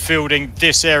minefielding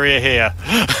this area here.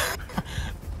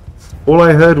 All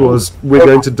I heard was, we're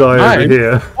going to die over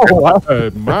here. Oh, I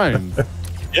heard mine.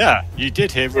 Yeah, you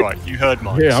did hear right. You heard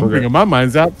mine. Yeah, I'm bringing my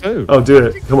mines out too. Oh, do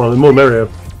it. Come on, the more merrier.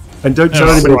 And don't tell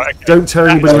anybody. Right, okay. Don't tell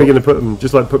anybody we're going to put them.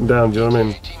 Just like put them down. Do you know what I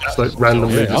mean? Just like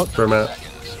randomly, just throw them out.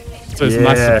 So it's a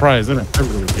nice surprise, isn't it?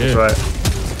 That's right.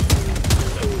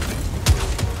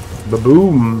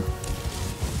 Ba-boom.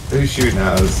 Who's shooting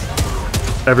at us?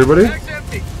 Everybody?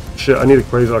 Shit, I need a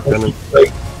quasar cannon.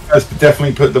 guys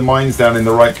definitely put the mines down in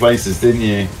the right places, didn't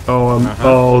you?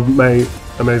 Oh, mate,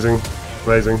 amazing,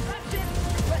 amazing.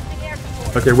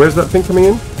 Okay, where's that thing coming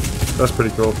in? That's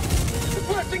pretty cool.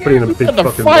 Putting in a big The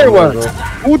fucking fireworks! bomb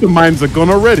as All the mines are gone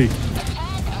already.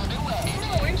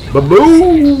 well.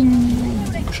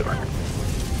 Ba-boom!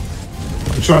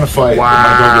 I'm trying to fight.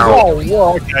 Wow. My dog is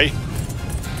Okay.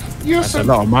 That's a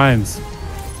lot of mines.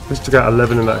 Just took out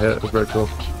 11 in that hit. It was very cool.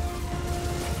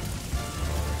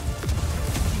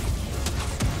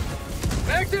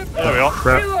 There we are.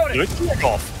 Crap. Blew his leg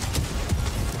off.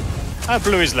 I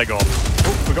blew his leg off.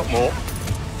 Oh, we got more.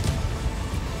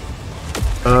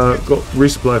 Got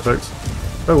resupply effects.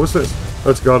 Oh, what's this? Oh,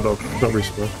 it's guard dog. It's not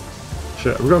resupply.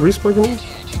 Shit, have we got resupply coming in?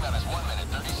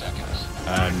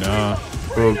 No.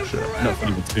 Oh, shit. Not for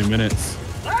even 2 minutes.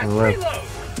 Oh, wow.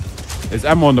 There's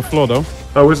ammo on the floor though.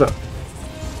 Oh, where's that?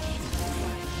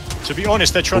 To be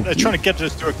honest, they're trying to get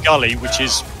us through a gully, which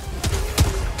is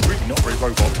really not very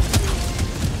robot.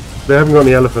 They haven't got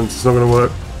any elephants. It's not going to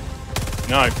work.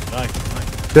 No.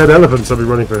 If they had elephants, I'd be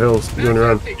running for hills. You're on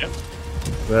your own. Yep.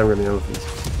 They haven't got any elephants.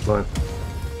 Fine.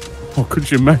 Oh, could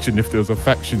you imagine if there was a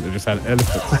faction that just had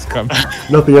elephants come?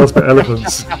 Nothing else but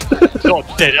elephants.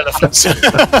 Not dead elephants.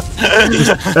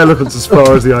 Elephants as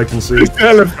far as the eye can see.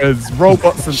 Elephants,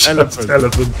 robots and Just elephants.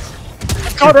 elephants.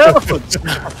 God, elephants!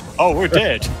 Oh, we're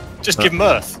dead. Just give them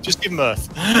Earth. Just give them Earth.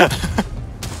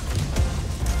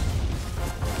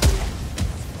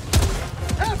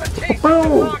 Have a taste Wow. of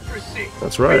democracy.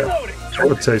 That's right. Reloading.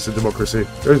 What a taste of democracy.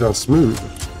 Goes down smooth.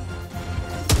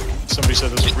 Somebody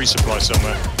said there's a resupply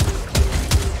somewhere.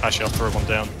 Actually, I'll throw one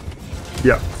down.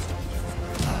 Yeah.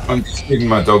 I'm just giving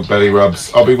my dog belly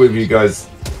rubs. I'll be with you guys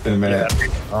in a minute.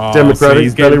 Oh, Democratic see,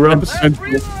 he's belly getting- rubs.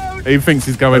 He thinks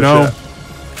he's going Oh, home.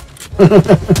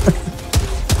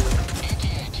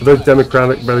 Are those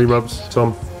democratic belly rubs,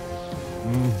 Tom?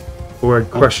 Or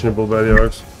questionable belly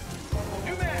rubs?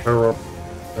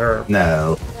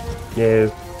 No. Yeah.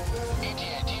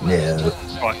 No.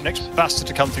 Right, next bastard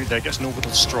to come through there gets an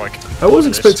orbital strike. I was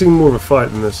expecting more of a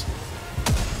fight than this.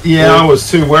 Yeah, I was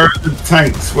too. Where are the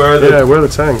tanks? Where are the... Yeah, where are the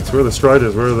tanks? Where are the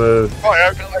striders? Where are the...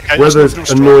 Right, okay, Where are that's those orbital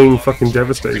strike. annoying fucking The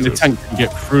devastators? tank can get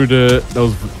through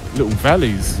those little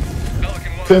valleys.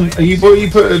 What you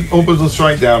put an orbital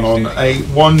strike down on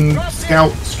one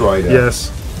scout strider?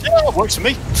 Yes. Yeah, it works for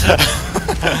me.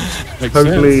 Makes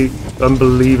Totally sense.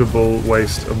 unbelievable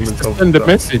waste of mental. Send a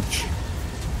message.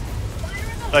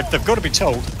 They've got to be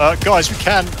told. Guys, we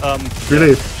can... Should we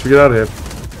leave? Should we get out of here?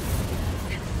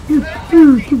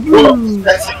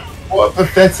 What a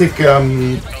pathetic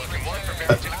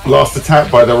last attack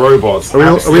by the robots.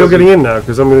 Are we all getting in now?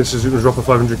 Because I'm going to drop a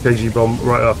 500 kg bomb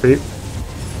right at our feet.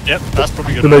 Yep, that's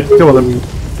probably good. Come on then.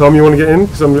 Tom, you want to get in?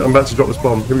 Because I'm about to drop this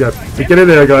bomb. Here we go. Get in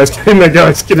there, guys. Get in there,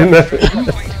 guys. Get in there.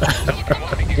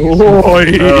 Oh,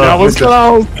 that was missed it.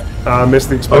 close. Missed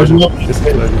the explosion. not- Missed the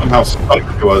explosion. How stuck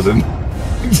it wasn't.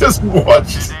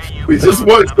 We just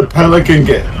watched the pelican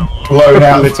get blown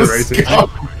out of the Obliterated. sky.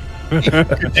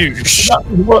 Douche.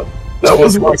 That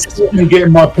was what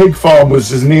getting my pig farm was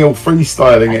just Neil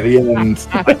freestyling at the end.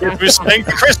 We're saying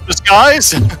for Christmas,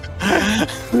 guys.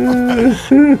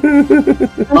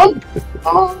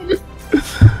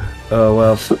 Oh,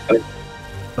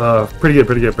 wow. Pretty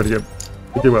good. You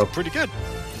do well. Pretty good.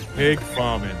 Pig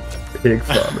farming. Pig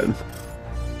farming.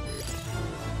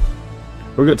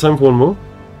 We've got time for one more.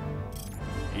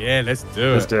 Yeah, let's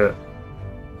do Let's it. do it.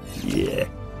 Yeah.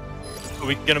 Are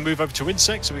we going to move over to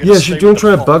insects? Or are we Yeah, gonna do stay you want with to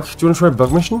try a the bug? Do you want to try a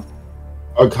bug mission?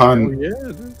 I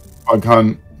can't. I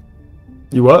can't.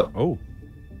 You what? Oh.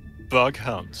 bug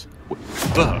hunt?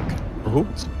 Bug.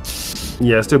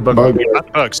 Yeah, let's do a bug Bug,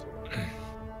 Bugs.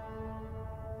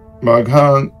 bug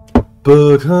hunt.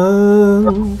 Bug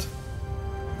hunt.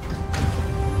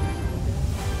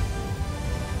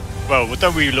 Well,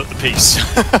 don't we look the piece?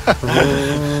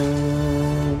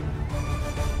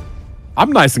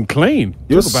 I'm nice and clean.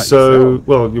 You're Talk about so yourself.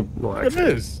 well. You're not Look at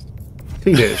actually this.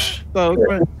 cleanish. So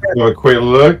clean. Have a quick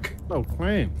look. So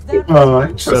clean.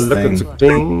 Oh, So look at interesting. the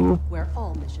thing. Where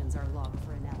all missions are logged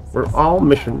for analysis. Where all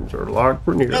missions are logged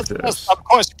for narratives. I'm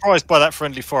quite surprised by that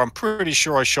friendly fire. I'm pretty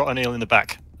sure I shot Inel in the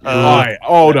back. Alright,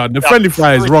 hold on. The I'm friendly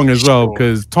fire is wrong as well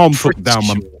pretty because Tom took Pretty down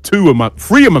sure.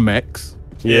 three of my mechs.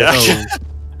 Yeah. So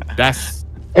that's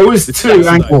It was two.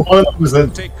 One of them was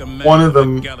one of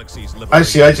them.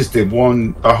 Actually, I just did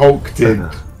one. A Hulk did.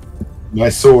 And I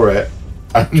saw it.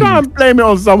 try and blame it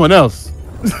on someone else.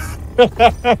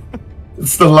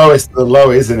 It's the lowest of the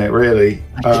low, isn't it? Really.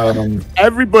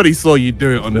 Everybody saw you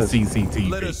do it on the Let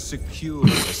CCTV. us secure the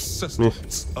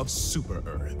sustenance of Super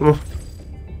Earth.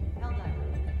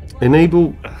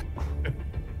 Enable.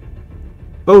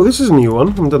 Oh, this is a new one.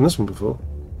 I haven't done this one before.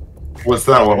 What's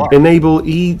that one? Enable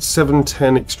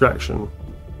E710 extraction.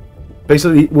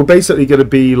 Basically, we're basically going to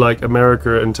be like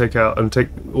America and take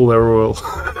all their oil.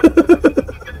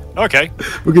 Okay.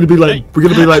 We're going to be like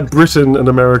Britain and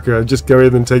America, and just go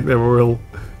in and take their oil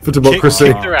for democracy.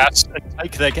 Kick their ass and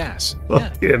take their gas.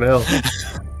 Fucking hell.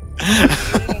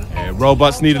 Yeah,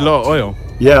 robots need a lot of oil.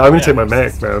 Yeah, I'm going to take my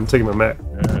Mac, man. I'm taking my Mac.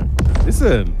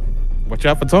 Listen, watch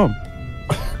out for Tom.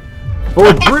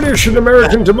 For British and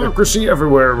American democracy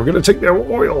everywhere, we're going to take their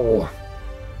oil.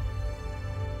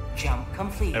 Jump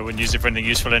complete. I wouldn't use it for anything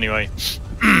useful anyway.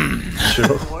 Sure.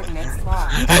 Coordinates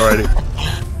locked. Alrighty.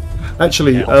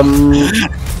 Actually,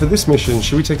 for this mission,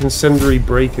 should we take incendiary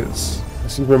breakers? I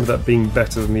seem to remember that being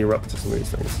better than the eruptors and these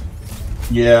things.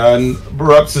 Yeah, and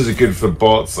eruptors are good for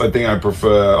bots. I think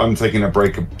I'm taking a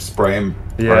breaker spray and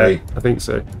pray. Yeah, I think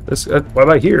so. Let's, what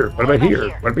about here? What about here?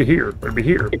 What about here? What about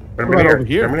here? What about over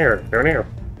here? Down here. Down here.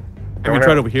 Have we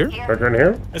tried over here? Down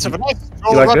here? Let's have a nice You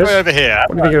stroll like right this? way over here.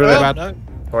 What do you think of that? No.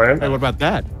 Ryan? Hey, what about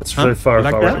that? That's Huh? so far, You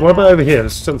like far that? away. What about over here?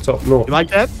 It's to the top north. You like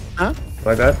that? Huh?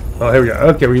 Like that? Oh, here we go.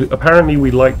 Okay, apparently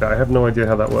we like that. I have no idea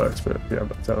how that works, but yeah,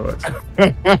 that's how it works.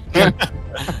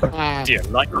 Do you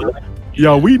like that?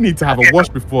 Yo, we need to have a wash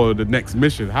before the next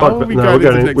mission. How Fuck, are but we no,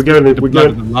 going we're going into in. the We're going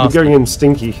in. next mission with the blood of the We're last going one? in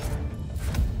stinky.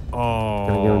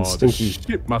 Oh, Stinky. the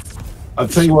shit must. I'll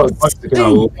tell you what, I'm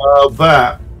gonna love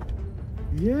that.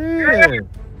 Yeah.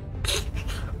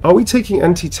 Are we taking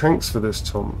anti-tanks for this,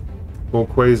 Tom? Or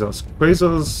quasars?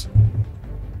 Quasars,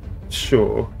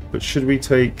 sure, but should we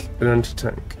take an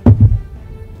anti-tank? You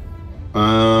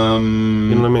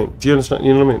know what I mean? Do you understand?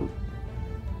 You know what I mean?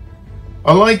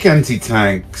 I like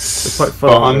anti-tanks. It's quite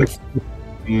fun.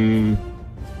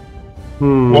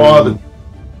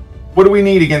 What do we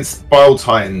need against Bile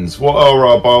Titans? What are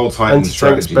our Bile Titans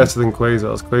Anti-tank's strategies? better than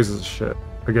quasars. Quasars are shit.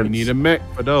 You Against, need a mech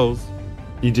for those.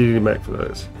 you do need a mech for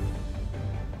those.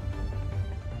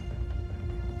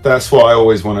 That's what I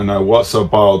always want to know. What's our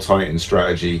Bile Titan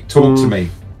strategy? Talk to me.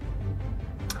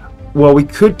 Well, we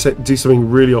could do something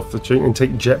really off the chain and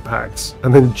take jetpacks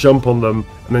and then jump on them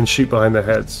and then shoot behind their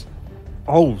heads.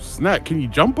 Oh snap! Can you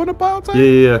jump on a bile tank?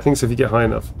 Yeah, I think so if you get high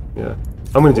enough. Yeah.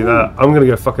 I'm gonna do that. I'm gonna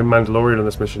go fucking Mandalorian on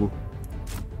this mission.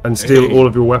 And steal all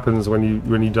of your weapons when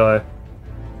you die.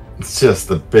 It's just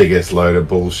the biggest load of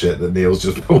bullshit that Neil's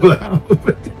just pulled out.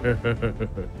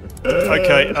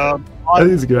 Okay, I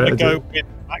think it's a good I'm idea. gonna go with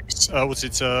Max. What's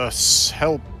it?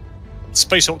 Help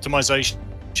space optimization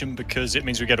because it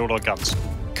means we get all our guns.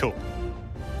 Cool.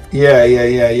 Yeah.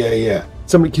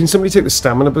 Can somebody take the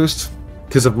stamina boost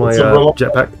because of my It's a roll-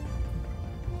 jetpack?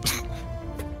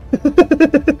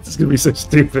 It's gonna be so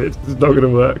stupid. It's not gonna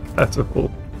work at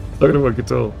all. It's not gonna work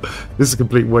at all. This is a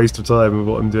complete waste of time of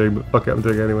what I'm doing, but fuck it, I'm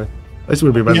doing it anyway. I just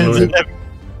want to be a Mandalorian.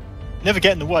 Never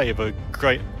get in the way of a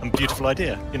great and beautiful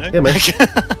idea, you know? Yeah, man.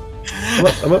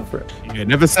 I'm up for it. Yeah,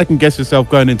 never second guess yourself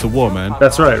going into war, man.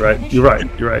 That's right, right? You're right.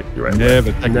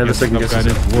 Never second guess going yourself.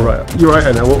 into You're war. right. You're right,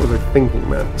 Anna. What was I thinking,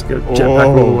 man? Let's go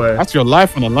jetpack all the way. That's your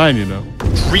life on the line, you know.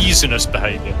 Treasonous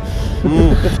behaviour.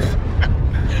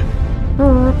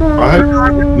 I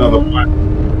hope another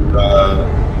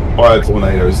fire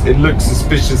tornadoes. It looks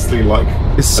suspiciously like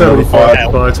It's so many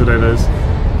another fire tornadoes.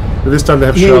 But this time they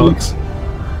have Yeah, sharks.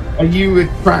 Are you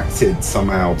attracted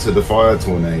somehow to the fire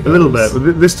tornadoes? A little bit,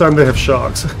 but this time they have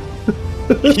sharks.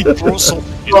 He brought some.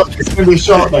 It's going to be a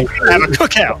shark, mate. Have a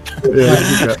cookout.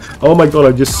 Yeah, okay. Oh my god,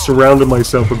 I just surrounded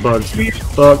myself with bugs.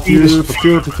 Fuck you, fuck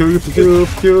you, fuck you, fuck you,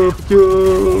 fuck you, fuck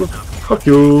you, fuck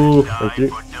you, fuck you.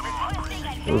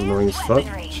 That was annoying as fuck.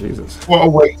 Jesus. What a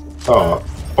way to start.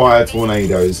 Fire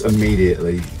tornadoes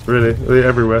immediately. Really? They're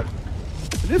everywhere.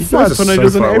 There's You fire guys are so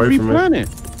tornadoes on far away every from me. planet.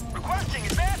 Requesting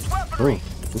advanced Oh, weaponry.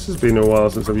 this has been a while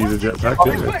since I've used a jetpack,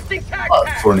 hasn't it? Requesting Fire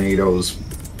tac. tornadoes.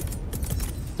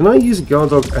 Can I use a guard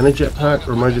dog and a jetpack,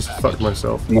 or am I just fucked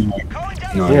myself? No, Calling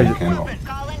down no, Yeah, you you- cannot.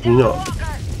 You're not.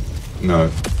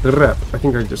 No. Rep. I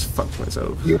think I just fucked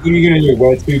myself. What are you going to do?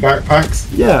 Wear 2 backpacks?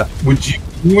 Yeah. Would you?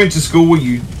 You went to school where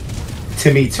you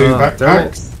Timmy 2 Oh, damn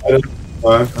backpacks? I don't know.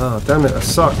 Oh, damn it, that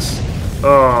sucks.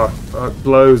 Oh, it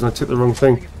blows, and I took the wrong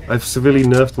thing. I've severely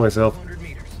nerfed myself.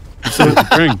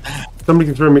 Bring. Somebody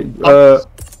can throw me.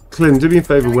 Clym, do me a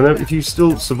favour. Whenever, if you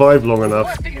still survive long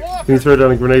enough, can you throw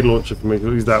down a grenade launcher for me? At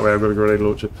least that way I've got a grenade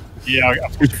launcher. Yeah,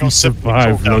 I've If you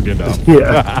survive long enough.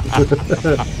 Yeah.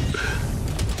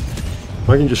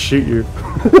 I can just shoot you.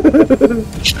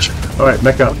 Alright,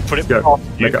 mech up. Put it Go.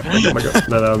 past you. Mech up.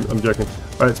 No, I'm joking.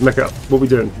 Alright, let's mech up. What are we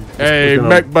doing? Hey, What's going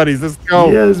mech on? buddies, let's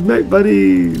go. Yes, mech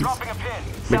buddies. Dropping a pin.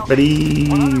 Mech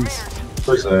buddies.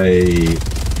 Say,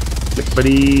 Mech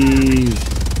buddies.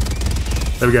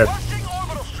 There we go. Requesting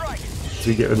orbital strike. So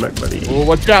you get with Mech Buddy. Oh,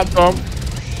 watch out, Tom.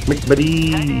 Mech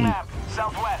Buddy.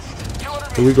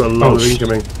 Southwest. And we've got a lot of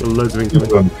incoming. Loads of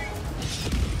incoming.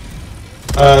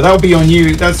 That'll be on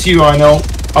you. That's you, I know.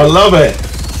 I love it.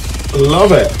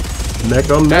 Love it. Mech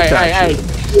on mech Hey, action.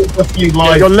 You Get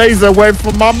like your laser away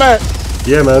from my mech.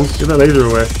 Yeah, man. Get that laser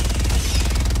away.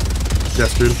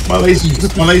 Gesturing. my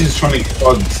laser's trying to get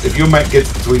bugs. If your mech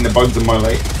gets between the bugs and my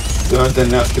laser, then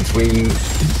that's between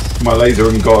my laser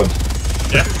and God.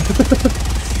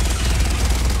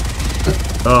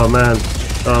 Oh man.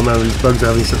 Oh man, these bugs are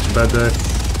having such a bad day.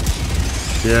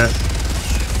 Yeah.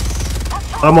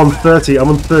 I'm on 30. I'm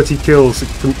on 30 kills.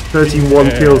 31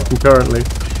 kills concurrently.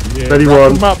 Yeah,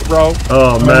 31. wrap 'em up, bro.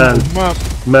 Oh man. Wrap 'em up.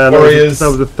 Man, Warriors. that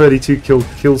was a 32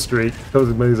 kill streak. That was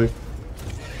amazing.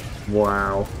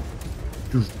 Wow.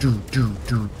 Still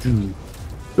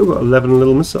got 11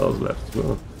 little missiles left as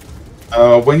well.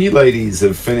 When you ladies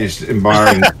have finished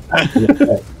admiring,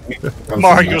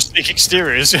 Marring your sleek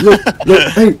exteriors. Look,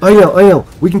 hey, I know.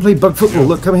 We can play bug football.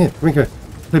 Look, come here. Come here.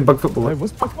 Play bug football. Hey, Look.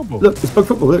 what's bug football? Look, it's bug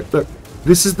football. Look.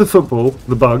 This is the football,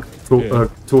 the bug,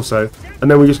 torso,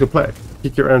 and then we're just gonna play.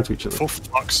 Kick it around to each other. For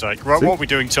fuck's sake. Right, See? what are we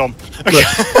doing, Tom?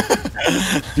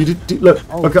 Look.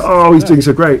 Okay. Oh, he's doing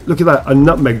so great. Look at that. I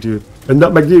nutmegged you.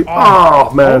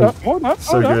 Oh, man. Hold up.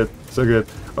 So good.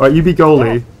 All right, you be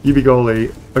goalie.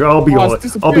 Okay, I'll be goalie. It's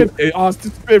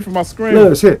disappeared from my screen.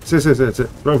 No, it's here. It's right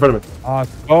in front of me.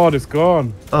 It's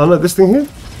gone. Oh no, this thing here.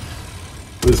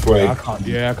 this way. I can't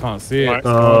see it. Right.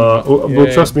 Well,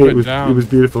 trust me, put it it down. was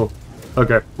beautiful.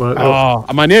 Okay. Well,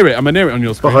 Am I near it? Am I near it on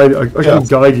your screen? behind. I can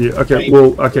guide you. Okay.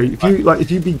 Well, okay. If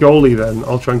you be goalie, then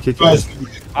I'll try and kick you. Guys,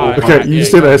 Okay, you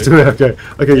stay there. Okay.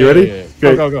 Okay, you ready? Yeah.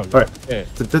 Okay. Go. All right. Yeah.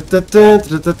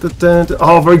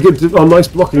 Oh, very good. Oh, nice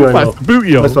blocking right now. That's the boot,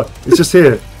 yo. That's fine. It's just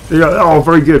here. Yeah. Oh,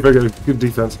 very good. Good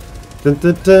defense.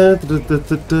 Okay.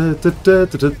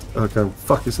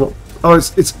 Fuck. It's not. Oh,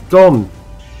 it's gone.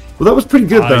 Well, that was pretty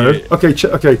good though. Yeah.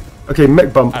 Okay.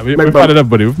 Mech bump. We've Mech had it bump. up,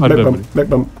 buddy. We've had it up, buddy. Mech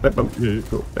bump. Yeah.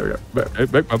 Cool. There we go. Hey,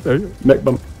 back up there. Mech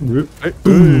bump. Hey.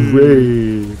 Boom.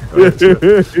 Hey. Alright, so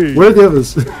where are the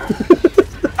others?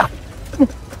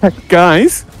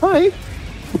 Guys. Hi.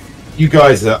 you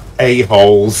guys are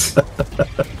a-holes.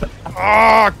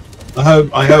 Ah,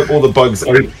 I hope all the bugs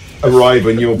arrive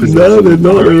in your position. No, they're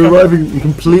not. They're arriving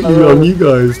completely on you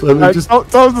guys. Like, they're just.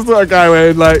 Tom's the sort of guy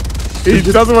where like he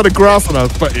doesn't want to grass on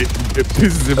us, but it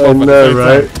pisses him I off. know,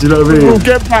 right? Do you know what I mean? We'll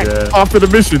get back Yeah. after the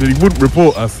mission and he wouldn't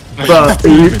report us. But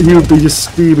he would be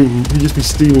just steaming. He'd just be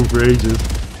steaming for ages.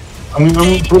 I'm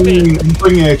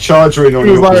bringing a charger in on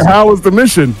He was your like, position. "How was the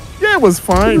mission?" Yeah, it was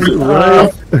fine.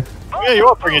 Right? yeah, you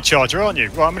are bringing a charger, aren't you?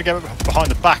 Right, I'm going to get behind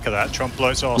the back of that and try and blow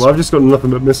its arse. Well, I've just got nothing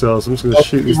but missiles. I'm just going to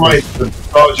shoot these Right, things.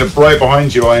 the charger right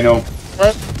behind you, I know.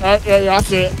 Yeah,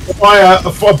 that's it. Fire,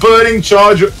 a burning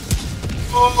charger.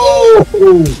 Oh!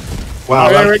 Wow,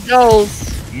 There that, it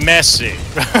goes. Messy.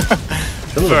 Son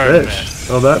of a Very bitch. mess.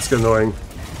 Oh, that's annoying.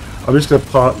 I'm just going to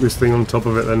park this thing on top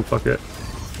of it then. Fuck it.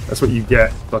 That's what you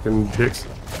get, fucking dicks.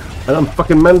 And I'm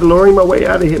fucking Mandalorian my way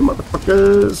out of here,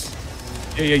 motherfuckers.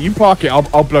 Yeah, you park it.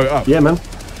 I'll blow it up. Yeah, man.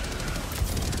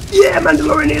 Yeah,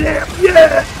 Mandalorian in there.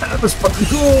 Yeah, that was fucking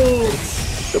cool.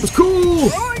 That was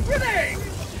cool.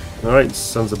 All right,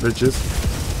 sons of bitches.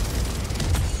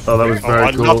 Oh, that was Oh, very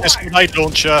I cool. love this grenade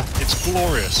launcher. It's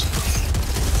glorious.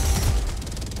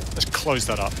 Let's close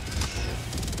that up.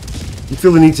 You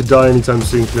feel the need to die anytime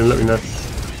soon, Clym, let me know.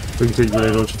 We can take your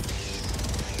grenade launcher.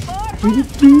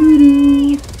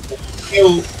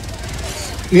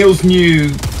 Neil's new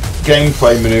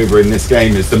gameplay maneuver in this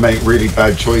game is to make really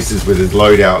bad choices with his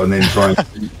loadout and then try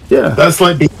and... Yeah, That's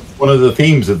like one of the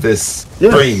themes of this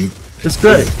Yeah. stream. it's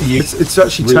great. You- It's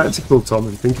actually really- tactical, Tom,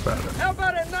 and think about it. How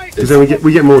about a nice Because then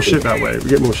we get more shit that way. We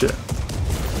get more shit.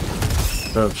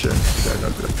 Oh shit. Okay, no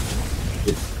good.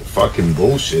 Fucking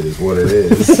bullshit is what it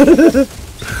is.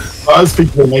 Most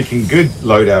people are making good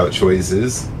loadout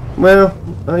choices. Well,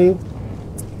 are you?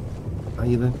 Are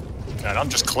you then? And I'm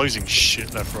just closing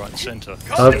shit left, right, and centre.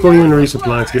 I've got you in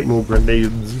resupply to get more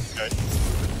grenades. Okay.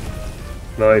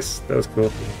 Nice, that was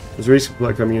cool. There's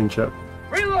resupply coming in, chap.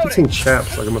 I keep saying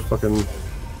chaps like I'm a fucking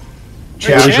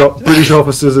British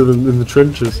officers in the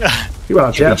trenches. You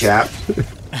are chaps. Chap.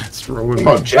 What's wrong with Come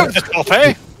on, me? chap. At the top,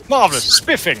 eh? Marvellous.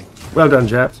 Spiffing. Well done,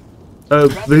 chaps.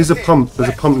 There's a pump. There's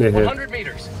a pump near here. 100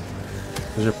 meters.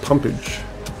 There's a pumpage.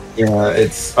 Yeah,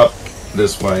 it's up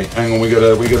this way. Hang on, we got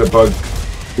a bug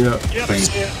Yeah. Yep, thing.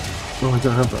 see it. Oh, I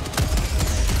don't have that.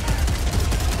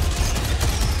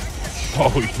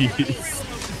 Oh, yes.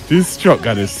 This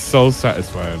shotgun is so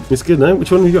satisfying. It's good, no?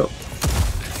 Which one have you got?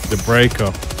 The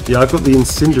breaker. Yeah, I've got the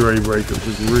incendiary breaker, which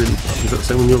is really. Is that the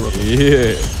same one you're on?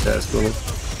 Yeah. Yeah, it's cool.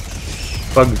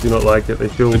 Bugs do not like it. They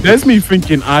feel. There's me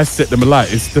thinking I set them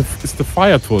alight. It's the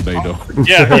fire tornado.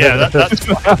 Yeah, that's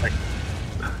fine.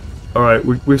 All right,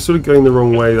 we're sort of going the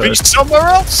wrong way though. Reach somewhere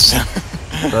else.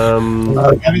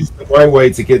 That is the right way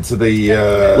to get to the.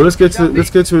 Well, let's go to.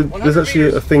 There's actually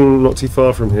a thing not too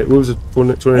far from here. What was it?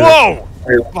 Tornado. Whoa!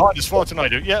 Behind us, far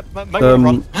tornado. Yeah, make them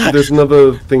run. There's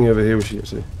another thing over here we should get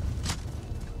to.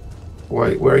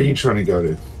 Wait, where are you trying to go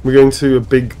to? We're going to a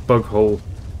big bug hole.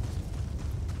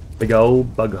 Big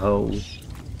old bug hole.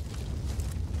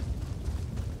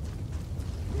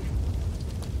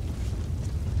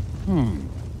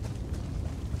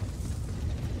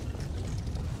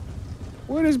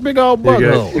 Where is big old bug Here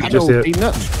you go. hole? I Just don't here. see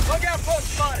nothing. Bug outpost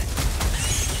spotted.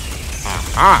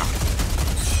 Ah,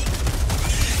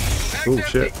 Oh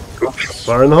shit!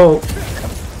 Fire in the hole.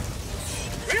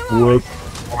 Whoop.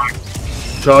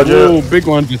 Charge oh, it. big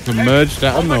one just emerged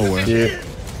out of nowhere. Yeah.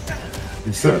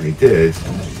 You certainly did.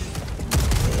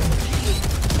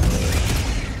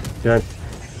 Okay.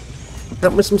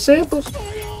 Got me some samples.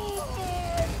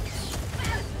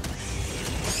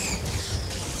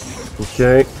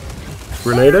 Okay.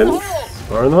 Grenade in.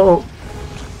 Fire in the hole.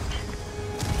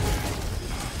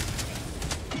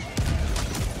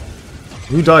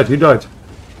 Who died? Who died?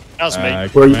 That was me.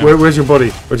 Where's your body?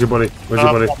 Where's your body? Where's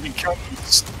your body? I've been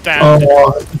stand.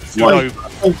 It's like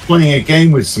playing a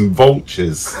game with some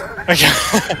vultures.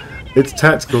 It's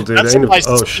tactical, dude. That's Ain't a nice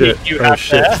oh shit! technique you Oh have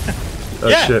shit! there. Oh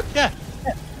Yeah, shit! yeah.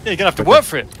 You're gonna have to work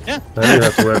for it. Yeah. I don't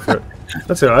have to work for it.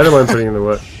 That's it. I don't mind putting in the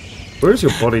work. Where's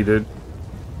your body, dude?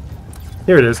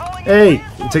 Here it is. Hey,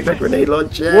 you take that grenade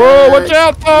launcher. Whoa, watch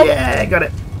out, Tom! Yeah, got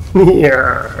it.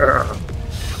 Yeah.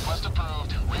 Request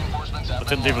approved. Reinforcements I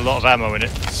didn't leave a lot of ammo in it.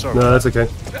 Sorry. No, that's okay.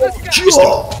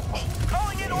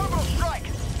 Calling in orbital strike.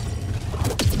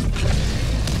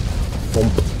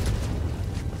 Bump.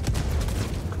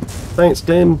 Thanks,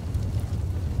 Clym.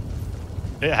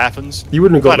 It happens. You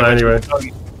wouldn't have got that anyway.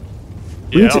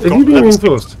 Yeah, Have you been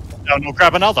reinforced? I'll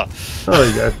grab another. Oh, there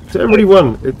you go. So everybody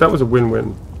won. That was a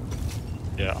win-win.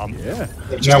 Yeah, I'm. Yeah.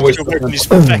 Now we're Still waiting these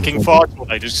fucking fire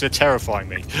tornadoes. They're terrifying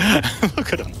me.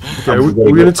 Look at them. Okay,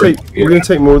 we're gonna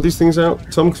take more of these things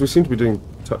out, Tom, because we seem to be doing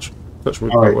touch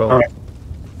wood quite well. all right.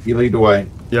 You lead the way.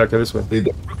 Yeah, okay, this way. Lead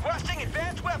the Requesting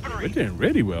advanced We're weaponry. doing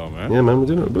really well, man. Yeah, man, we're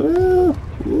doing it.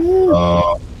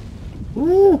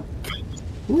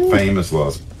 famous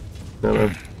last. No,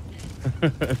 no.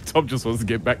 Tom just wants to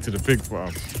get back to the pig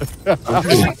farm.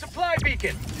 Calling supply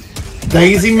beacon.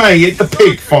 Daisy May at the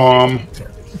pig farm.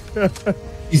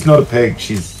 She's not a pig.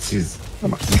 She's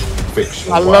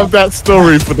fictional. I love that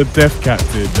story for the deaf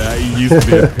captain that he used to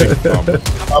be a pig farmer.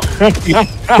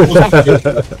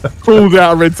 Pulled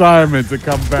out of retirement to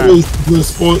come back. The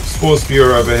sports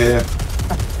viewer over here.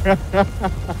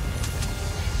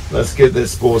 Let's get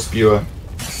this sports viewer.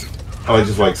 Oh, I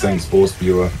just like saying sports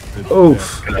viewer.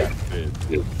 Oof.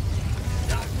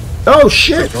 Oh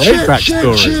shit! Great Shit!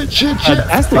 backstory. Shit!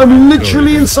 Fantastic I'm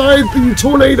literally backstory. inside the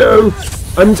tornado.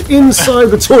 I'm inside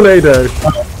the tornado.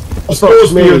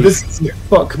 Sports me. viewer. This is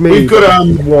Fuck me. We've got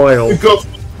wild. We've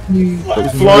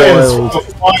got flyers.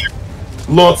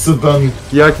 Lots of them.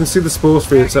 Yeah, I can see the spore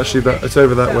sphere. It's actually that. It's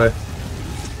over that way.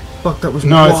 Fuck, that was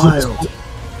No, it's wild. not.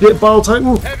 Get Bile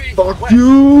Titan. Heavy. Fuck west. you.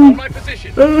 On my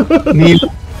position. Neil,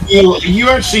 are you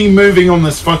actually moving on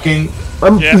this fucking?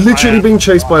 I'm Yeah, literally I am. being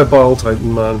chased by a Bile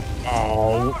Titan, man.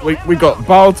 Oh, we got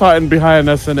Bile Titan behind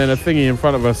us and then a thingy in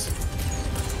front of us.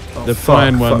 The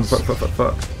fine ones.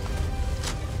 Fuck.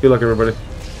 Good luck, everybody.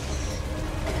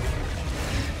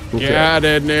 Get out of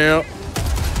there, Neil.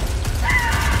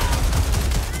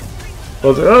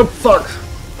 Oh, fuck!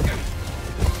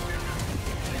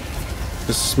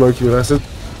 Just smoky with acid.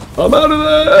 I'm out of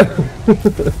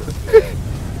there!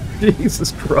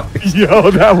 Jesus Christ. Yo,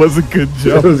 that was a good That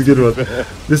job. was a good one.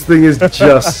 This thing is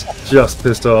just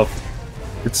pissed off.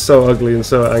 It's so ugly and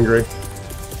so angry.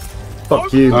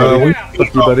 Fuck you, buddy.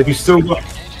 Fuck you, buddy. We still got.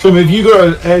 Clym, have you got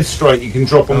an airstrike you can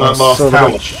drop on that last son of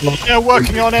a tower? Yeah,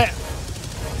 working on it.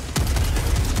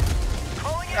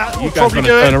 You We'll guys probably gonna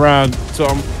do turn it. around,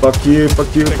 Tom. Fuck you,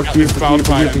 fuck you, fuck you, fuck you, fuck you,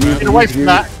 fuck you, Get away from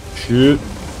that. Shit.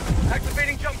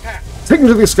 Activating jump pack. Take me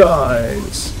to the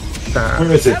skies.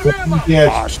 Where is it? Yeah,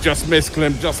 Ah, just missed,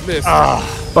 Clym, just missed.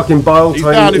 Fucking Bile He's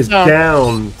Titan down, he's is down.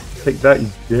 down. Take that, you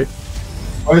dick.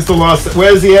 where's the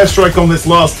airstrike on this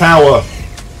last tower?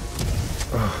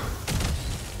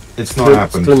 It's not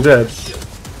happened. Clym dead.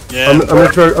 Yeah. I'm gonna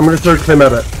throw Clym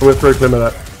at it.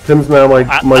 Clym's now my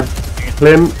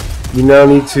Clym. You now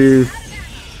need to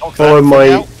follow my.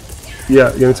 Yeah,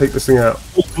 you're gonna take this thing out.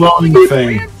 Flying thing.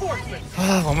 Reinforcements.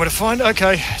 I'm gonna find.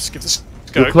 Okay, let's give this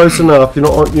Go. You're close enough. You're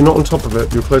not on top of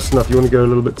it. You're close enough. You want to go a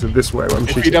little bit to this way. Where I'm If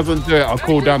he shooting. doesn't do it, I'll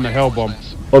call down the hell bomb.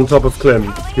 On top of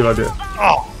Clym. Good idea.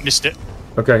 Oh, missed it.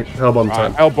 Okay, hell bomb time.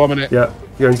 Alright, hell bombing it. Yeah,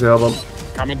 going to hell bomb.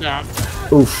 Coming down.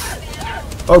 Oof.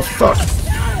 Oh fuck.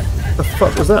 The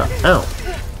fuck was that? Ow.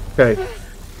 Okay.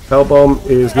 Hell bomb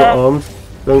is not armed.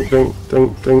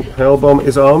 Don't. Hell bomb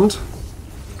is armed.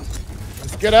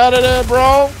 Let's get out of there,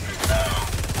 bro.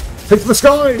 Take to the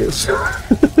skies. To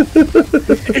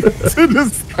the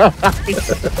sky.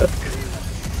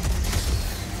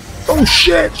 Oh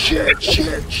shit!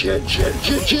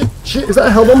 Is that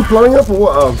a hell bomb blowing up or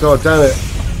what? Oh god damn it.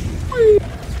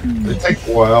 They take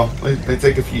a while. They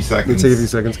take a few seconds. Take a few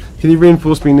seconds. Can you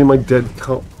reinforce me near my dead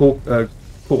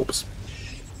corpse?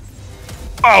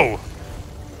 Oh!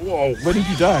 Whoa, where did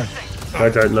you die? I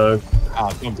don't know.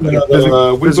 Ah, I'm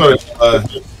We've got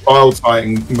a Bile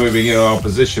Titan moving in our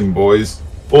position, boys.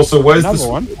 Also, where's Another the...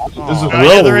 one? There's a,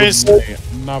 Yeah, there is.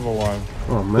 Another one.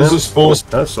 Oh man. there's a spore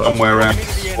That sucks. somewhere around,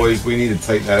 boys. We need to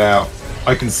take that out.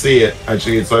 I can see it.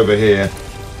 Actually, it's over here.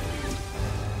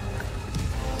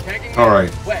 Tagging All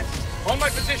right. West. On my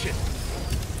position.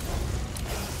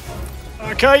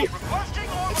 Okay.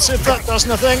 Let's see if that does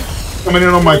nothing. Coming in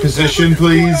on my position,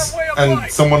 please. And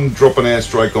someone drop an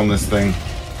airstrike on this thing.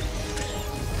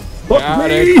 Fuck Got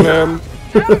me! it, Clym.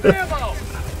 Out of ammo.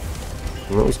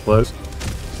 That was close.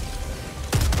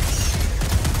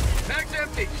 Mag's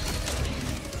empty.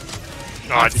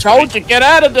 Oh, I Told you, get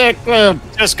out of there, Clym.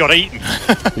 just got eaten.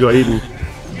 You got eaten.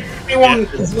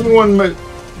 Is anyone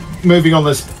moving on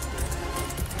this?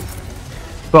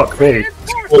 Fuck me.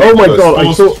 Oh my god,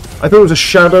 I thought it was a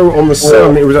shadow on the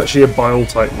sun, it was actually a Bile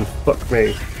Titan. Fuck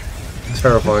me.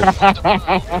 Terrifying.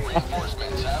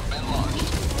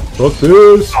 Fuck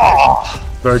this!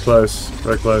 Very close,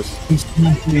 very close.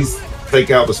 Please take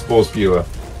out the spore spewer.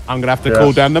 I'm gonna have to Yeah.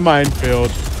 call down the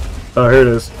minefield. Oh, here it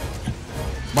is.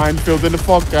 Minefield in the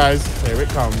fog, guys. Here it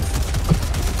comes.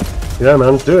 Yeah,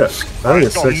 man, do it. I think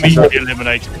it's Got 60 me seconds.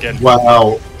 eliminated again.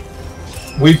 Wow.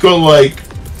 We've got like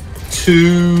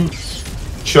 2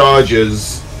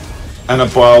 chargers and a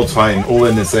Bile Titan all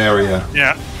in this area.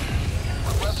 Yeah.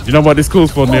 You know what this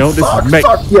calls for, Neil? This Fuck, is mech.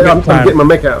 fuck, yeah, I'm time. getting my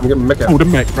mech out. I'm getting my mech Call out. the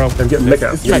mech, bro. I'm getting mech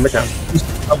out. It's Getting mech mech out.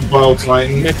 A Bile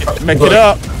Titan. Mech it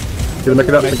up. Get the mech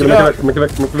it up. Get the mech it up. Mech it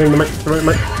up. Mech it in the mech. Put it in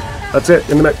the mech. That's it.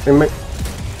 In the mech. In the mech.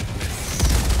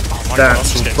 Oh my god, I'm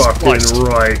That's just getting fucking spliced.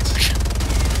 right.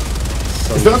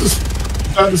 Is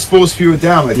that the spore spewer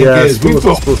down? I think Yeah, it is. We've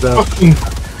got spore's down. fucking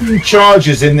 2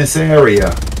 chargers in this area.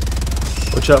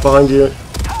 Watch out behind you.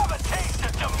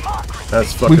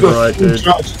 That's fucking We've got right, 2 dude.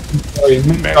 chargers.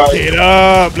 Mech it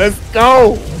up. Let's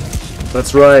go.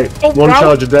 That's right. Oh, 1 bro.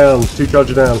 charger down. 2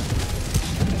 charger down.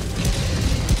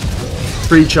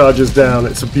 3 charges down.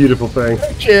 It's a beautiful thing.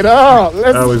 Mech it up.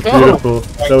 Let's That was go. beautiful.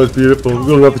 That was beautiful. We've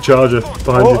got another charger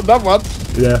behind Oh, you. another one.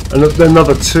 Yeah,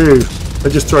 another 2.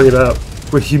 They're just throwing it out.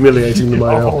 We're humiliating them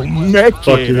right Oh, now. mech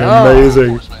Fucking it up.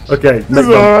 amazing. Okay, This make is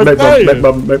bum, make bum, alright. make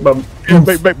bum, make bum.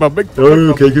 Make my big.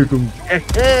 Okay, cool.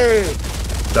 Hey.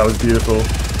 That was beautiful.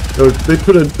 They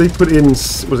put in,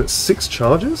 was it 6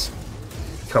 charges?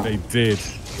 Come They on. did.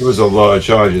 There was a lot of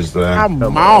chargers there. Come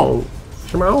Come on. on.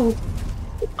 Come on.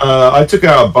 I took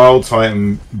out a Bile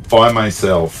Titan by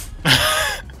myself. Did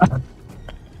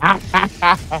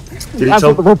you That's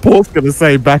tell what the report's gonna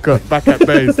say back at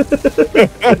base.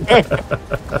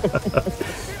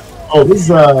 Oh, this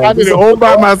I did it all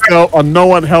by myself and no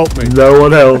one helped me. no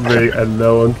one helped me and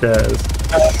no one cares?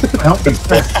 help me.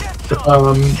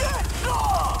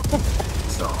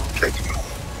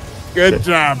 Good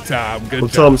job, Tom. Good Well,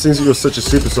 job. Tom, since you're such a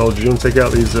super soldier, you want to take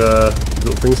out these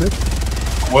little things here?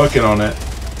 Working on it.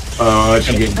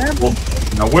 Actually getting.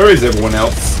 Now, where is everyone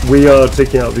else? We are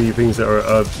taking out the things that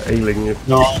are ailing you.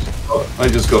 No, I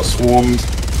just got swarmed.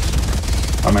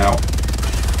 I'm out.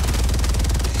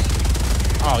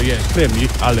 Oh yeah, Clym,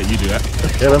 I'll let you do that.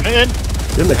 Yeah, man. In.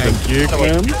 Didn't they? Thank you,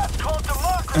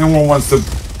 Clym. Anyone wants to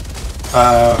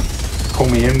call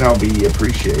me in? That'll be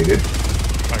appreciated.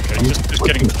 Okay, just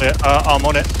getting clear. I'm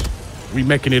on it. We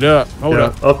making it up. Hold Yeah,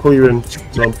 up. I'll call you in,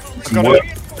 Tom. Got it.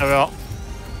 There we are.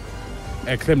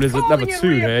 Hey, Clym, there's another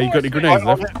 2 there. You got any grenades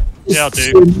left? Yeah, I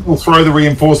do. We'll throw the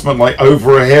reinforcement like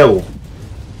over a hill.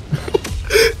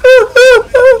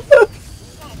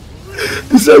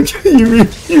 It's okay,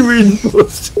 you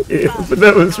reinforced it, but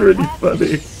that was really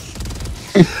funny.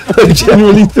 I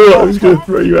genuinely thought I was going to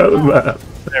throw you out of the map.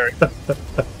 There it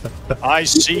is. I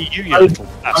see you, you little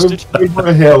bastard. Over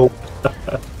a hill.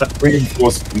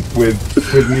 Reinforcement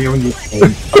with me on your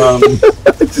phone.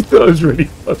 I just thought it was really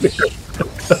funny.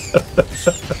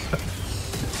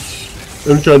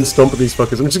 I'm trying to stomp at these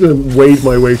fuckers. I'm just gonna wade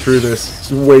my way through this.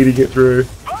 Just wading it through.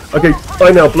 Okay,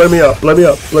 bye now. Blow me up. Blow me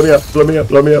up. Blow me up. Blow me up.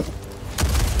 Blow me up.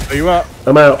 Are you up?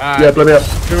 I'm out. Yeah, blow me up.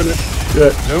 Doing it.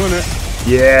 Yeah. Doing it.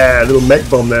 Yeah, a little mech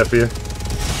bomb there for you.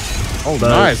 Oh,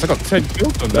 nice. I got 10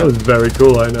 kills on that. That was very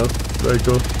cool, I know. Very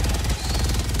cool.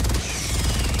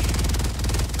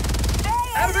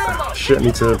 Shit, I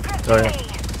need to... Oh, yeah.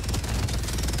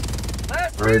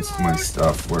 Where's my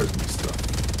stuff? Where's my stuff?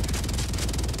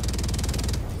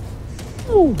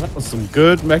 Ooh, that was some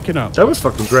good meching up. That was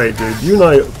fucking great, dude. You and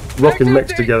I rocking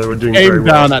mechs together were doing very Came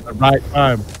well. down at the right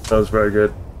time. That was very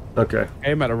good. Okay.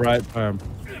 Came at the right time.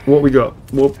 What we got?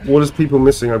 What is people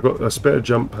missing? I've got a spare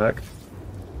jump pack.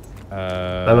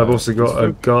 And I've also got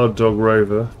a guard dog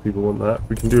rover. If people want that.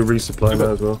 We can do a resupply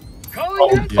now as well.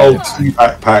 Old 2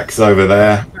 backpacks over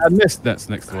there. And this that's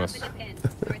next to us.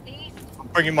 I'm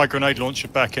bringing my grenade launcher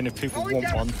back in if people want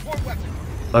one.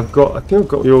 I think I've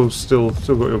got yours still got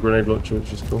your grenade launcher,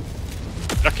 which is cool.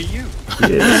 Lucky you.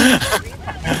 Yes.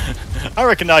 I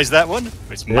recognise that one.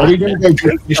 It's Are we mine. going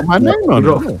to go My name on We've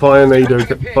got it.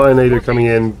 Fire coming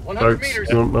in, folks.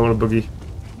 I want a boogie.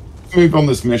 move on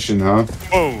this mission, huh?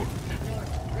 Whoa.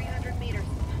 300 meters.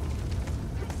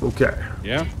 Okay.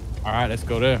 Yeah. All right, let's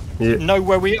go there. Yeah. Know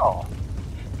where we are?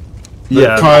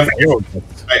 Yeah.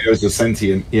 Tomatoes are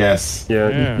sentient. Yes. Yeah.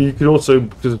 Yeah. You can also,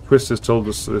 because Twist has told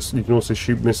us this, you can also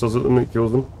shoot missiles at them and it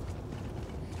kills them.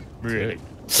 Really?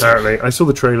 Apparently, I saw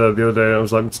the trailer the other day and I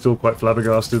was like still quite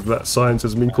flabbergasted that science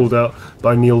has been called out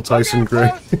by Neil Tyson Gray.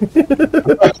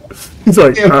 He's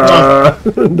like,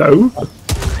 no.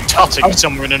 Tutting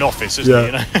somewhere in an office, isn't he?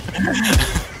 You know?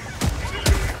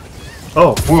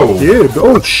 Oh, Whoa. fuck you.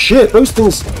 Oh shit, those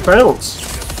things bounce.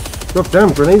 God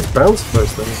damn, grenades bounce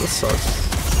those things. That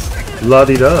sucks.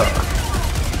 La-di-da.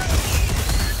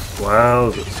 Wow.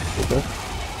 Okay.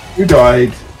 Who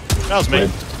died? That was me.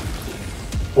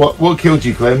 What killed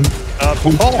you, Clym?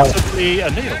 Possibly a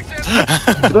Neil.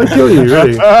 Did I kill you,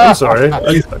 really? I'm sorry. I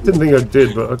didn't think I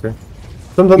did, but okay.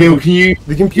 Sometimes Neil, can you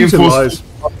the computer lies.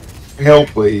 help,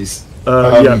 please?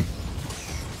 Yeah.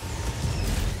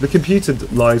 The computer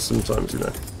lies sometimes, you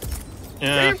know.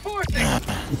 Yeah.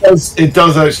 It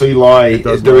does actually lie.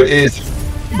 does There lie. is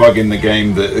a bug in the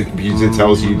game that the computer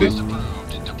tells you that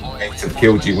mates have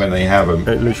killed you when they haven't.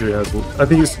 It literally hasn't. I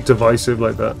think it's divisive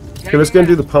like that. Okay, let's go and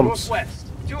do the pumps. Northwest,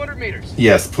 200 meters.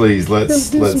 Yes, please.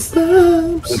 Let's.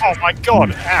 Oh my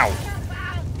god, ow.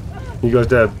 You guys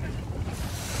dead?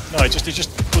 No, it just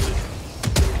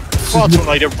fire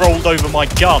tornado rolled over my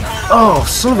gun. Oh,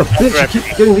 son of a bitch! You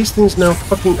keep getting these things now.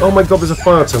 Fucking! Oh my god, there's a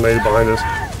fire tornado behind us.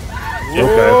 Okay.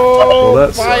 Well,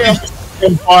 that's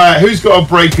On fire. Who's got a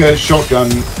breaker shotgun?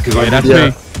 Because I That's yeah.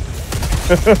 me.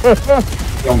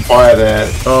 on fire there.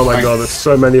 Oh my god, there's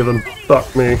so many of them.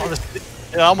 Fuck me.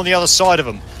 Yeah, I'm on the other side of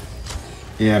them.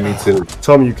 Yeah, me too.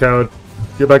 Tom, you coward.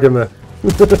 Get back in there.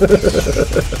 Nowhere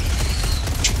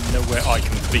I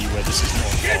can be where this is not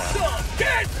on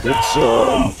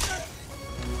fire. It's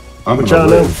I'm Which gonna I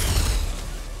know.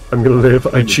 live. I'm gonna live.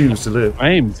 I choose to live.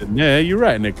 Flames in there. You're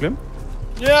right, Clym.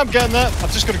 Yeah, I'm getting there.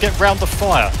 I've just got to get round the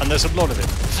fire, and there's a lot of it.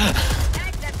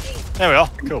 There we are.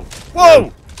 Cool.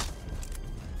 Whoa!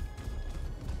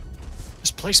 This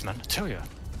place, man, I tell you.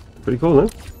 Pretty cool, no?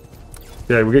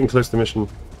 Yeah, we're getting close to the mission.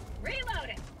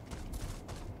 Reloading.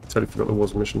 Totally forgot there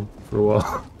was a mission for a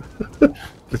while.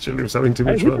 Literally was having too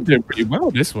Hey, much we've been fun. doing pretty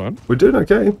well this one. We're doing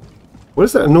okay. What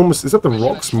is that enormous? Is that the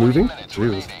rocks moving?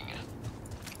 Jesus.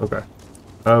 Okay.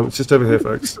 It's just over here,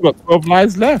 folks. We've got 12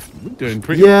 lives left. We're doing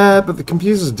pretty Yeah, but the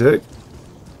computer's a dick.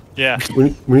 Yeah.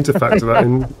 We need to factor that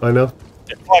in. I know.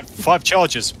 Five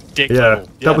charges. Dick Yeah, level.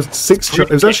 that was six. It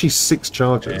was actually 6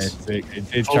 charges. It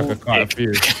did chuck a quite a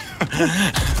few.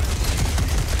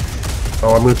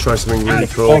 Oh, I'm gonna try something really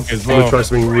cool. fog as I'm gonna well. try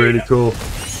something really cool.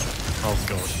 Oh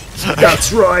god.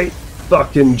 That's right.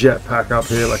 Fucking jetpack up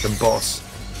here like a boss.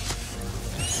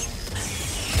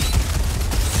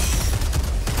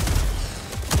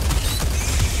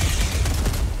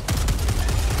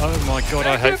 Oh my god,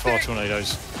 I hate fire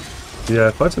tornadoes.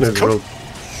 Yeah, fire tornadoes are real.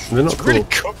 They're not It's really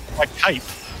cool. cooked my cape.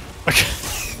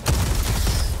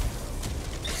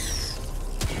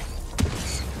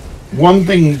 One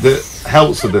thing that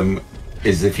helps with them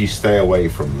is if you stay away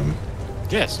from them.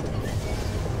 Yes.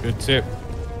 Good tip.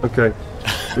 Okay,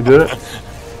 we did it.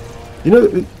 You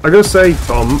know, I gotta say,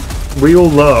 Tom, we all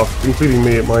laughed, including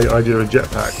me, at my idea of a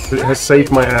jetpack, but it has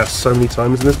saved my ass so many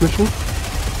times in this mission.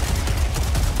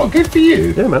 Oh, good for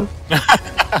you. Yeah, man.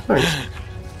 Thanks.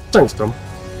 Thanks, Tom.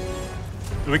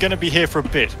 We're going to be here for a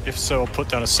bit. If so, I'll put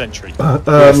down a sentry.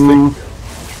 Yes,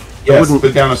 wouldn't-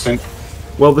 put down a cent.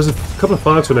 Well, there's a couple of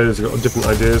fire tornadoes that got different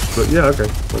ideas, but yeah, okay.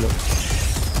 Why not?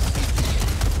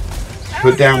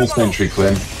 Put down the sentry,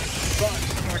 Clym.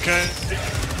 Okay.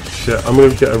 Shit, I'm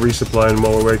gonna get a resupply and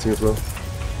while we're waiting as well.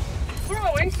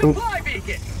 Throwing supply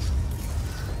beacon.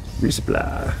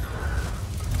 Resupply.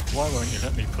 Why won't you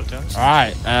let me put down?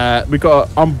 Alright, we gotta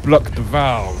unblock the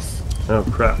valves. Oh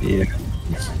crap. Yeah.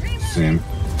 Same.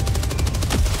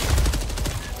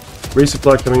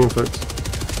 Resupply coming in, folks.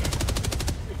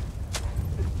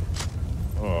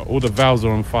 Oh, all the valves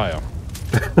are on fire.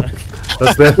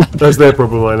 That's their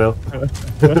problem right now.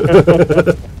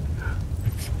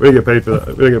 We don't get paid for that.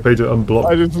 We don't get paid to unblock.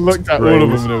 I just looked at all of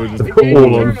them and they were just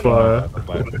all on fire.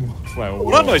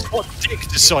 Well, I knows what dick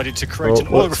decided to create an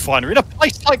oil refinery in a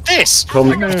place like this.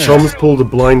 Tom's pulled a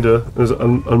blinder.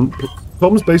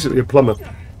 Tom's basically a plumber.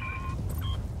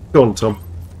 Go on, Tom.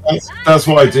 That's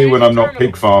what I do when I'm not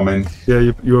pig farming.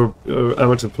 Yeah, you're an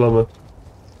amateur plumber.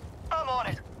 I'm on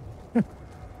it.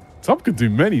 Tom could do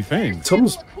many things.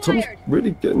 Tom's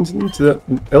really getting into that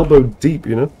elbow deep,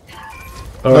 you know.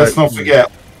 All Let's right. not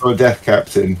forget our death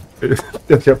captain.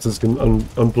 Death captains can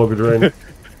unplug a drain.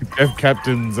 Dev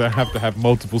captains have to have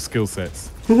multiple skill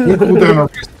sets. And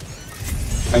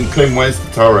Clym, where's the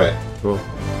turret? Cool.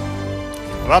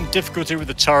 Well, I'm difficulty with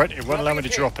the turret. It won't allow me to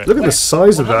drop it. Look at the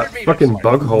size of that fucking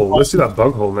bug hole. Let's see that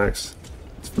bug hole next.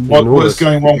 What is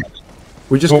going wrong?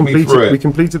 We just Talk me through completed. it. We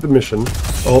completed the mission.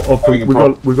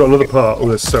 We've got another part. Oh,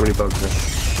 there's so many bugs here.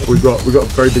 We've got a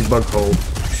very big bug hole.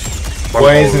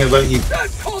 Why isn't it letting you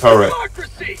turret?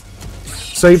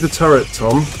 Save the turret,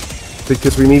 Tom,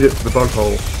 because we need it for the bug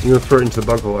hole. You're gonna throw it into the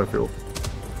bug hole, I feel.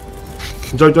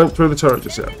 Don't throw the turret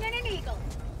just yet.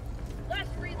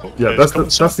 Yeah,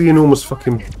 that's the enormous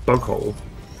fucking bug hole.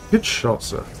 Good shot,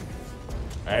 sir.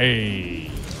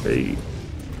 Hey. Hey.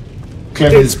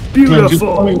 Clym, It's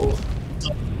beautiful.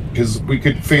 Because we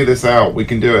could figure this out. We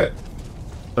can do it.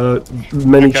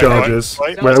 Many Okay, charges.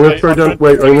 right. Wait, I'm gonna throw down.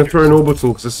 Wait, I'm gonna throw an orbital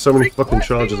because there's so many fucking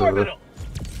charges over there.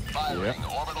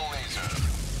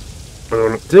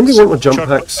 Does anybody want a jump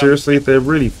pack? Seriously, they're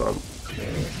really fun.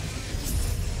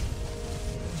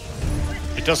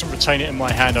 It doesn't retain it in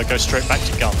my hand. I go straight back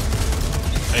to gun.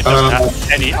 And it doesn't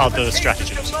have any other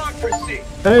strategies. I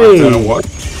don't know Hey, what.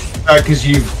 Because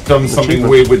you've done something Achievement.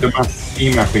 weird with the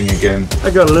e-mapping again. I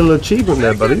got a little achievement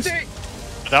there, buddies.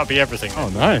 That would be everything. Oh,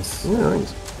 nice. Yeah,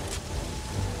 thanks.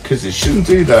 Because it shouldn't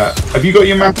do that. Have you got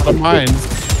your map The open? mines.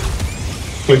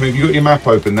 Clym, have you got your map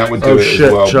open? That would do Oh it shit!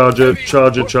 as well. Charger.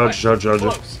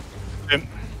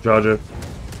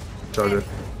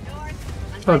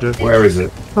 Where is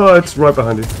it? Oh, it's right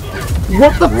behind you.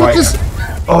 What the Right. fuck is?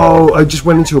 Oh, I just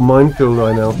went into a minefield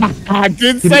right now. I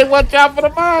did say watch out for the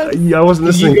mines. Yeah, I wasn't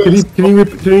listening. Can you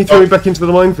throw me back into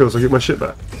the minefield so I get my shit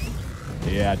back?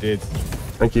 Yeah, I did.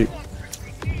 Thank you.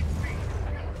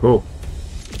 Cool.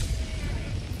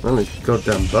 Only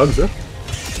goddamn bugs, huh?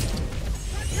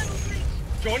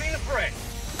 Joining the fray.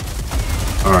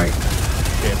 Alright.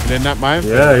 Careful in that mine.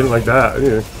 Yeah, I didn't like that.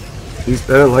 Yeah.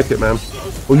 They don't like it, man.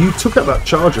 Well, you took out that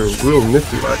charger real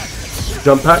nifty, like.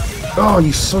 Jump pack. Oh,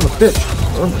 you son of a bitch!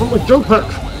 I want my jump pack.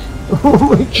 I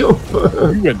want my jump pack.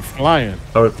 You went flying.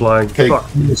 I went flying. Okay, Fuck.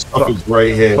 the stuff is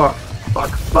right here.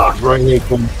 Fuck. Right here,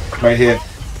 Clym. Right here.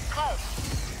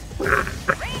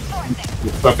 The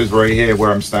stuff is right here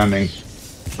where I'm standing.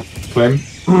 Clym?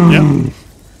 Yep.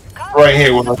 Right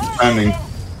here where I'm standing.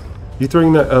 You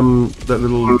throwing that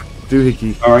little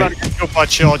doohickey? Alright. Killed by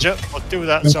charger. I'll do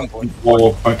that at some point.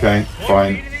 Oh, okay,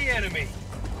 fine. The enemy.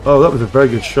 Oh, that was a very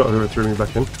good shot. Whoever threw me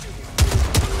back in.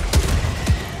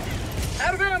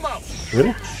 Out of ammo.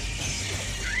 Really?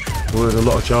 Well, there's a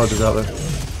lot of charges out there.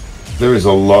 There is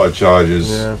a lot of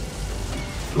charges. Yeah.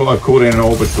 Well, I've called in an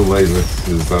orbital laser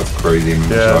because that's crazy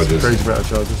amount of Yeah, it's a charges. crazy amount of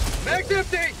charges. Mag's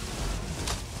empty.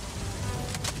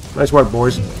 Nice work,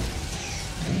 boys.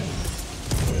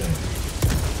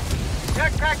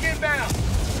 Tech pack inbound.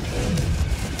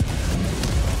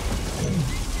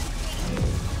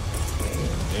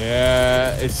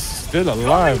 Yeah, it's still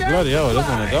alive. Bloody hell, it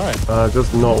doesn't want to die. It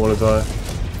does not want to die.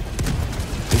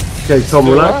 Okay, Tom,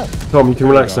 relax. Tom, you can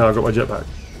relax now. I've got my jetpack.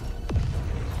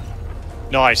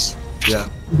 Nice. Yeah.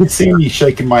 You can see me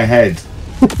shaking my head.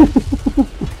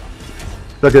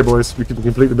 Okay, boys, we can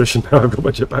complete the mission now. I've got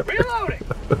my jetpack. Reloading.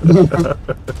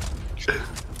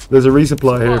 There's a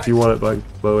resupply here if you want it, by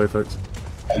the way, folks.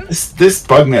 This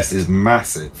bug nest is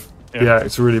massive. Yeah,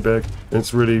 it's really big.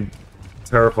 It's really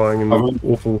terrifying and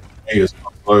awful.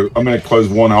 I'm going to close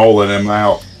one hole and I'm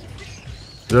out.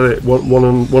 Is that it? One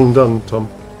and done, Tom.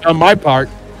 On my part.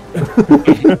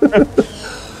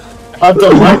 I've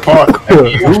done my part.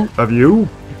 Have you?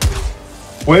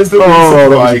 Where's the Oh, that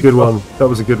was resupply? a good one. That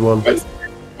was a good one. Where's the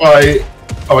resupply?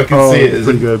 Oh, I can see it.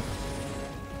 Pretty good.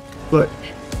 Look.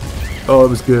 Oh, it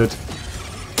was good.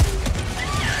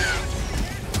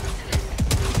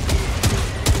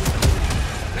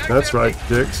 That's right,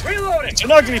 dicks. Reloading. It's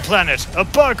an ugly planet, a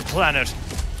bug planet.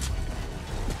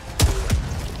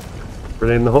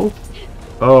 Grenade in the hole?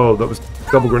 Oh, that was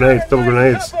double grenades, double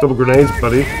grenades, double grenades,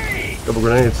 buddy. Double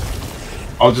grenades.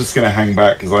 I was just gonna hang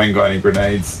back because I ain't got any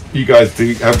grenades. You guys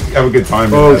do have a good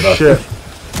time. Oh in there, shit.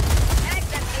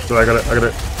 So I got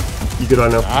it. You good, I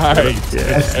know. Nice.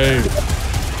 Yes. Hey.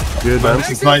 Good, man. This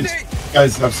is nice. You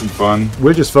guys have some fun.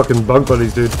 We're just fucking bug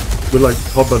buddies, dude. We're like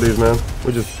hot buddies, man.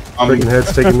 We're just breaking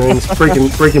heads, taking names,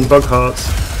 breaking bug hearts.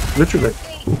 Literally.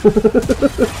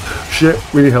 Shit,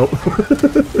 we need help.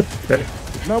 Okay.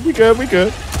 No, we good. We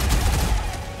good.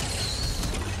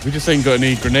 We just ain't got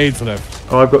any grenades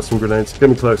left. Oh, I've got some grenades. Get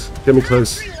me close. Get me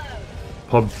close.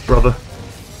 Pod brother.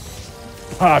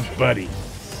 Pod buddy.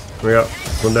 We up.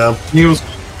 One down. Neil's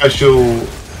special.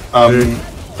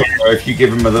 If you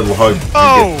give him a little hug.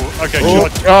 Oh, okay. Oh,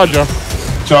 Charge. Charger.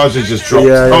 Charger just dropped.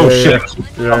 Yeah, oh yeah, shit!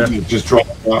 yeah. Just dropped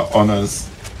on us.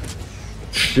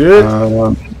 Shit.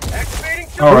 All To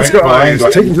the right, skies.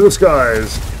 Take him to the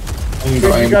skies. Did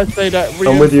you guys say that?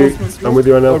 I'm with you. I'm with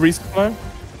you, I know. Resupply?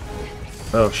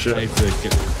 Oh shit. I need to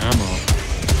get ammo.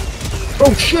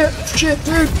 Oh shit! Shit,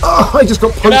 dude! Oh, I just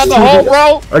got punched Get out through the hole,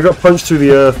 bro! I got punched through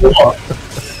the earth.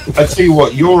 I tell you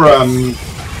what, your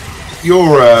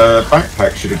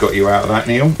backpack should have got you out of that,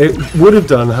 Neil. It would have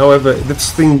done, however,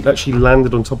 this thing actually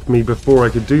landed on top of me before I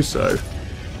could do so.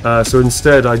 So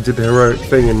instead, I did the heroic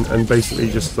thing and basically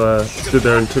just stood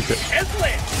there and took it.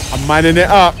 I'm mining it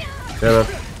up. Yeah,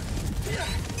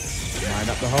 Mine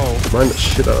up the hole. mine the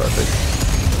shit out of that thing.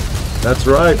 That's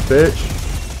right, bitch.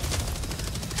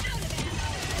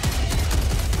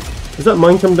 Does that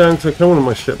mine come down to? Can I want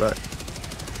my shit back?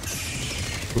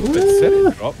 It said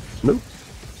it dropped. Nope.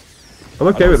 I'm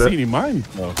okay I with don't see it. any mines,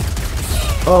 though.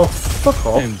 Oh, fuck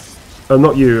off.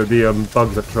 Not you, the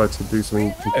bugs that tried to do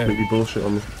something completely bullshit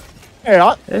on me. Hey,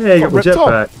 I Hey, got my ripped off.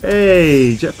 jetpack.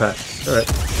 Hey, jetpack. Alright.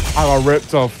 I got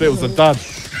ripped off. It was a dud.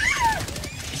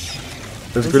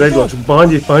 There's a grenade launcher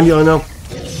behind you, I know.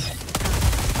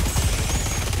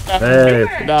 Hey,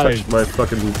 Nice. touched my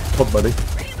fucking pod buddy.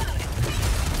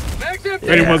 If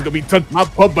anyone's gonna be touching my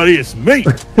pub buddy, it's me.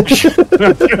 Get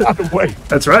out of the way.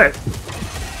 That's right.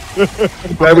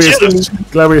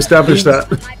 glad we established that.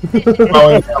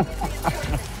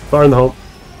 Fire in the hole.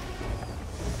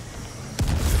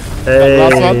 Hey,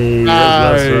 last one?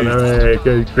 that's the last one. Nice. Hey,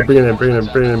 good. Bring it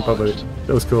in, pod buddy.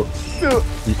 That was cool.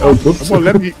 Oh, whoops. Come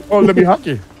on, let me hug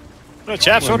you. No,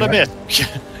 chaps, what a bit.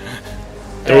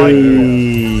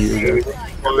 Hey.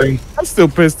 I'm still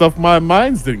pissed off my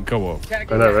mines didn't come off. I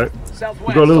know, right?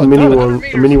 We've got a little mini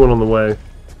one on the way.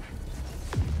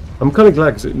 I'm kind of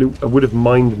glad because it would have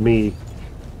mined me.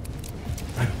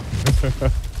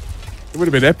 It would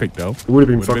have been epic, though. It would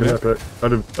have been fucking epic.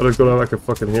 I'd have gone out like a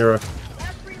fucking hero.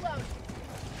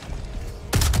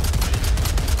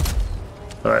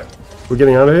 Alright. We're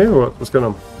getting out of here, or what? What's going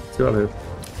on? Let's get out of here.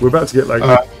 We're about to get,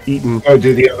 like, eaten. Go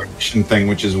do the other mission thing,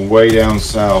 which is way down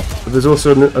south. But there's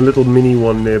also a little mini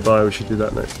one nearby. We should do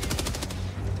that next.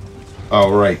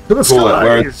 Oh, right. To the Cool,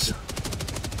 skies!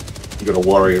 You got a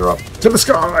warrior up. To the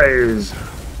skies!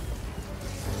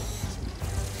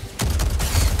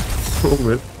 All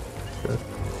good. Yeah.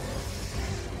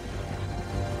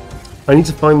 I need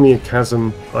to find me a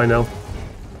chasm, I know.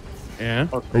 Yeah.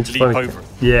 I need to Leap find over.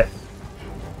 Yeah.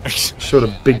 Showed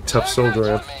a big tough soldier I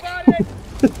am.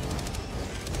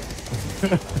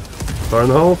 Fire in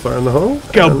the hole, fire in the hole.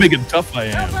 Look how big and tough I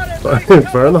am.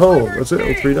 Fire in the hole. That's it,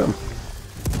 all three done.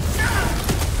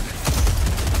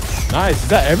 Nice. Is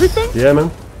that everything? Yeah, man.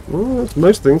 Well, that's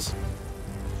most things.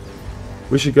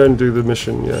 We should go and do the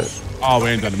mission, yeah. Oh, we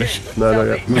ain't done the mission. No, not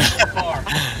yet.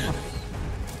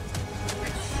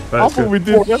 I thought we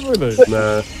did everything.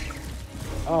 Nah.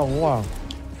 Oh, wow.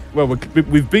 Well,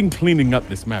 we've been cleaning up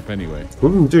this map anyway.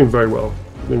 We've been doing very well.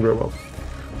 Doing very well.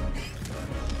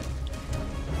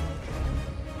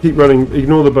 Keep running.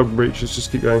 Ignore the bug breaches.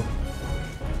 Just keep going.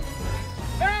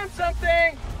 Found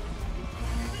something.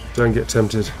 Don't get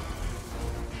tempted.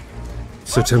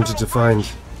 So tempted to find.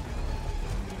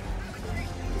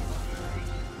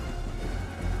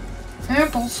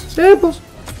 Samples.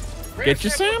 Get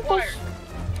your samples.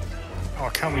 Oh,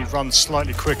 can we run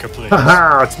slightly quicker, please?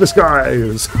 Haha! It's the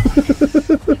skies.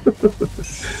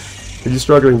 Are you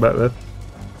struggling back there?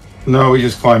 No, we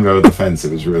just climbed over the fence.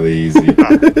 It was really easy.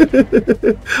 I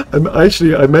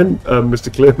meant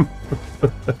Mr. Clym.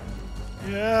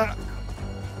 Yeah.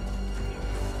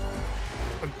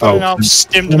 I'm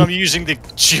stimmed and I'm using the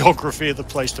geography of the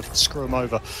place to screw them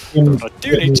over. But I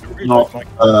do need to reload my...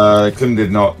 Clym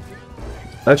did not.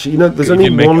 Actually, you know, there's You only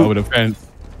didn't make it one. over the fence.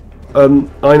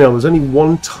 I know. There's only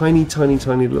one tiny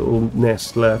little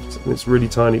nest left, and it's really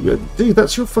tiny. Dude,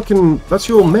 that's your fucking. That's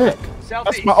your mech.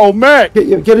 That's my old mech. Get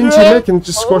into your mech and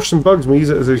just squash some bugs. And we use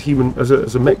it as a human, as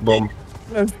a mech bomb.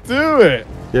 Let's do it.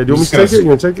 Yeah. Do you want me to take it? You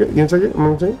gonna take it? You gonna take it?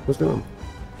 I'm gonna take it. What's going on?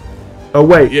 Oh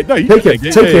wait, Yeah, no, you take can it,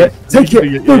 take take it, it, yeah, take you it.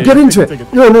 can take it, No, yeah, get you into can it. take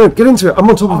it. No, get into it. I'm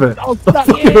on top of it. Oh,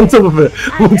 I'm on top of it.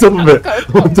 I'm on top of it.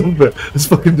 I'm on top of it. Let's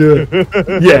fucking do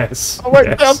it. Yes. Oh wait,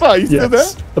 yes. I'm sorry, you still there?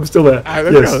 I'm still there. Alright,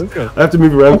 let's Yes. go, let's go. I have to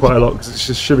move around quite a lot because it's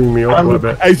just shimming me off quite a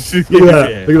bit. Hey, shit, Look at that.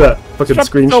 yeah. Look at that. Fucking Strap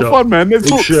screenshot. yourself on, man. There's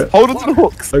Oh, hooks. shit. Hold on to the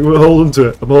hooks. I'm holding to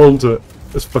it. I'm holding to it.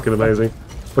 It's fucking amazing.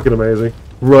 Fucking amazing.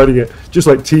 I'm riding it. Just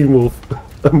like Teen Wolf.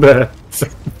 I'm there. I'm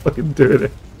fucking doing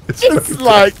it. It's It's fucking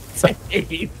like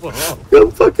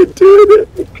I'm fucking doing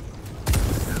it.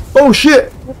 Oh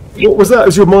shit! What was that? It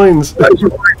was your mines.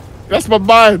 that's my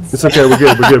mind. It's okay. We're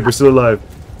good. We're good. We're still alive.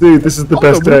 Dude, this is the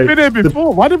best day. We've been here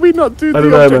before. Why did we not do I the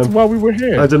don't know, objects man. while we were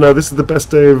here? I don't know. This is the best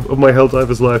day of my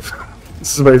Helldiver's life.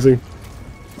 This is amazing.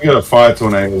 We got a fire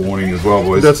tornado warning as well,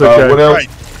 boys. That's okay. What else?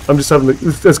 Right. I'm just having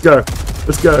the. Let's go.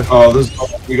 Let's go.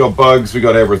 Oh, we got bugs. We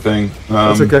got everything.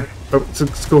 It's okay. Oh,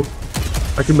 it's cool.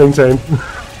 I can maintain.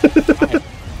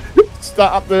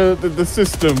 Start up the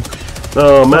system.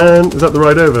 Oh man, is that the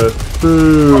ride over?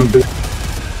 Boo.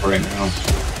 right now.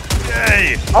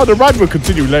 Yay! Oh, the ride will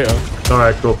continue later. All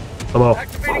right, cool. I'm off.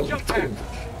 Activating jump pad.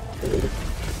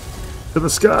 To the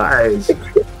skies.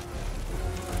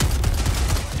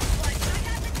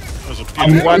 That was a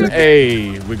beautiful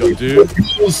 1A. We got to do.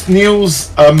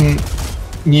 Neil's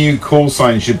new call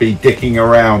sign should be dicking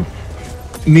around.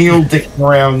 Neil dicking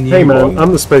around. Hey man, Newborn.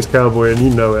 I'm the space cowboy, and you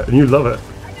know it, and you love it.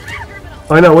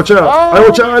 I know. Watch out! I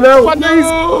watch out! I know. Oh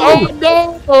No!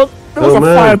 no! Oh, there was Oh, a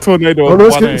man. fire tornado. Oh on no,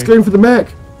 it's 1A. going for the mech.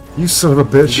 You son of a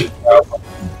bitch. Alright,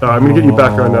 I'm gonna get you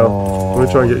back right now. I'm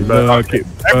gonna try and get you back. Look, it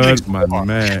burned my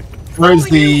neck. Where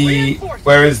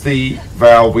is the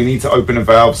valve? We need to open a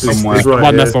valve somewhere. It's right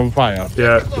One here. that's on fire.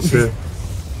 Yeah, it's here.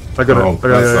 I got Oh, it. I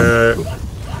got it.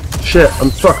 Yeah. Shit, I'm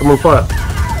on fire.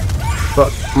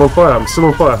 Fuck, I'm on fire. I'm still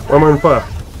on fire. Why am I on fire?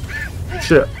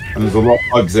 Shit. And there's a lot of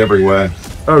bugs everywhere.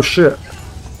 Oh shit.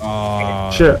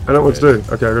 Shit, I don't know what to do.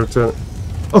 Okay, I gotta turn it.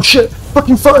 Oh shit!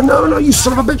 Fucking fire! No, you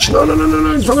son of a bitch! No,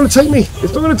 it's not gonna take me!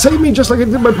 It's not gonna take me just like it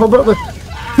did my pop brother!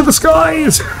 To the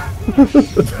skies!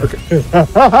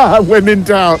 When in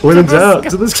doubt. When in doubt,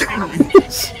 to the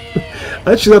skies!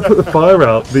 Actually, I put the fire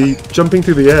out. The jumping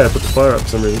through the air put the fire out for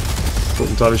some reason. Not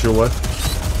entirely sure why.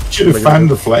 Should have fanned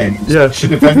the flames. Yeah.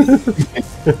 Should have fanned.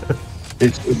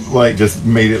 It's like just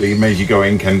immediately made you go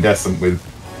incandescent with.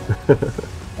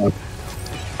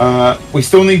 We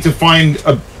still need to find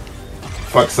a.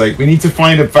 Fuck's sake! We need to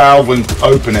find a valve and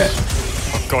open it.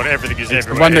 Oh god, everything is The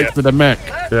everywhere. one here. next to the mech.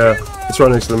 Yeah, it's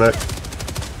right next to the mech.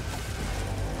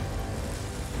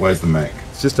 Where's the mech?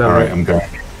 It's just down All right, there. I'm going.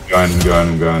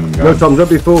 I'm going. No, Tom, don't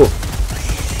be a fool.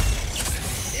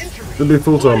 Don't be a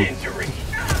fool, Tom.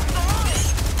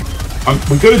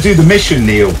 We've got to do the mission,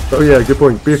 Neil. Oh yeah, good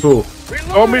point. Be a fool.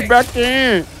 Throw me back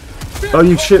in. Oh,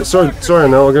 you shit. Sorry,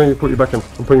 no, I'm going to put you back in.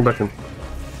 I'm putting you back in.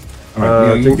 All right,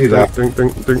 Neil, you Dink, do that. dink.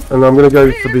 And I'm going to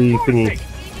go for the thingy.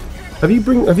 Have you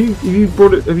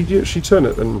brought it? Have you actually turned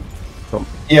it then, Tom?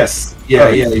 Yes. Yeah.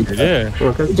 Yeah. Okay,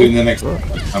 We're cool. doing the next.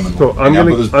 Cool. I'm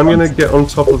gonna get on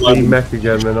top of the mech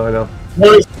again. Then I know.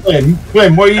 Where is Clym?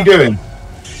 Clym, what are you doing?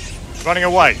 Running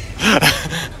away.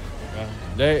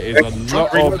 There is a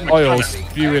lot of oil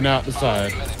spewing out the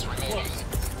side.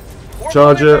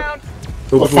 Charge it.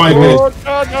 Got 5 minutes.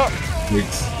 Oh,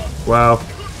 no. Wow.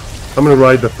 I'm gonna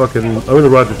ride the fucking. I'm gonna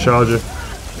ride the charger.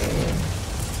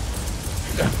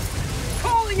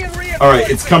 Calling in reinforcements. All right,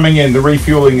 it's coming in. The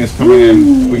refueling is coming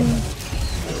in.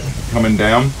 Coming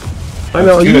down. I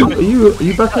know. That's Are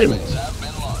you back in?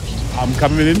 I'm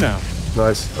coming in now.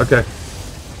 Nice. Okay.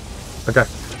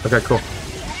 Cool.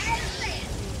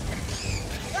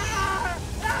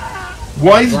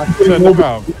 Why is Turn the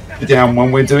valve. it down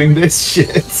when we're doing this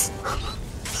shit?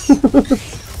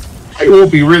 It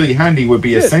would be really handy. Would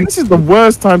be This essential. is the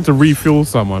worst time to refuel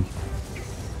someone.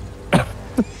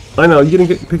 I know. Are you gonna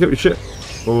pick up your shit,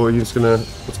 or are you just gonna?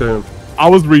 What's going on? I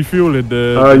was refueling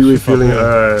the. Oh, you ship up refueling it? here.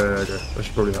 Okay. I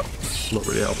should probably help. I'm not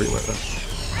really helping right now.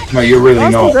 No, you're really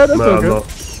That's not. okay, that's No, I'm okay. not.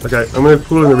 Okay, I'm gonna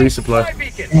pull in the resupply.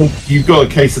 Beacon. You've got a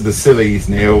case of the sillies,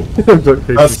 Neil. I've got cases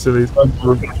That's- of sillies.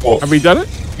 Have we done it?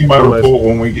 You might Almost. report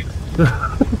when we get.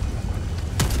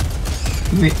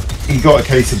 You got a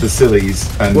case of the sillies,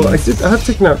 and Well, I have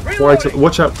taken out quite.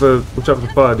 Watch out for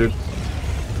the fire, dude.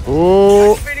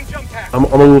 Oh, Activating jump pad. I'm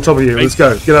on top of you. Let's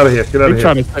go. Get out of here. Get out I'm of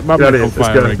trying here. to set my Get out mech of on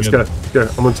here. fire Let's again. go.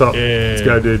 I'm on top. Yeah. Let's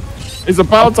go, dude. It's a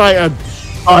Power Titan.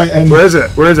 and Where is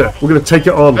it? We're gonna take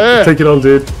it on. Yeah. Take it on,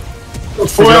 dude.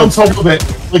 Fly on top of it.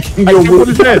 Licking your What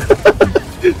is wood. that?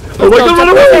 Oh my god, run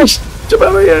away! Jump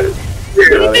out of here!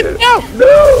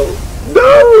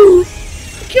 No!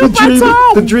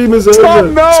 The dream is over.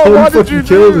 Tom, no, Tom why did fucking you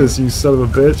killed do us, you son of a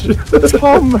bitch.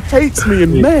 Tom hates me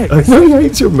in mechs. I know he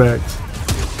hates your mechs.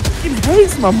 He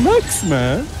hates my mechs,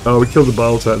 man. Oh, we killed the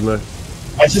Bile Titan though.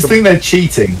 I just think they're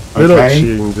cheating. They're not Okay.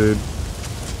 cheating, dude.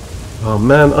 Oh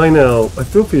man, I know. I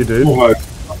feel for you, dude. Oh,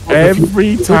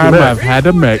 Every time mech. I've had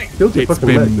a mech, Killed your it's fucking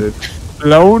mech, been dude.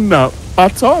 blown up by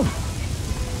Tom.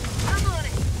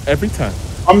 Every time.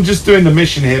 I'm just doing the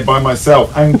mission here by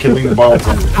myself and killing the Bile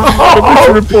Titan.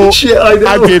 Oh, report, shit, I know.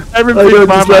 I did everything I know,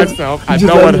 by just land- myself, You and just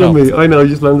no one landed on helped. me. I know, you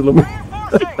just landed on me.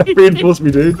 Reinforce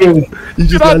me, dude. You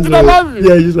just Did I landed land on you? me.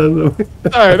 Yeah, you just landed on me.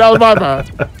 Sorry, that was my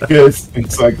bad. Good. I'm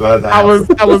so glad that I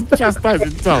happened. was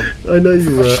chastising Tom. I know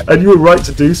you were. And you were right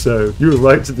to do so. You were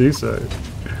right to do so.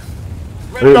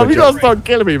 Tom, you gotta start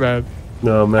killing me, man.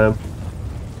 No, man.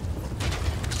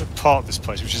 There's a part of this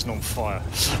place which isn't on fire.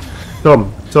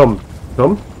 Tom.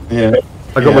 Yeah.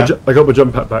 I got my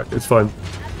jump pack back. It's fine.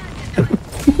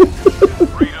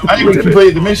 I even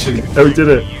completed the mission. Oh, we did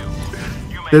it.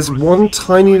 There's one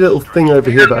tiny little thing over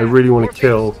here that I really want to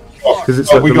kill because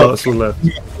it's like we the got- last one left.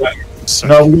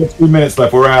 No, we've got 2 minutes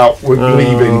left. We're out. We're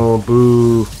leaving. Oh,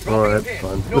 boo! All right,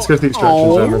 fine. Let's go to the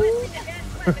extraction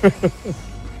zone.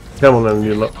 Come on, then,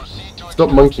 you lot. Stop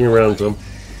monkeying around, Tom.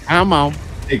 Come on.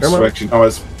 Extraction. Oh,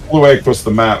 it's all the way across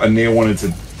the map, and Neil wanted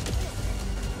to.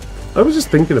 I was just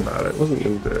thinking about it. Wasn't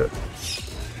going to do it.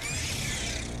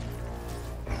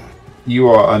 You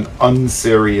are an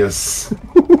unserious.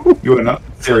 You're an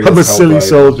unserious. I'm a silly helldiver.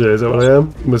 soldier. Is that what I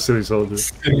am? I'm a silly soldier.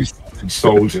 Silly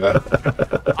soldier.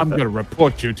 I'm gonna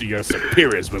report you to your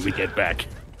superiors when we get back.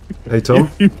 Hey,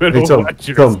 Tom. You better Hey, Tom. watch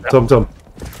yourself. Tom.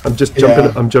 I'm just jumping.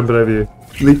 Yeah. I'm jumping over you.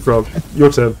 Leapfrog.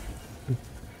 Your turn.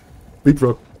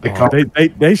 Leapfrog. I Oh,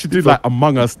 can't. they should do like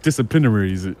Among Us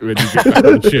disciplinaries when you get back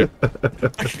on the ship.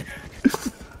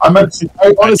 I'm actually.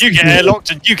 I honestly You get airlocked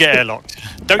and you get airlocked.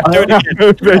 Don't do it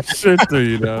again. They should do,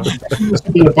 you know.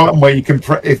 Just be a button where you can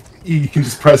if you can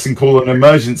just press and call an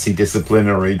emergency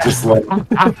disciplinary, just like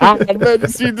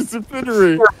Emergency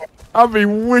disciplinary. I'd be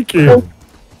wicked.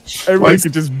 Everybody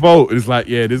could just vote. It's like,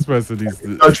 yeah, this person needs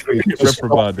to get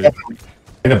reprimanded.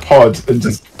 in a pod and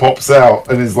just pops out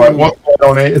and is like, "What's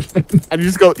going on here?" And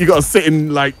you got to sit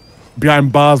in like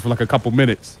behind bars for like a couple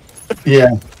minutes. Yeah.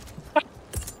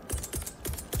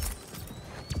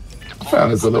 I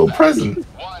found as a little present.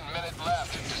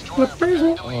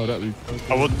 Oh, that'd be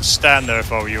I wouldn't stand there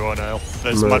if I were you, Arnell.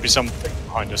 There No. might be something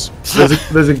behind us.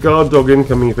 There's a guard dog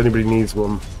incoming if anybody needs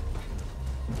one.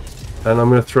 And I'm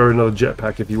going to throw another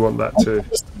jetpack if you want that too.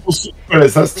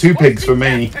 Credits, that's 2 pigs for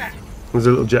me. There's a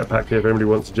little jetpack here if anybody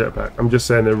wants a jetpack. I'm just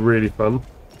saying they're really fun.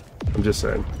 I'm just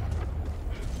saying.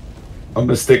 I'm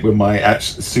gonna stick with my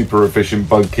super efficient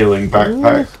bug killing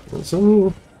backpack. That's on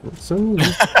you. That's on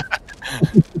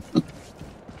you.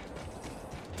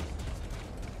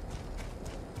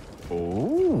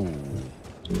 Oh.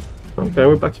 Okay,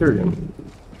 we're back here again.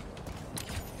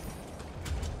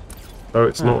 Oh,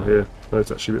 it's not here. No,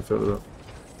 it's actually a bit further up.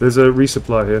 There's a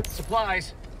resupply here.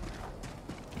 Supplies.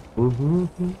 Mm-hmm.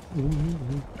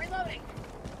 Reloading.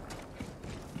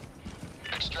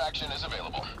 Extraction is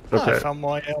available. I Okay. found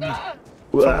my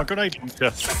grenade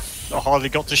launcher. I hardly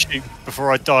got to shoot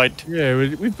before I died. Yeah,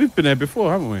 we've been there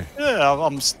before, haven't we? Yeah,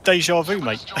 I'm deja vu,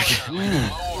 mate.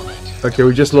 Okay,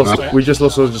 we just lost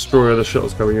our destroyer. The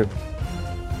shuttle's coming in.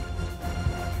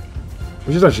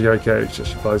 Which is actually okay. It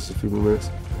just buys us a few more minutes.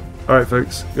 All right,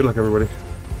 folks. Good luck, everybody.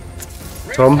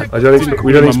 Tom, I don't expect.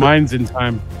 We don't My expect. mind's in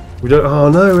time. We don't. Oh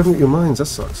no, we haven't got your mines. That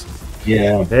sucks.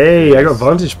 Yeah. Hey, I got a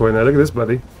vantage point there. Look at this,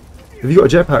 buddy. Have you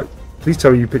got a jetpack? Please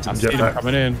tell me you picked up I've the seen it jetpack.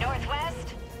 coming in. Northwest.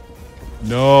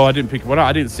 No, I didn't pick one up.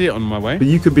 I didn't see it on my way. But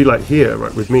you could be like here,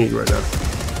 right, with me right now.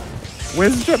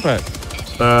 Where's the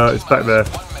jetpack? It's back there.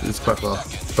 It's quite far.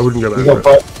 I wouldn't go We back got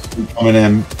there. bugs coming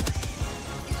in.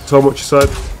 Tom, watch your side.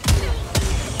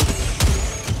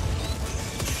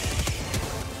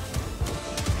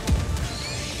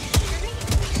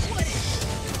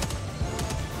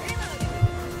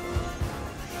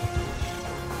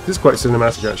 This is quite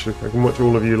cinematic, actually. I can watch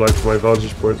all of you like from my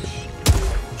vantage point.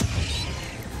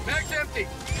 Mag's empty.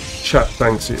 Chat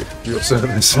thanks you for your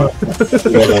service. You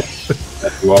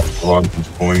off the vantage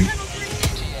point.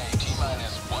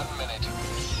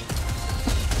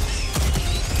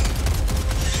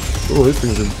 Oh, these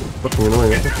things are fucking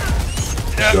annoying. Aren't they?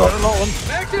 Yeah, got a lot on.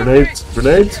 Mag's empty. Grenades!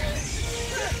 Grenades!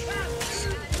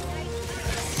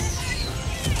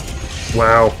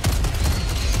 Wow.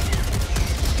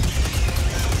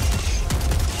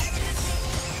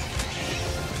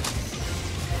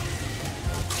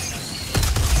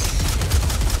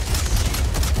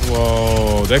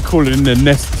 Whoa, they're calling in their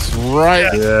nests right.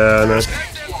 Yeah, I know.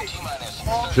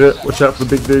 Shit, watch out for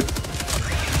the big dude.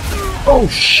 Oh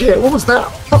shit, what was that?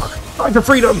 Fuck, fight for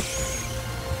freedom!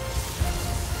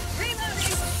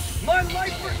 My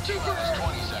life for super.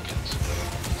 20 seconds.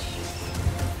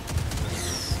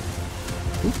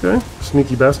 Okay,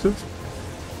 sneaky bastards.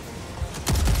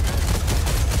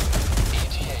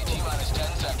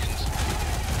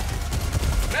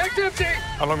 Mag's empty.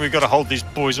 How long we got to hold these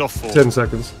boys off for? 10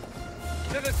 seconds.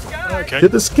 To the sky. Okay. To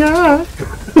the sky!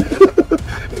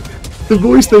 The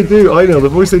voice they do, I know, the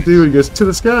voice they do when he goes to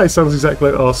the sky sounds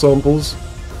exactly like our samples.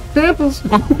 Samples!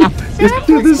 Just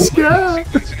to the sky!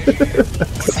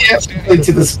 Yes,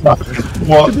 into the sky.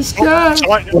 What? To the sky!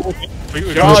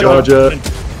 We got a Charger.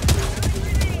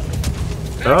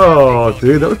 Oh,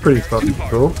 dude, that was pretty fucking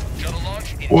cool.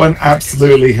 One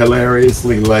absolutely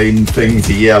hilariously lame thing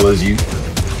to yell as you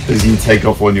take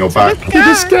off on your back. To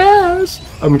the skies!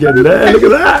 I'm getting there, look at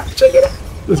that! Check it out!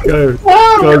 Let's go.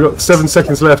 Go, I've got 7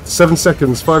 seconds left. 7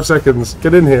 seconds, 5 seconds.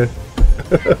 Get in here.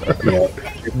 Yeah.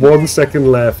 1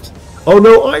 second left. Oh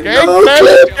no, I know!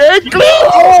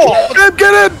 Clym,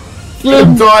 get in!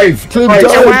 Clym dive! Clym Get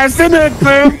your dive! ass in it,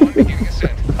 Clym!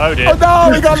 Oh dear. Oh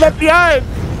no, we got left behind!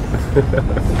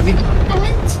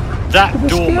 That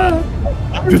doorman.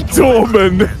 The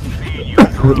doorman!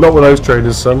 Not with those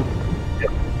trainers, son.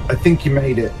 I think you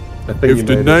made it. I think If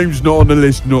the name's not on the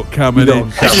list, not coming in.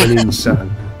 not coming in,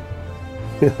 son.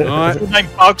 Alright. Your name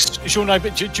Bugs? Is your name?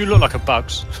 Do you look like a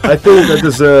Bugs? I think that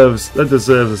deserves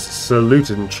a salute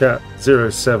in chat.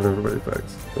 07, everybody,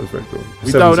 thanks. That was very cool.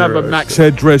 We don't have a Max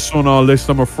headdress on our list,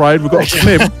 I'm afraid. We've got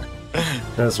Clym.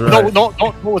 That's right.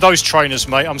 Not with those trainers,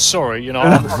 mate. I'm sorry. You know,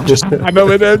 I'm just I know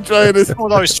we're there trainers. not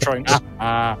with those trainers.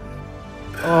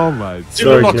 Oh my. Do you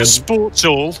Sorry, look like kid. a sports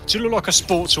hall? Do you look like a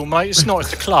sports hall, mate? It's not.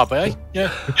 It's the club, eh?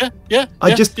 Yeah.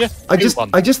 I just Good one.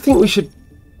 think we should.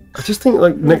 I just think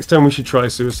like next time we should try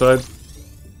suicide.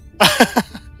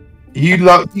 You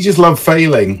just love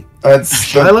failing.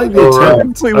 That's I like the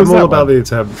attempt. Wait, was I'm all that about one? the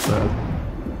attempt,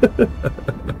 man.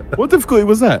 What difficulty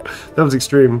was that? That was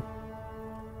extreme.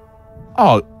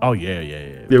 Oh yeah.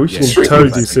 Yeah, we should extreme.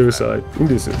 totally do suicide. We can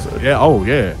do suicide. Yeah, oh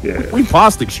yeah. Yeah. We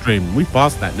passed extreme. We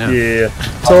passed that now. Yeah.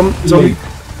 Tom,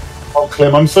 Oh,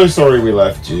 Clym, I'm so sorry we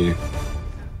left you.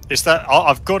 It's that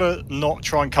I've got to not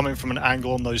try and come in from an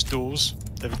angle on those doors.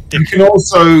 They're You ridiculous. can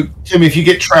also, Tim, if you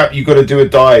get trapped, you've got to do a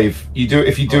dive.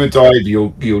 If you do a dive,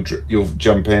 you'll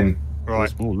jump in.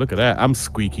 Right. Oh, look at that. I'm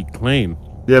squeaky clean.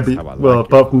 yeah, but How I well, like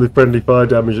apart from the friendly fire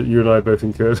damage that you and I both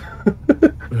incurred,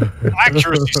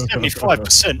 Accuracy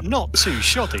 75%. Not too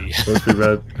shoddy. that's pretty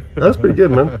bad. That's pretty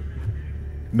good, man.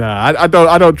 Nah, I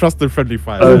don't trust the friendly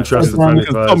fire. I don't trust the friendly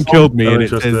Because fire. Tom killed me I don't and it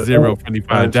trust says it. 0 friendly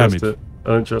I fire don't trust damage. it. I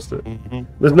don't trust it. Mhm.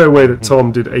 There's no way that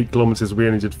Tom did 8 kilometers. We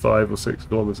only did 5 or 6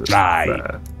 kilometers. Right.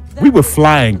 Nah. We were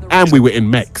flying and we were in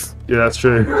mechs. Yeah, that's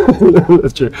true.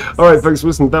 That's true. All right, folks,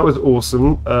 listen, that was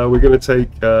awesome. We're going to take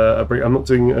a break. I'm not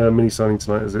doing a mini signing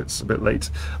tonight as it's a bit late.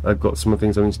 I've got some other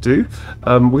things I need to do.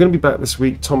 We're going to be back this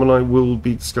week. Tom and I will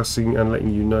be discussing and letting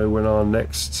you know when our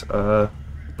next.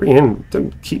 Bring in.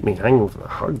 Don't keep me hanging for the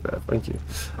hug there. Thank you.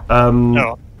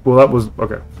 No. Well, that was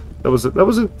okay. That was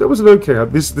an okay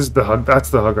hug. This is the hug. That's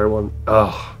the hug I want.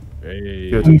 Ah, Hey.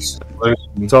 good.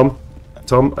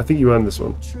 Tom, I think you earned this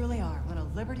one. Truly are one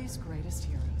of Liberty's greatest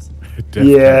heroes.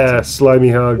 Yeah, slimy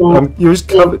hug. You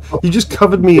just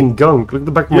covered me in gunk. Look at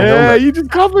the back of my Yeah, helmet. you just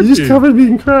covered You just covered me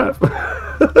in crap. Yeah.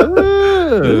 All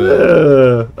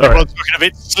right. Everyone's looking a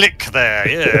bit slick there.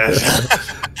 Yeah.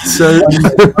 So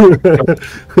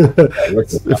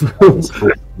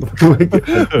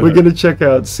we're going to check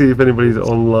out, see if anybody's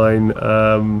online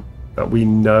that we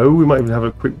know. We might even have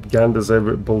a quick ganders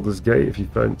over at Baldur's Gate if you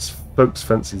folks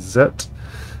fancy that.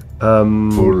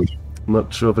 I'm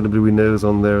not sure if anybody we know is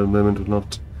on there at the moment or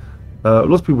not.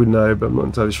 Lots of people we know, but I'm not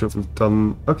entirely sure if we've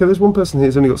done. Okay, there's one person here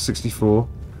who's only got 64,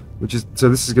 which is so.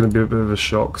 This is going to be a bit of a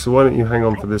shock. So why don't you hang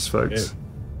on for this, folks?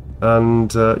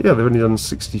 And yeah, they've only done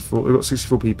 64. They've got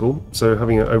 64 people, so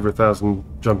having over 1,000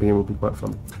 jumping in will be quite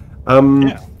fun.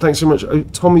 Thanks so much.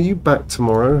 Tom, are you back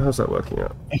tomorrow? How's that working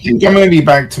out? I think I'm going to be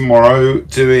back tomorrow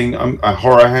doing a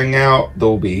horror hangout.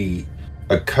 There'll be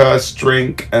a curse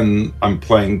drink, and I'm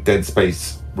playing Dead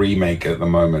Space Remake at the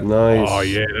moment. Nice. Oh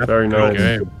yeah, that's Very a good nice.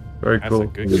 game. Very That's cool. a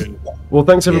good game. Well,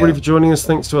 thanks everybody Yeah. for joining us.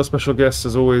 Thanks to our special guests,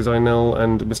 as always, Inel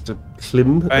and Mr.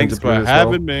 Clym. Thanks for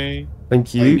having me.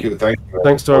 Thank you. Thank you.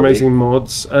 Thanks to our amazing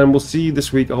mods, and we'll see you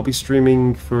this week. I'll be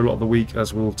streaming for a lot of the week,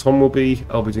 as will Tom will be.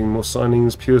 I'll be doing more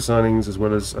signings, pure signings, as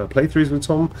well as playthroughs with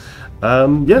Tom.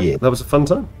 Yeah, that was a fun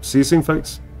time. See you soon,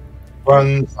 folks.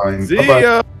 Fun time. See Bye-bye.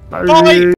 ya. Bye.